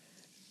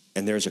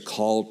 And there's a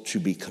call to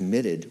be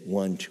committed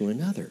one to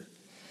another.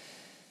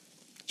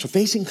 So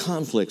facing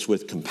conflicts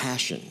with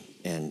compassion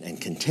and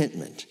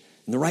contentment,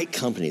 in the right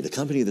company, the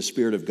company of the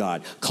Spirit of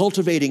God,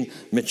 cultivating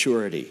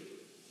maturity.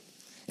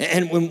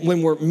 And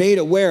when we're made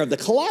aware of the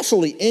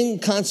colossally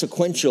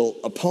inconsequential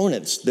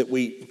opponents that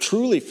we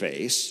truly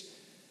face,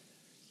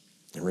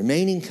 and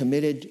remaining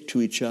committed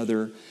to each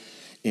other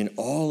in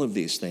all of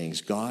these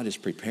things, God is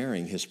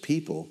preparing his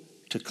people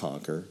to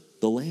conquer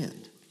the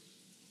land.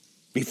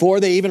 Before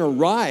they even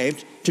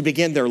arrived to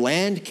begin their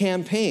land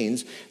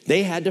campaigns,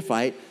 they had to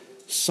fight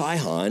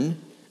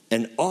Sihon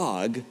and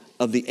Og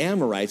of the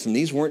Amorites, and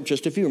these weren't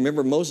just a few.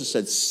 Remember, Moses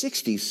said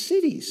 60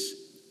 cities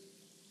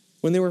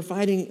when they were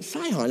fighting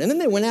Sihon. And then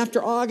they went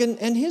after Og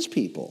and his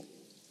people.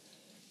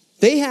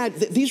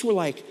 These were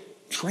like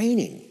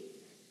training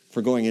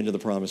for going into the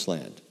promised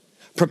land,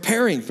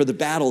 preparing for the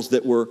battles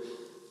that were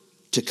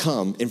to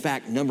come. In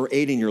fact, number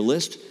 8 in your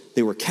list,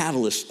 they were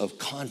catalysts of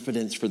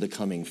confidence for the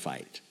coming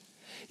fight.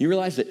 You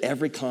realize that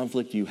every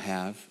conflict you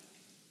have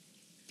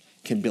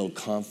can build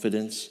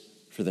confidence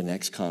for the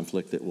next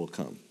conflict that will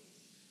come.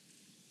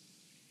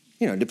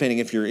 Depending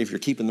if you're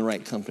keeping the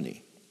right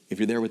company, if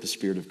you're there with the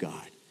Spirit of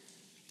God,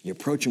 you're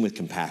approaching with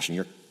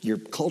compassion, you're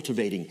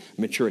cultivating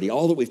maturity.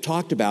 All that we've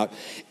talked about,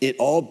 it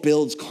all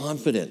builds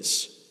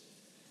confidence.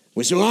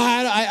 We say,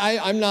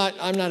 I'm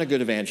not a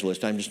good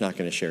evangelist. I'm just not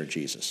going to share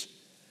Jesus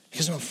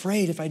because I'm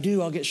afraid if I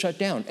do, I'll get shut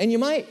down. And you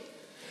might.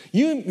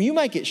 You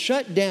might get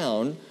shut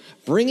down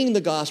bringing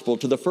the gospel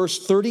to the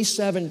first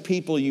 37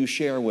 people you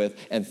share with,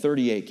 and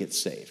 38 get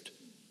saved.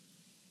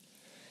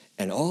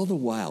 And all the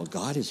while,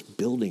 God is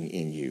building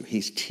in you.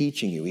 He's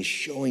teaching you. He's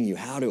showing you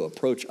how to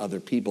approach other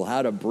people,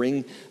 how to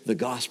bring the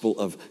gospel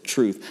of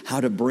truth,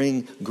 how to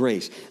bring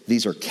grace.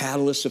 These are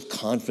catalysts of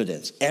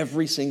confidence.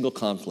 Every single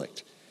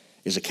conflict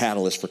is a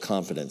catalyst for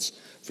confidence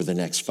for the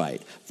next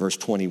fight. Verse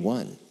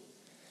 21.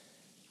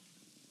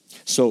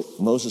 So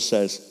Moses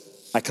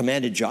says, I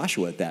commanded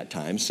Joshua at that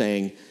time,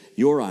 saying,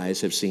 your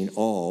eyes have seen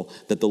all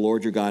that the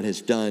Lord your God has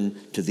done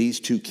to these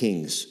 2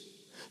 kings.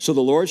 So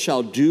the Lord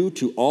shall do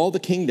to all the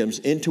kingdoms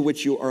into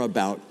which you are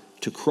about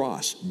to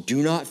cross.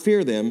 Do not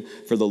fear them,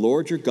 for the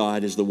Lord your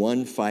God is the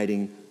one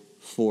fighting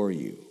for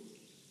you.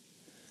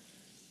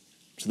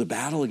 So the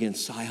battle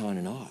against Sihon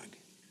and Og,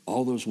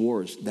 all those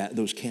wars,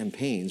 those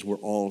campaigns were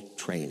all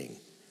training.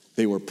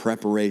 They were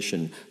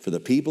preparation for the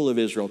people of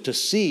Israel to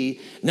see,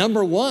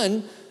 number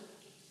 1,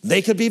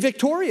 they could be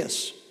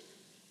victorious.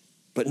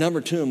 But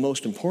number 2, and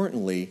most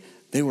importantly,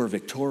 they were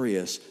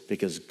victorious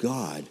because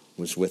God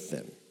was with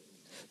them.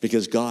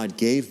 Because God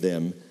gave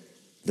them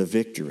the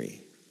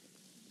victory.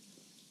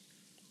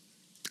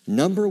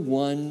 Number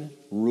 1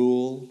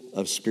 rule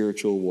of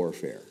spiritual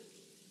warfare.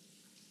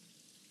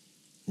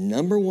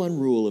 Number 1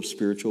 rule of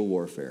spiritual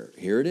warfare.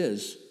 Here it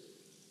is.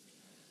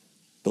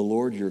 The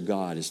Lord your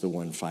God is the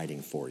one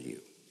fighting for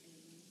you.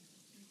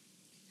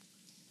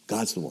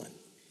 God's the one.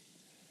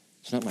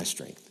 It's not my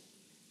strength.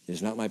 It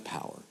is not my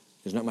power.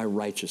 It is not my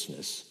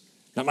righteousness.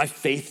 Not my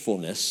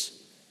faithfulness.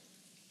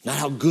 Not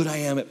how good I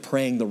am at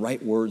praying the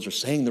right words or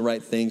saying the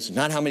right things.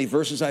 Not how many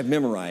verses I've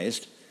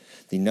memorized.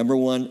 The number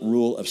 1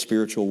 rule of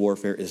spiritual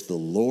warfare is the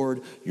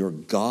Lord, your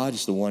God,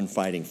 is the one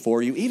fighting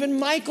for you. Even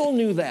Michael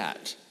knew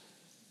that.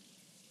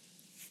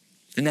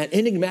 In that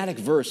enigmatic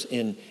verse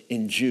in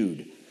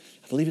Jude,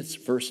 I believe it's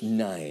verse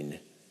 9,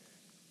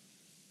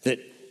 that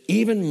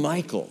even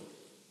Michael,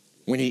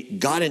 when he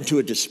got into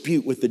a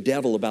dispute with the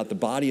devil about the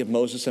body of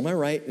Moses, am I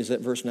right? Is that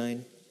verse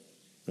 9?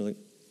 Really?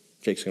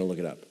 Jake's going to look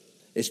it up.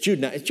 It's Jude.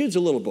 Now, Jude's a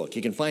little book.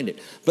 You can find it.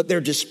 But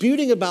they're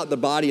disputing about the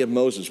body of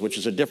Moses, which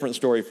is a different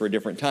story for a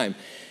different time.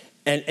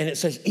 And it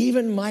says,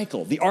 even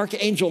Michael, the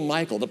archangel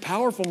Michael, the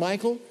powerful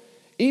Michael,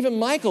 even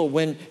Michael,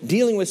 when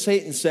dealing with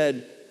Satan,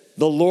 said,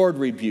 the Lord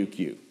rebuke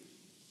you.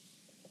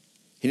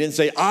 He didn't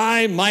say,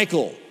 I,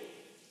 Michael,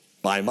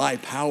 by my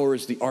power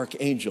as the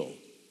archangel,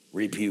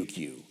 rebuke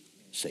you,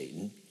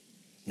 Satan.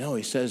 No,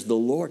 he says, the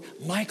Lord.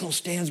 Michael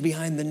stands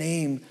behind the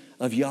name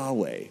of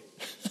Yahweh.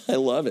 I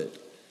love it.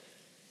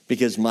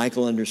 Because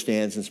Michael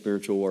understands in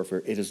spiritual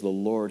warfare, it is the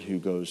Lord who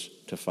goes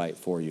to fight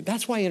for you.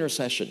 That's why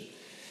intercession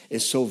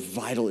is so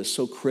vital, is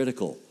so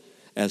critical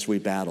as we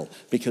battle.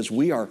 Because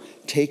we're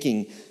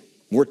taking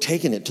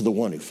it to the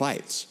one who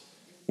fights.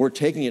 We're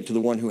taking it to the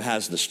one who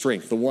has the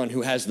strength, the one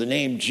who has the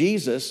name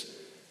Jesus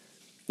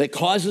that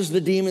causes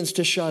the demons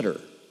to shudder.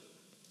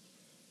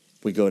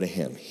 We go to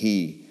him.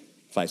 He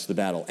fights the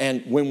battle.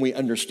 And when we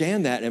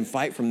understand that and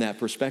fight from that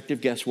perspective,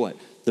 guess what?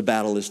 The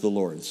battle is the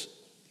Lord's.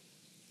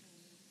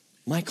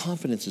 My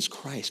confidence is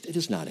Christ. It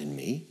is not in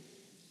me.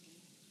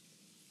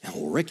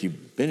 Well, Rick,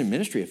 you've been in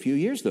ministry a few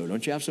years, though.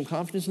 Don't you have some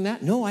confidence in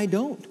that? No, I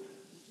don't.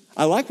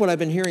 I like what I've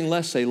been hearing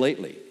Les say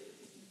lately.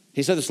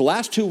 He said this the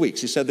last 2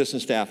 weeks. He said this in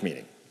staff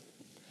meeting.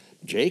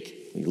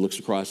 Jake, he looks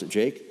across at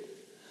Jake.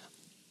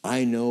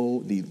 I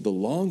know, the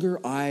longer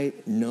I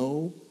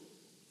know,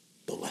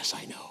 the less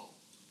I know.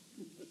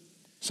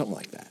 Something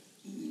like that.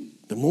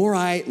 The more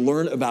I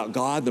learn about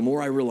God, the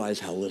more I realize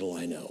how little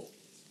I know.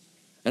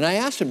 And I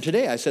asked him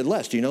today, I said,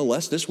 Les, do you know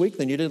less this week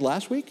than you did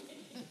last week?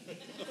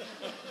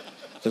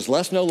 Does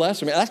Les know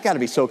less? I mean, that's got to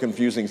be so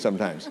confusing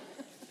sometimes.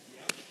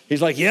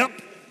 He's like, yep.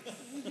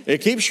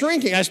 It keeps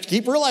shrinking. I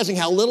keep realizing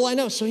how little I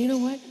know. So you know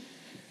what?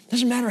 It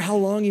doesn't matter how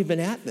long you've been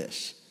at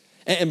this.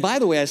 And by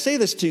the way, I say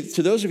this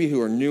to those of you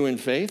who are new in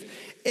faith.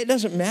 It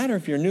doesn't matter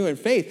if you're new in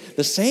faith.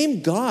 The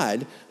same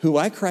God who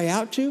I cry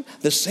out to,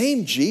 the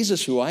same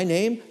Jesus who I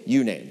name,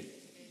 you name.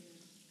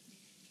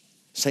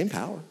 Same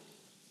power.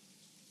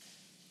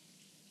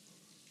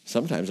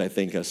 Sometimes I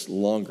think us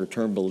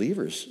longer-term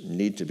believers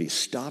need to be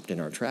stopped in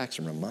our tracks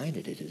and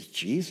reminded it is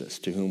Jesus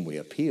to whom we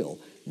appeal,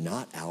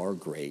 not our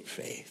great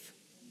faith.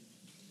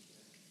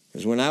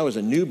 Because when I was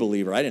a new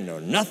believer, I didn't know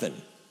nothing.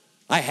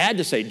 I had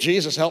to say,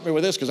 Jesus, help me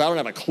with this, because I don't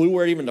have a clue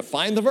where even to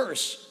find the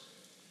verse.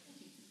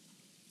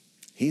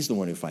 He's the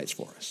one who fights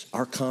for us.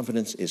 Our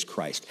confidence is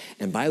Christ.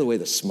 And by the way,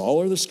 the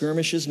smaller the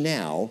skirmish is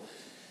now,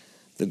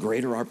 the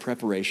greater our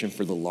preparation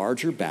for the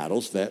larger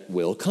battles that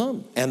will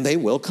come. And they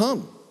will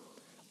come.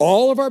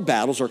 All of our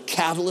battles are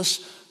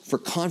catalysts for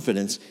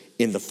confidence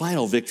in the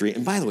final victory.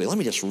 And by the way, let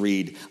me just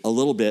read a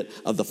little bit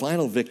of the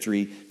final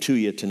victory to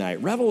you tonight.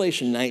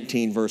 Revelation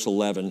 19, verse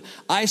 11,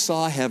 I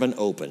saw heaven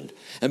opened,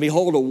 and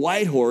behold, a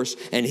white horse,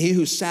 and he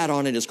who sat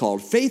on it is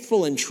called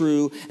Faithful and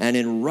True, and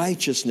in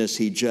righteousness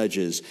he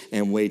judges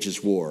and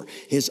wages war.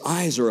 His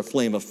eyes are a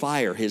flame of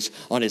fire.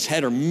 On his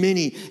head are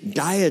many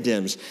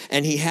diadems,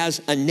 and he has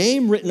a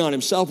name written on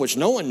himself, which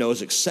no one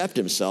knows except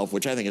himself,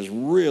 which I think is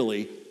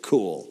really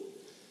cool.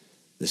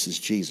 This is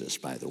Jesus,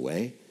 by the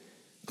way,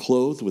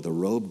 clothed with a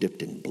robe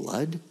dipped in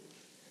blood.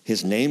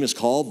 His name is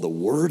called the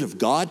Word of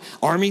God.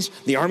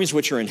 The armies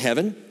which are in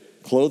heaven,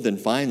 clothed in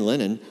fine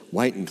linen,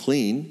 white and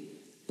clean.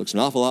 Looks an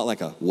awful lot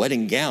like a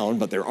wedding gown,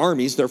 but they're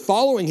armies. They're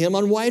following him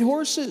on white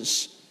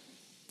horses.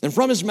 And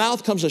from his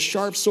mouth comes a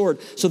sharp sword,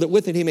 so that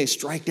with it he may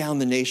strike down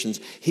the nations.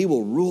 He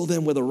will rule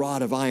them with a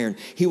rod of iron.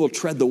 He will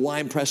tread the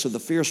winepress of the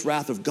fierce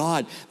wrath of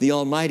God, the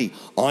Almighty.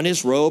 On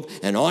his robe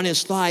and on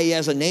his thigh he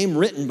has a name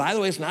written. By the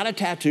way, it's not a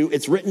tattoo.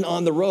 It's written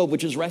on the robe,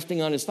 which is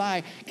resting on his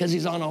thigh, because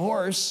he's on a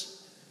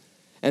horse.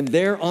 And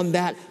there on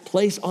that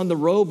place on the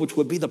robe, which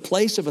would be the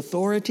place of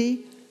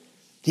authority,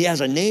 he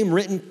has a name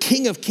written,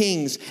 King of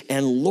Kings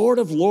and Lord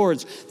of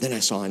Lords. Then I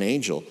saw an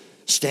angel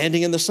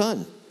standing in the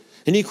sun.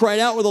 And he cried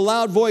out with a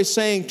loud voice,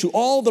 saying, to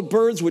all the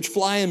birds which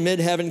fly in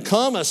mid-heaven,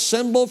 come,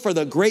 assemble for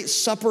the great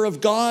supper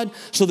of God,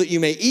 so that you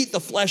may eat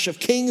the flesh of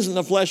kings and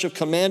the flesh of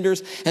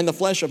commanders and the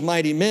flesh of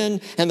mighty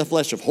men and the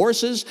flesh of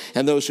horses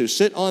and those who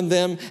sit on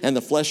them and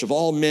the flesh of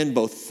all men,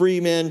 both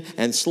free men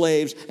and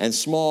slaves and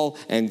small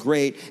and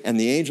great. And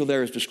the angel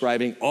there is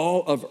describing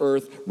all of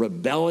earth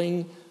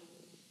rebelling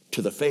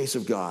to the face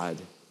of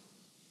God,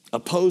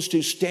 opposed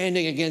to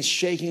standing against,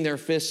 shaking their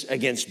fists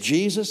against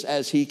Jesus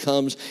as he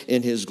comes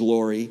in his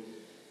glory.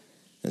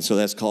 And so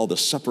that's called the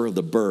supper of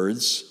the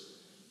birds,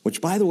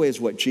 which, by the way, is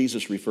what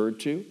Jesus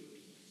referred to.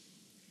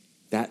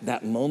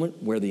 That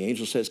moment where the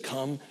angel says,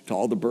 come to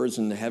all the birds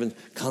in the heavens,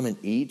 come and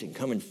eat and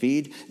come and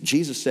feed.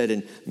 Jesus said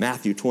in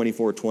Matthew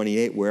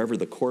 24:28, wherever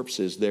the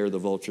corpse is, there the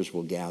vultures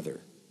will gather.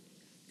 And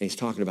he's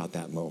talking about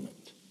that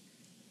moment.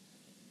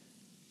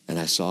 And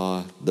I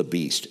saw the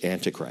beast,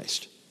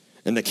 Antichrist,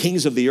 and the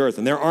kings of the earth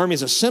and their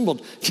armies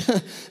assembled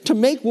to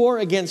make war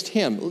against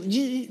him.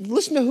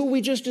 Listen to who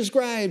we just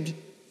described.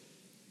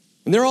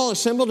 And they're all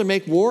assembled to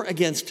make war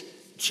against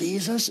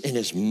Jesus in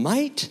his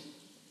might,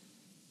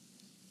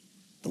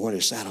 the one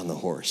who sat on the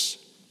horse.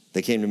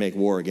 They came to make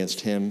war against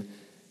him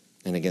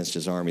and against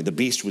his army. The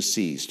beast was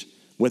seized.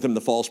 With him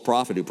the false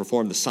prophet who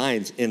performed the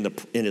signs in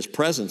his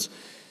presence,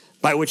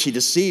 by which he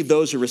deceived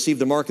those who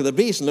received the mark of the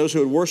beast and those who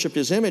had worshipped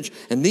his image.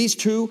 And these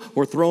two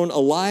were thrown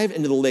alive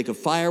into the lake of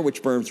fire,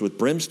 which burns with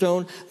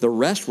brimstone. The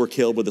rest were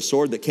killed with the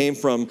sword that came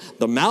from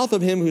the mouth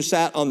of him who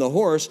sat on the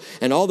horse,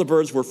 and all the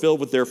birds were filled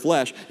with their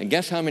flesh. And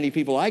guess how many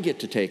people I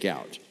get to take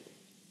out?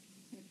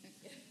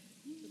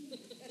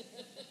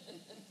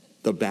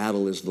 The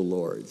battle is the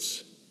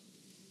Lord's.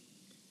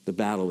 The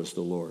battle is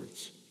the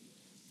Lord's.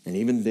 And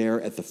even there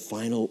at the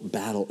final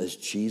battle as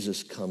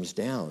Jesus comes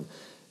down,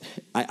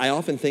 I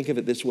often think of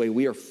it this way.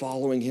 We are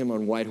following him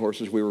on white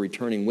horses. We were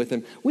returning with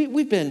him.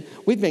 We've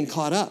been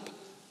caught up.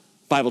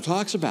 Bible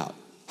talks about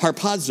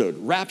harpazoed,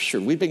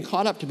 raptured. We've been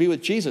caught up to be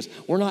with Jesus.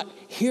 We're not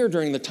here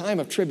during the time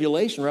of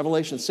tribulation,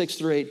 Revelation 6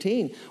 through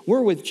 18.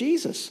 We're with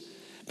Jesus.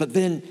 But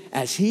then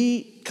as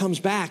he comes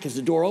back, as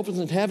the door opens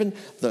in heaven,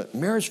 the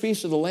marriage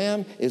feast of the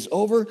Lamb is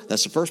over.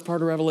 That's the first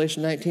part of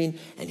Revelation 19.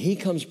 And he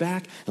comes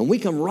back, and we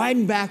come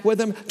riding back with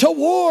him to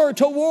war,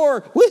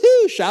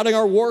 woohoo, shouting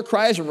our war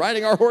cries and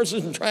riding our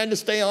horses and trying to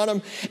stay on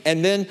them.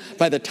 And then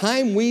by the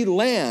time we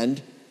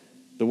land,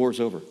 the war's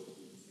over.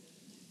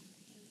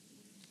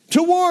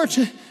 To war.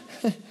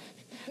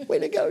 Way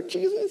to go,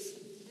 Jesus.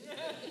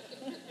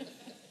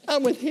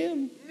 I'm with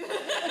him.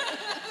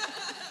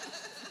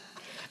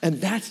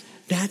 And that's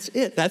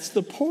it. That's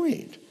the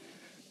point.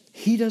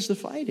 He does the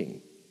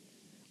fighting.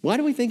 Why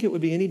do we think it would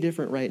be any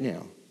different right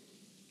now?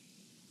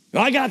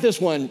 I got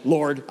this one,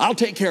 Lord. I'll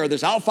take care of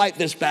this. I'll fight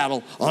this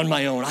battle on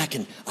my own. I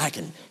can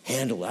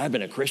handle it. I've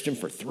been a Christian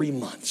for 3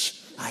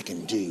 months. I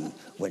can do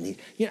what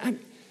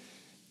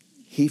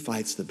he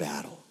fights the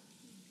battle.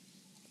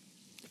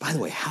 By the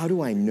way, how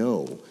do I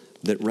know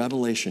that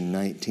Revelation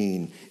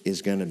 19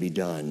 is going to be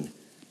done?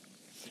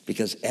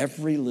 Because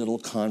every little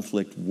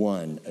conflict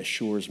won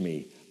assures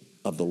me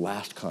of the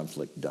last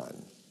conflict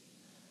done.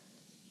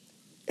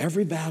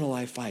 Every battle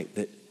I fight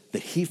that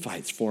he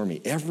fights for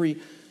me,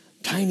 every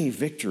tiny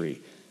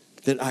victory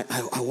that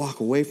I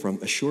walk away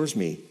from assures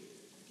me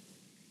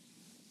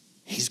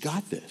he's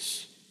got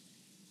this.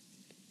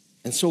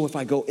 And so if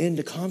I go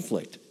into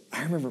conflict,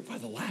 I remember by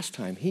the last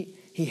time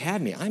he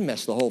had me. I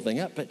messed the whole thing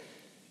up, but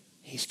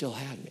he still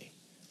had me.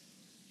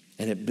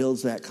 And it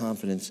builds that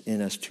confidence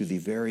in us to the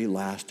very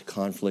last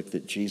conflict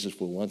that Jesus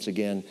will once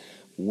again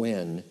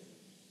win.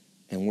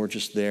 And we're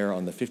just there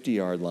on the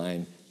 50-yard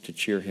line to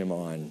cheer him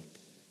on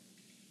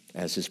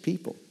as his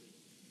people.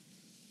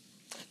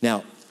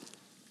 Now,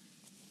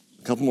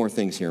 a couple more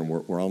things here, and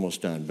we're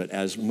almost done. But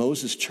as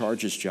Moses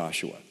charges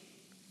Joshua,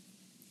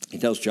 he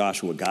tells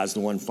Joshua, God's the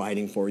one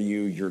fighting for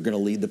you. You're going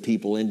to lead the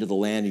people into the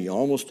land. And you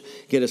almost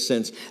get a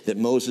sense that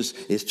Moses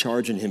is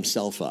charging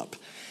himself up.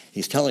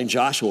 He's telling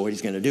Joshua what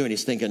he's going to do, and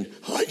he's thinking,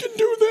 I can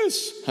do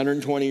this.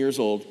 120 years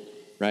old,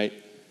 right?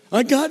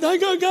 I got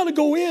to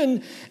go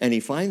in. And he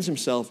finds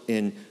himself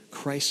in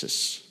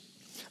crisis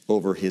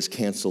over his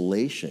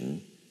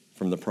cancellation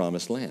from the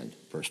promised land.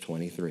 Verse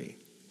 23.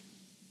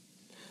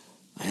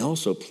 I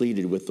also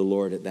pleaded with the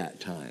Lord at that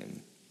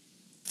time,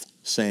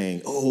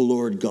 saying, Oh,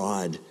 Lord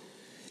God,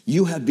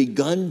 you have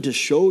begun to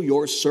show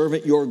your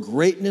servant your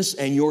greatness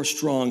and your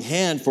strong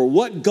hand. For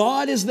what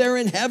God is there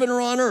in heaven or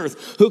on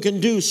earth who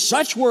can do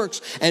such works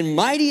and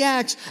mighty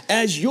acts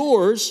as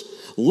yours?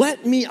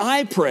 Let me,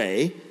 I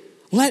pray,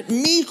 let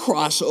me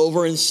cross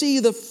over and see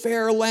the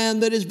fair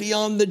land that is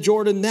beyond the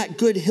Jordan, that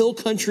good hill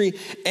country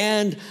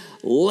and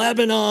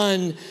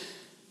Lebanon.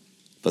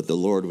 But the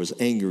Lord was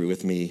angry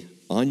with me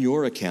on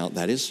your account,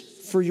 that is,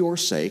 for your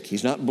sake.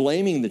 He's not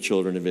blaming the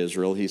children of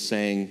Israel. He's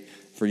saying,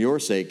 for your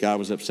sake, God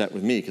was upset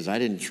with me because I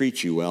didn't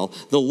treat you well.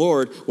 The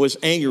Lord was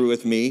angry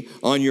with me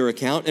on your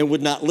account and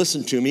would not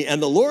listen to me.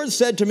 And the Lord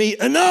said to me,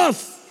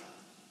 enough!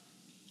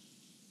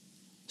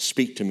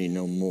 Speak to me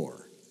no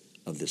more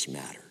of this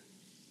matter.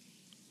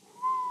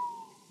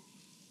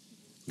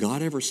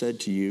 God ever said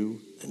to you,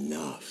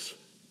 enough?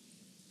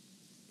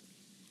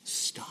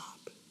 Stop.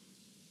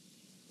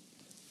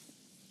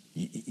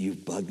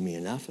 You've bugged me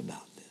enough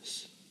about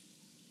this.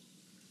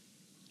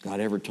 God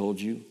ever told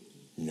you,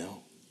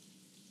 no?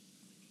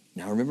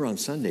 Now remember on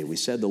Sunday, we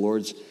said the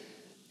Lord's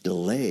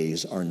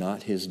delays are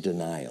not his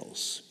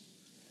denials.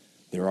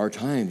 There are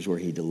times where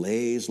he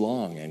delays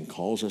long and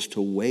calls us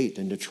to wait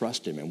and to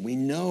trust him. And we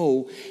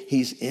know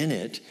he's in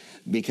it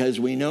because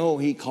we know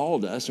he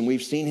called us and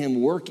we've seen him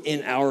work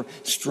in our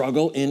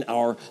struggle, in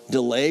our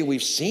delay.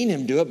 We've seen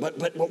him do it,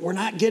 but we're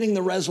not getting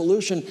the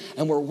resolution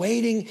and we're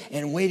waiting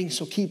and waiting.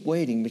 So keep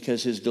waiting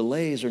because his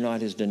delays are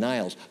not his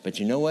denials. But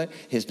you know what?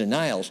 His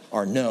denials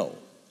are no.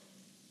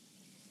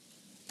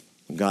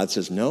 When God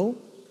says no,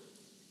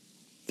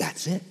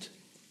 that's it.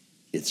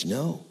 It's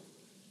no.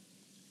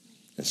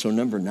 And so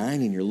number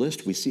 9 in your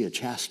list, we see a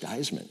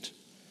chastisement.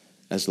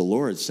 As the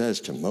Lord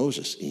says to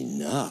Moses,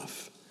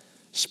 enough.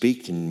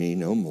 Speak to me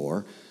no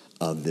more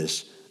of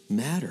this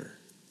matter.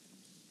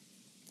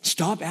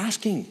 Stop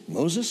asking,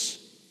 Moses.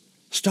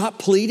 Stop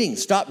pleading.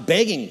 Stop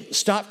begging.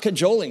 Stop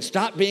cajoling.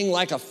 Stop being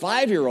like a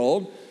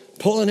 5-year-old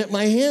pulling at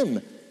my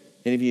hem.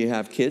 Any of you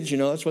have kids, you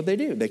know that's what they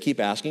do. They keep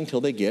asking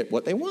till they get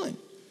what they want.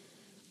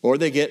 Or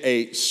they get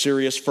a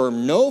serious,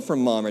 firm no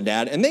from mom or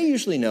dad, and they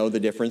usually know the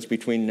difference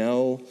between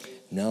no,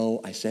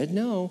 I said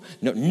no,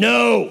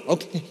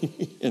 okay,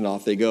 and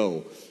off they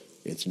go.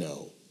 It's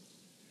no.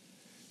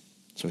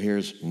 So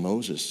here's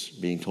Moses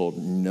being told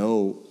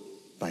no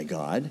by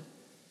God.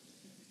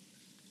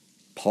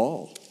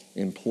 Paul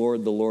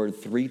implored the Lord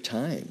 3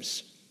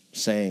 times,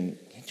 saying,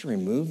 can't you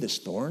remove this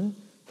thorn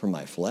from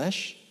my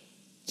flesh?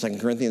 2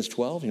 Corinthians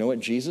 12, you know what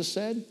Jesus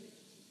said?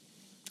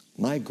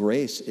 My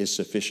grace is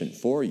sufficient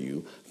for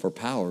you, for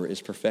power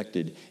is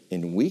perfected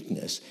in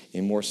weakness.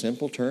 In more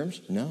simple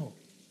terms, no.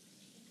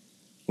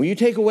 Will you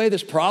take away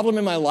this problem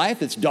in my life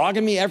that's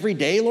dogging me every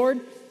day, Lord?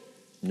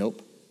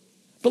 Nope.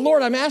 But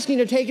Lord, I'm asking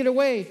you to take it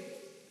away.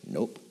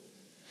 Nope.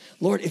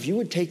 Lord, if you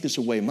would take this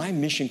away, my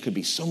mission could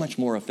be so much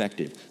more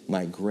effective.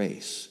 My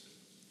grace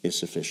is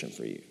sufficient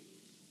for you.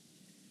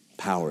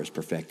 Power is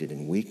perfected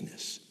in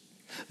weakness.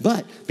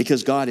 But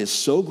because God is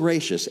so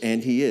gracious,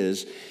 and he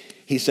is,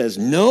 he says,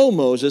 no,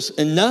 Moses,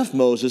 enough,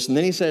 Moses. And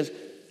then he says,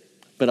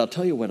 but I'll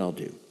tell you what I'll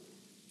do.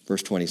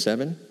 Verse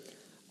 27,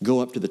 go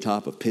up to the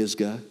top of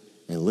Pisgah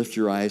and lift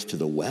your eyes to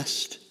the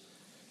west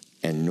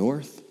and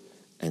north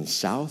and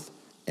south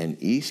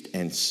and east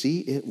and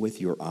see it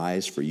with your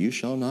eyes, for you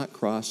shall not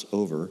cross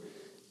over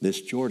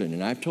this Jordan.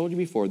 And I've told you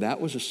before, that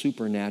was a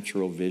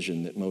supernatural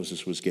vision that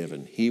Moses was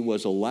given. He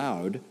was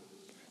allowed,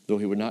 though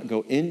he would not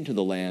go into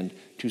the land,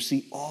 to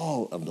see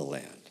all of the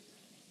land.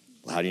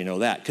 Well, how do you know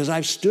that? Because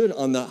I've stood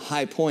on the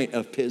high point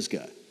of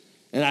Pisgah,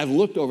 and I've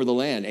looked over the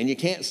land, and you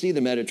can't see the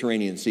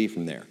Mediterranean Sea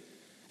from there.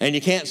 And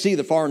you can't see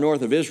the far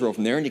north of Israel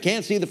from there, and you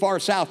can't see the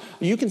far south.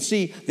 You can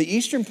see the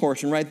eastern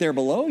portion right there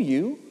below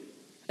you,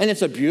 and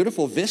it's a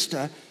beautiful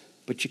vista,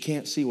 but you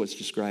can't see what's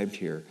described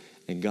here.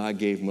 And God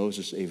gave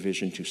Moses a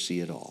vision to see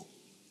it all.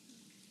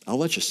 I'll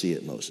let you see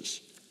it,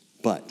 Moses.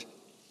 But,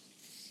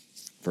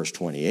 verse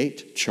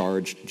 28,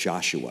 charge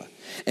Joshua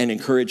and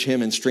encourage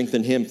him and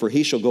strengthen him, for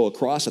he shall go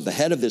across at the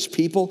head of this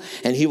people,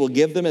 and he will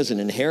give them as an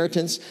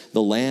inheritance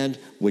the land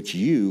which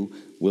you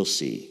will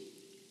see.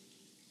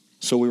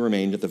 So we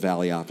remained at the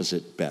valley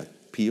opposite Beth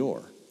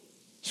Peor.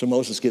 So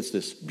Moses gets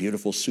this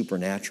beautiful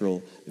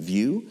supernatural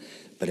view,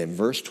 but in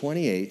verse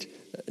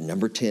 28,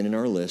 number 10 in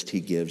our list,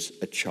 he gives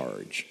a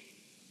charge.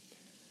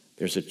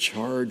 There's a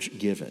charge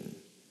given.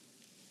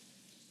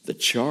 The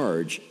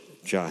charge,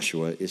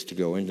 Joshua, is to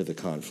go into the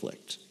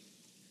conflict.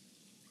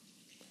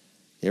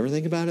 You ever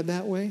think about it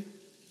that way?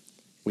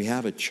 We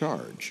have a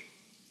charge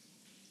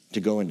to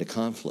go into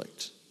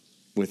conflict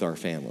with our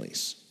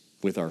families,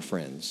 with our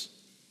friends,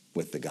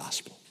 with the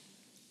gospel.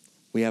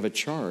 We have a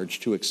charge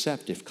to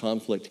accept if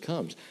conflict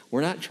comes. We're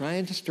not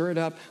trying to stir it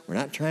up. We're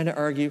not trying to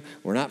argue.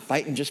 We're not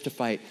fighting just to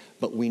fight.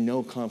 But we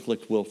know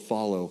conflict will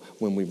follow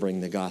when we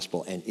bring the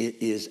gospel. And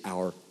it is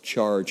our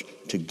charge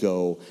to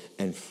go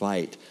and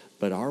fight.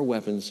 But our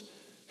weapons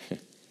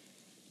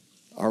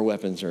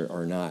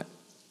are not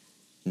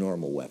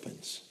normal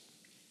weapons.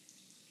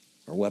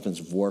 Our weapons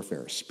of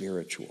warfare are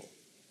spiritual.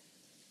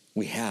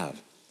 We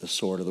have the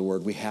sword of the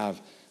word. We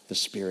have the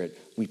Spirit.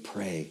 We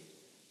pray.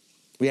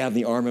 We have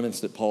the armaments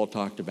that Paul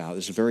talked about.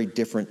 It's a very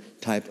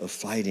different type of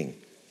fighting.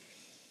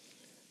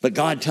 But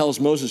God tells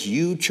Moses,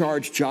 you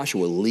charge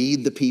Joshua,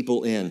 lead the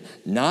people in.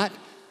 Not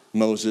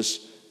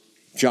Moses,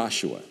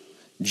 Joshua.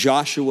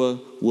 Joshua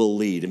will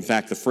lead. In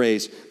fact, the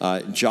phrase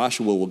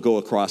Joshua will go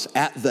across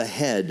at the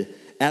head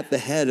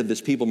of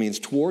this people means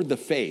toward the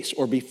face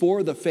or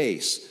before the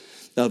face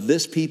of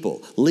this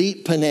people.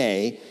 Lit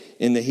panei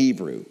in the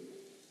Hebrew.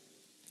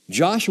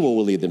 Joshua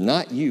will lead them,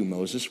 not you,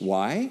 Moses.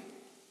 Why?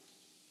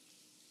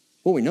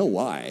 Well, we know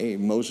why.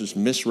 Moses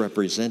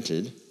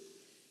misrepresented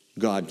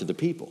God to the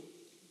people,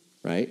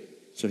 right?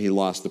 So he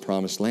lost the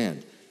promised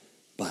land.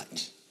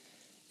 But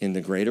in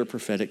the greater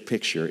prophetic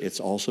picture, it's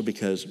also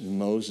because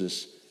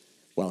Moses,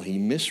 while he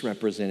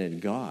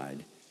misrepresented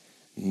God,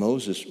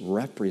 Moses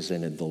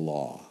represented the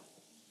law.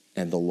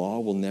 And the law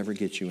will never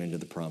get you into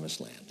the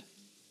promised land.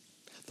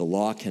 The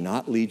law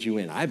cannot lead you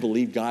in. I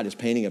believe God is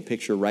painting a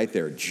picture right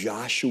there.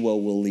 Joshua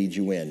will lead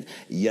you in.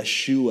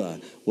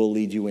 Yeshua will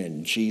lead you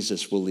in.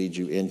 Jesus will lead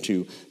you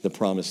into the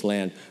promised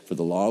land. For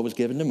the law was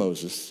given to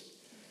Moses.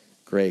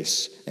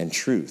 Grace and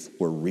truth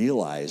were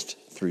realized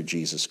through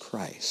Jesus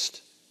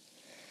Christ.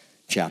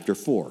 Chapter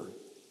 4.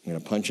 I'm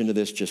going to punch into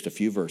this just a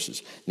few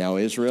verses. Now,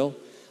 Israel,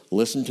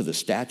 listen to the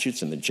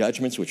statutes and the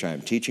judgments which I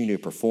am teaching you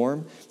to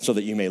perform, so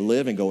that you may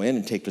live and go in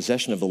and take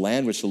possession of the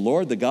land which the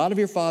Lord, the God of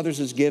your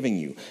fathers, is giving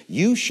you.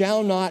 You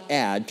shall not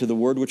add to the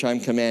word which I'm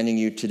commanding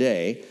you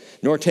today,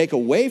 nor take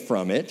away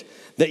from it,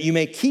 that you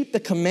may keep the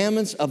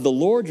commandments of the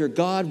Lord your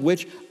God,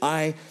 which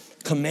I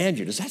command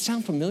you. Does that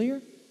sound familiar?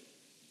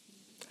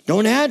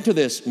 Don't add to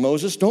this,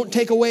 Moses. Don't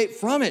take away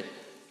from it,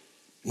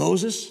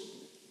 Moses.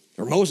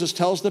 Or Moses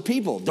tells the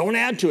people, don't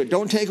add to it.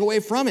 Don't take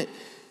away from it.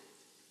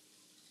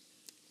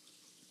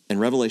 And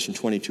Revelation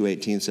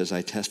 22:18 says,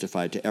 I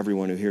testify to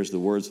everyone who hears the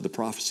words of the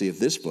prophecy of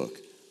this book.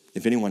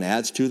 If anyone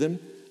adds to them,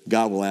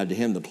 God will add to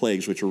him the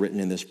plagues which are written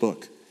in this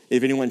book.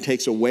 If anyone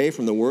takes away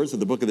from the words of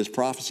the book of this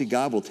prophecy,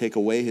 God will take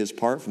away his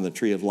part from the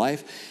tree of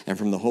life and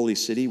from the holy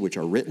city which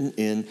are written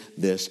in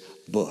this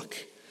book.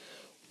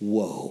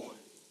 Whoa.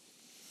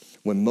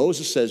 When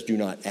Moses says, do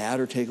not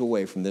add or take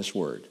away from this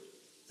word,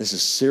 this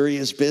is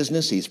serious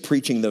business. He's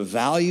preaching the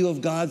value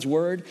of God's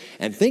word.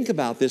 And think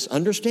about this.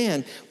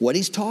 Understand what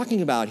he's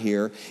talking about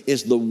here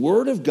is the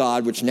word of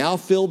God, which now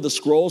filled the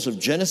scrolls of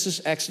Genesis,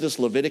 Exodus,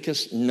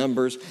 Leviticus,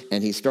 Numbers,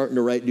 and he's starting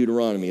to write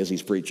Deuteronomy as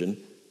he's preaching.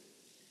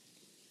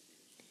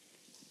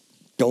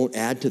 Don't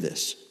add to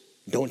this.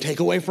 Don't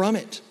take away from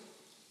it.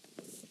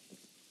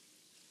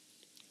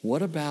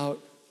 What about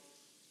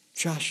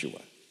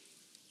Joshua,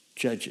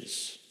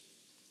 Judges,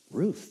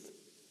 Ruth,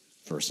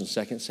 1 and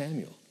 2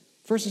 Samuel?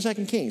 First and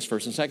Second Kings,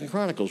 First and Second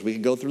Chronicles. We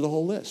could go through the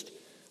whole list.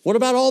 What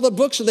about all the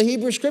books of the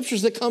Hebrew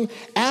Scriptures that come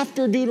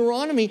after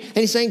Deuteronomy? And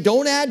he's saying,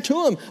 don't add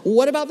to them.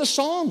 What about the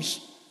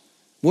Psalms?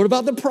 What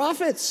about the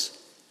prophets?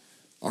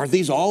 Are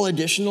these all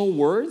additional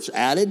words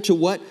added to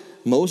what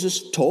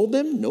Moses told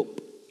them?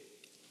 Nope.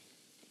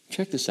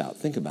 Check this out.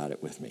 Think about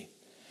it with me.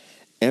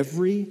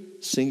 Every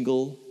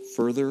single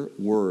further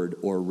word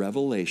or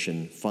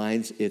revelation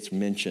finds its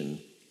mention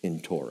in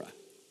Torah,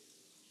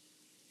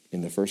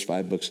 in the first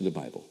 5 books of the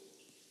Bible.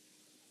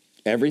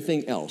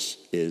 Everything else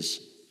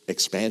is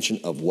expansion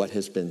of what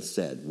has been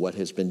said, what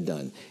has been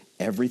done.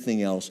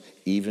 Everything else,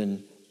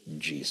 even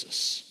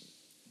Jesus.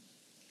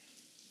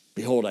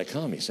 Behold, I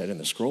come, he said, in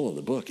the scroll of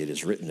the book, it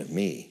is written of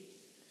me.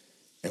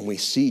 And we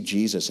see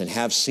Jesus and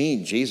have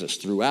seen Jesus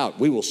throughout.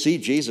 We will see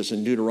Jesus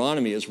in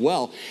Deuteronomy as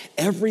well.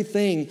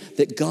 Everything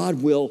that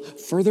God will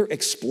further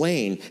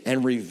explain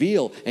and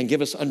reveal and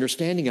give us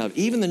understanding of,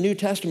 even the New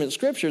Testament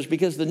scriptures,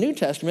 because the New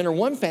Testament are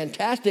one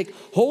fantastic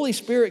Holy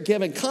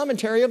Spirit-given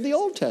commentary of the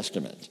Old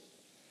Testament.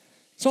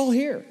 It's all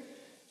here.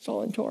 It's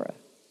all in Torah.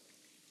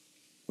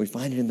 We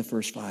find it in the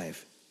first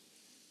 5.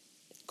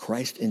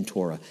 Christ in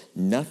Torah.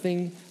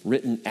 Nothing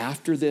written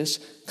after this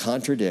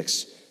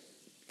contradicts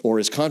or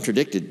is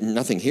contradicted.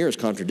 Nothing here is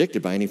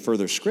contradicted by any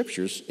further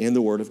scriptures in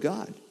the Word of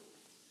God.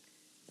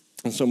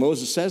 And so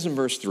Moses says in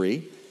verse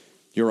 3,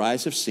 your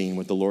eyes have seen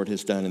what the Lord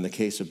has done in the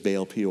case of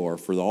Baal Peor.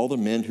 For all the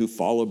men who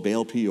followed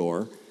Baal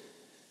Peor,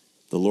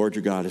 the Lord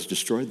your God has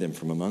destroyed them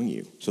from among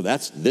you. So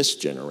that's this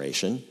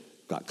generation,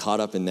 got caught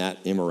up in that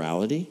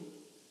immorality.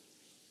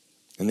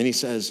 And then he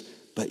says,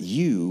 but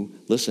you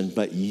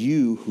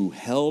who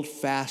held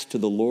fast to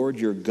the Lord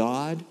your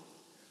God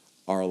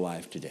are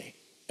alive today,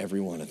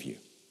 every one of you.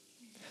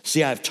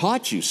 See, I have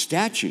taught you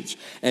statutes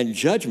and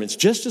judgments,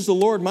 just as the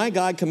Lord my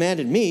God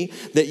commanded me,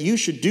 that you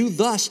should do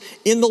thus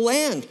in the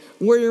land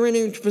where you're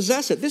in to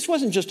possess it. This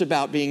wasn't just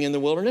about being in the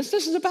wilderness.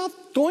 This is about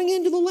going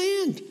into the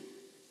land.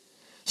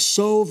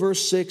 So,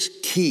 verse 6,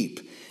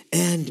 keep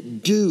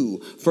and do,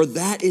 for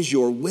that is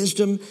your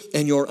wisdom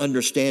and your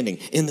understanding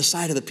in the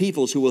sight of the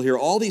peoples who will hear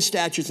all these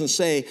statutes and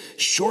say,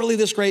 surely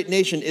this great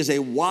nation is a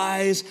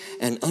wise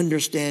and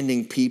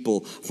understanding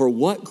people. For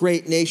what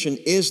great nation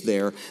is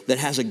there that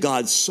has a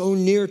God so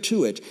near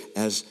to it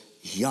as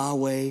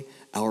Yahweh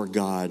our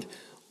God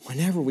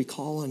whenever we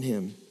call on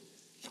him?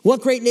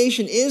 What great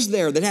nation is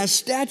there that has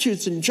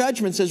statutes and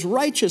judgments as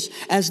righteous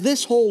as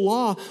this whole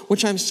law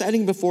which I'm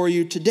setting before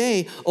you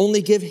today?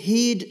 Only give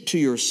heed to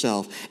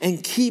yourself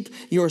and keep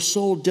your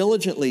soul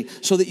diligently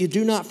so that you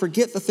do not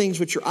forget the things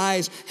which your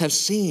eyes have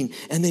seen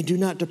and they do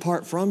not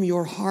depart from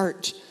your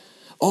heart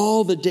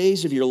all the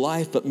days of your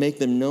life, but make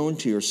them known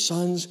to your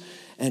sons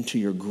and to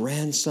your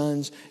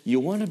grandsons. You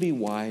want to be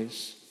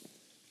wise?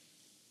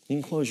 You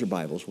can close your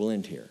Bibles. We'll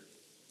end here.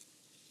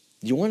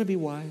 You want to be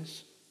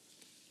wise?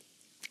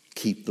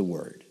 Keep the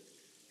word.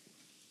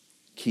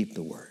 Keep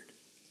the word.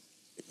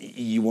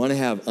 You want to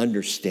have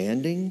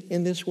understanding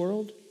in this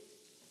world?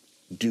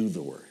 Do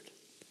the word.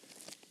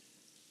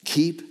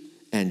 Keep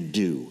and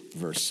do,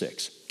 verse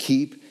 6.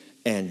 Keep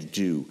and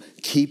do.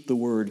 Keep the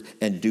word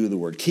and do the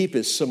word. Keep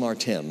is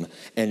samartim,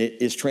 and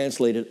it is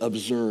translated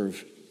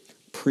observe,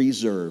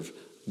 preserve,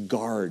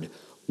 guard,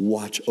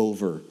 watch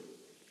over.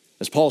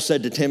 As Paul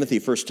said to Timothy,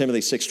 1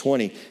 Timothy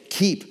 6:20,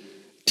 keep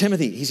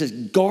Timothy, he says,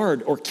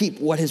 guard or keep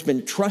what has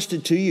been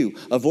trusted to you,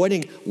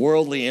 avoiding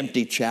worldly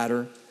empty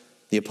chatter,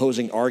 the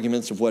opposing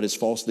arguments of what is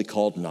falsely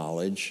called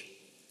knowledge.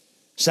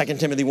 2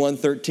 Timothy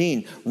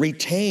 1:13,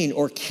 retain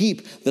or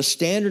keep the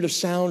standard of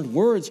sound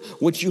words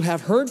which you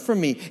have heard from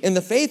me in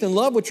the faith and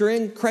love which are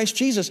in Christ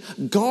Jesus.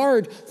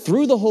 Guard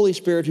through the Holy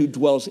Spirit who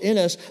dwells in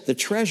us the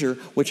treasure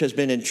which has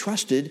been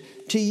entrusted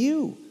to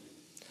you.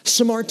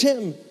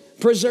 Samartim,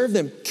 preserve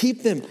them,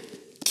 keep them,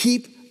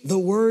 keep the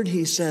word,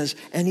 he says,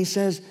 and he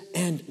says,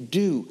 and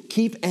do.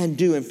 Keep and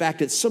do. In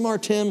fact, it's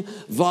samartim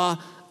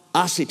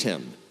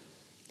va-asitim.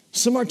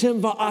 Samartim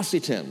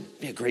va-asitim.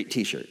 Be a great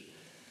t-shirt.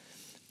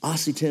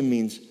 Asitim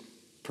means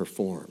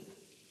perform,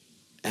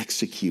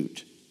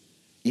 execute,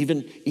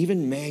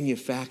 even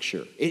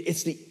manufacture.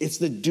 It's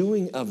the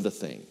doing of the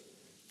thing.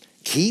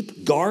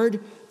 Keep,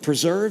 guard,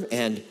 preserve,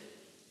 and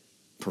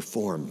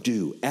perform,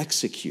 do,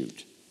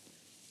 execute.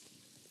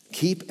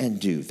 Keep and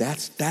do.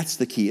 That's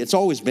the key. It's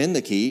always been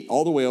the key.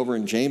 All the way over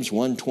in James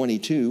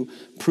 1:22,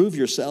 prove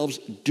yourselves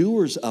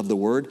doers of the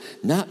word,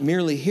 not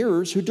merely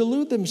hearers who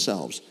delude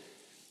themselves.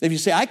 If you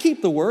say, I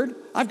keep the word,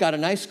 I've got a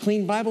nice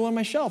clean Bible on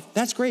my shelf.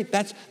 That's great.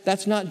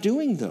 That's not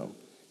doing though.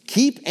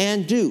 Keep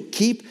and do.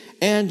 Keep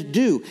and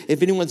do.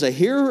 If anyone's a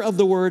hearer of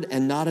the word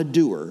and not a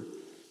doer,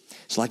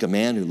 it's like a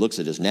man who looks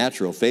at his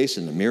natural face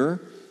in the mirror.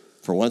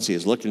 For once he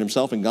has looked at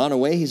himself and gone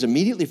away, he's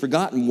immediately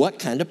forgotten what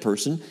kind of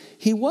person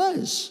he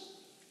was.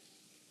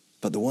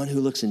 But the one who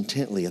looks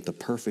intently at the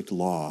perfect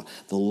law,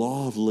 the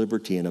law of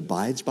liberty, and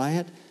abides by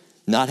it,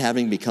 not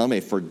having become a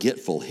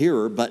forgetful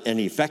hearer, but an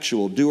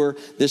effectual doer,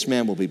 this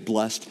man will be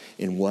blessed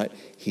in what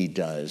he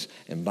does.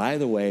 And by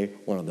the way,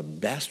 one of the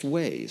best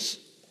ways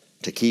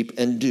to keep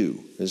and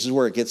do, this is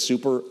where it gets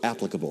super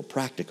applicable,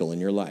 practical in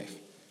your life.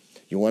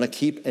 You want to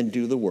keep and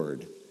do the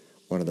word.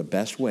 one of the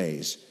best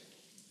ways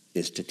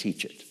is to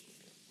teach it.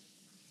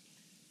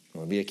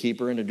 Want to be a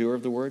keeper and a doer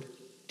of the word?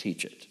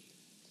 Teach it.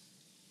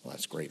 Well,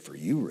 that's great for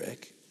you,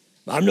 Rick.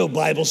 I'm no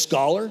Bible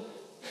scholar.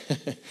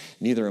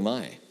 Neither am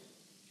I.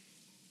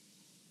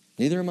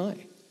 Neither am I.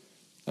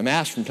 I'm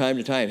asked from time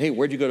to time, hey,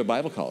 where'd you go to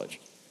Bible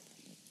college?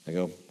 I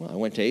go, well, I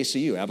went to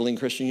ACU, Abilene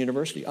Christian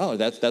University. Oh,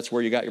 that's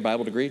where you got your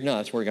Bible degree? No,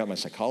 that's where I got my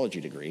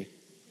psychology degree.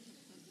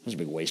 It was a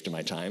big waste of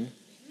my time.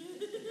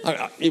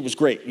 It was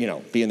great,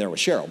 being there with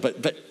Cheryl,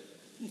 but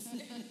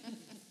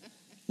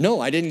no,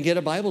 I didn't get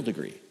a Bible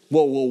degree.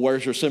 Well,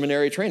 where's your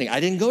seminary training? I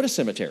didn't go to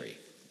seminary.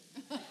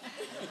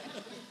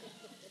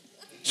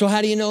 So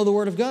how do you know the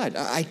Word of God?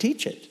 I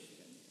teach it.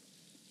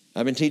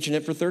 I've been teaching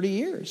it for 30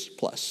 years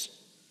plus.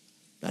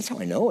 That's how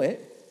I know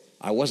it.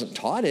 I wasn't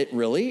taught it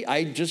really.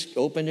 I just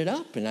opened it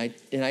up and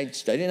I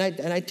study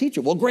and I teach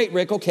it. Well, great,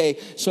 Rick. Okay,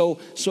 so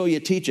you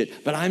teach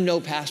it, but I'm no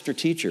pastor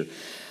teacher.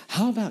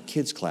 How about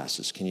kids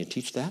classes? Can you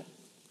teach that?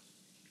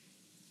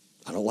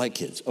 I don't like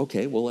kids.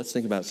 Okay, well, let's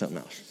think about something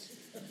else.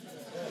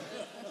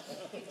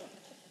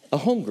 A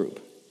home group.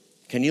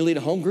 Can you lead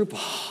a home group?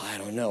 Oh, I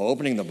don't know.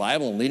 Opening the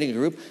Bible and leading a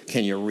group.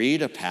 Can you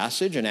read a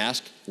passage and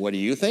ask, what do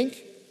you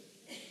think?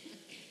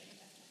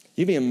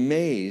 You'd be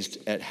amazed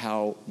at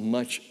how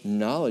much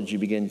knowledge you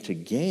begin to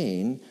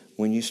gain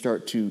when you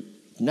start to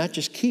not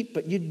just keep,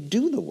 but you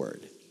do the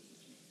word.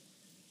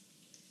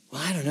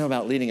 Well, I don't know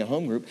about leading a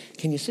home group.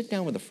 Can you sit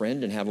down with a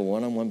friend and have a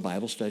one-on-one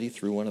Bible study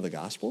through one of the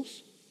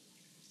Gospels?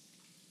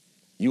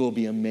 You will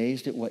be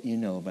amazed at what you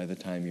know by the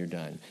time you're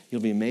done.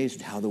 You'll be amazed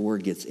at how the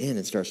word gets in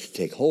and starts to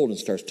take hold and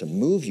starts to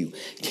move you.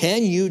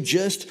 Can you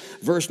just,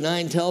 verse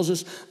 9 tells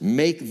us,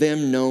 make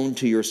them known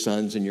to your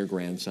sons and your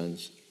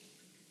grandsons?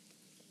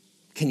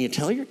 Can you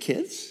tell your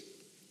kids?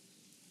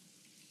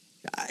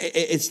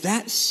 It's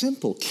that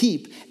simple.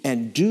 Keep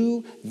and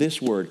do this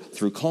word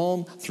through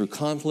calm, through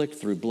conflict,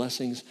 through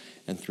blessings,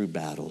 and through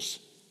battles.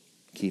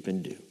 Keep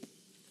and do.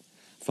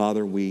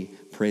 Father, we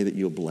pray that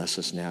you'll bless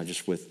us now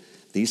just with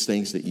these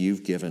things that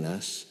you've given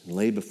us and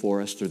laid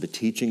before us through the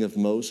teaching of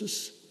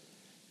Moses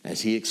as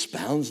he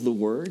expounds the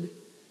word.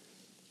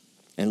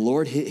 And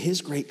Lord,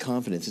 his great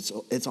confidence,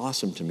 it's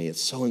awesome to me.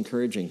 It's so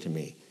encouraging to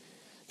me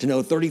to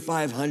know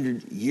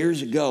 3,500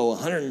 years ago,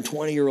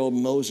 120-year-old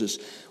Moses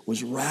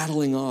was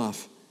rattling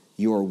off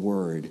your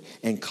word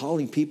and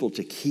calling people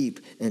to keep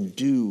and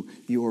do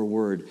your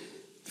word.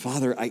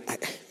 Father,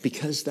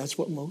 because that's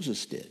what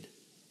Moses did.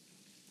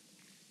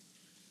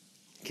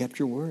 He kept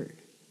your word.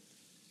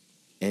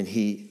 And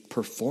he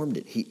performed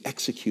it. He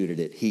executed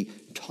it. He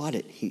taught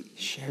it. He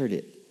shared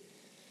it.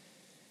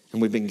 And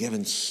we've been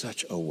given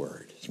such a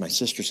word. As my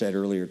sister said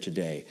earlier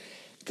today,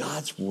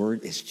 God's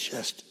word is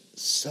just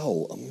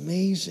so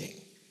amazing.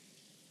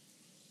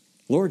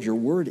 Lord, your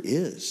word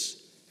is.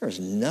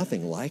 There's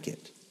nothing like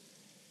it.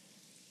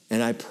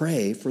 And I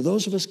pray for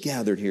those of us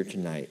gathered here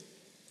tonight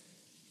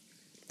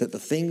that the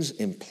things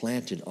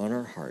implanted on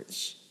our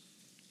hearts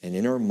and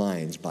in our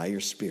minds by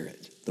your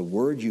Spirit, the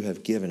word you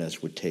have given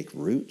us would take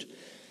root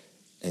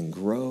and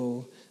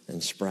grow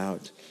and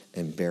sprout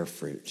and bear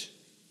fruit.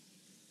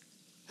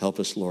 Help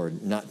us,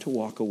 Lord, not to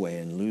walk away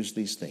and lose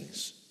these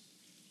things,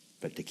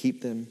 but to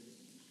keep them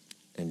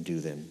and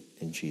do them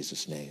in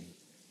Jesus' name.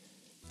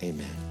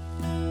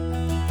 Amen.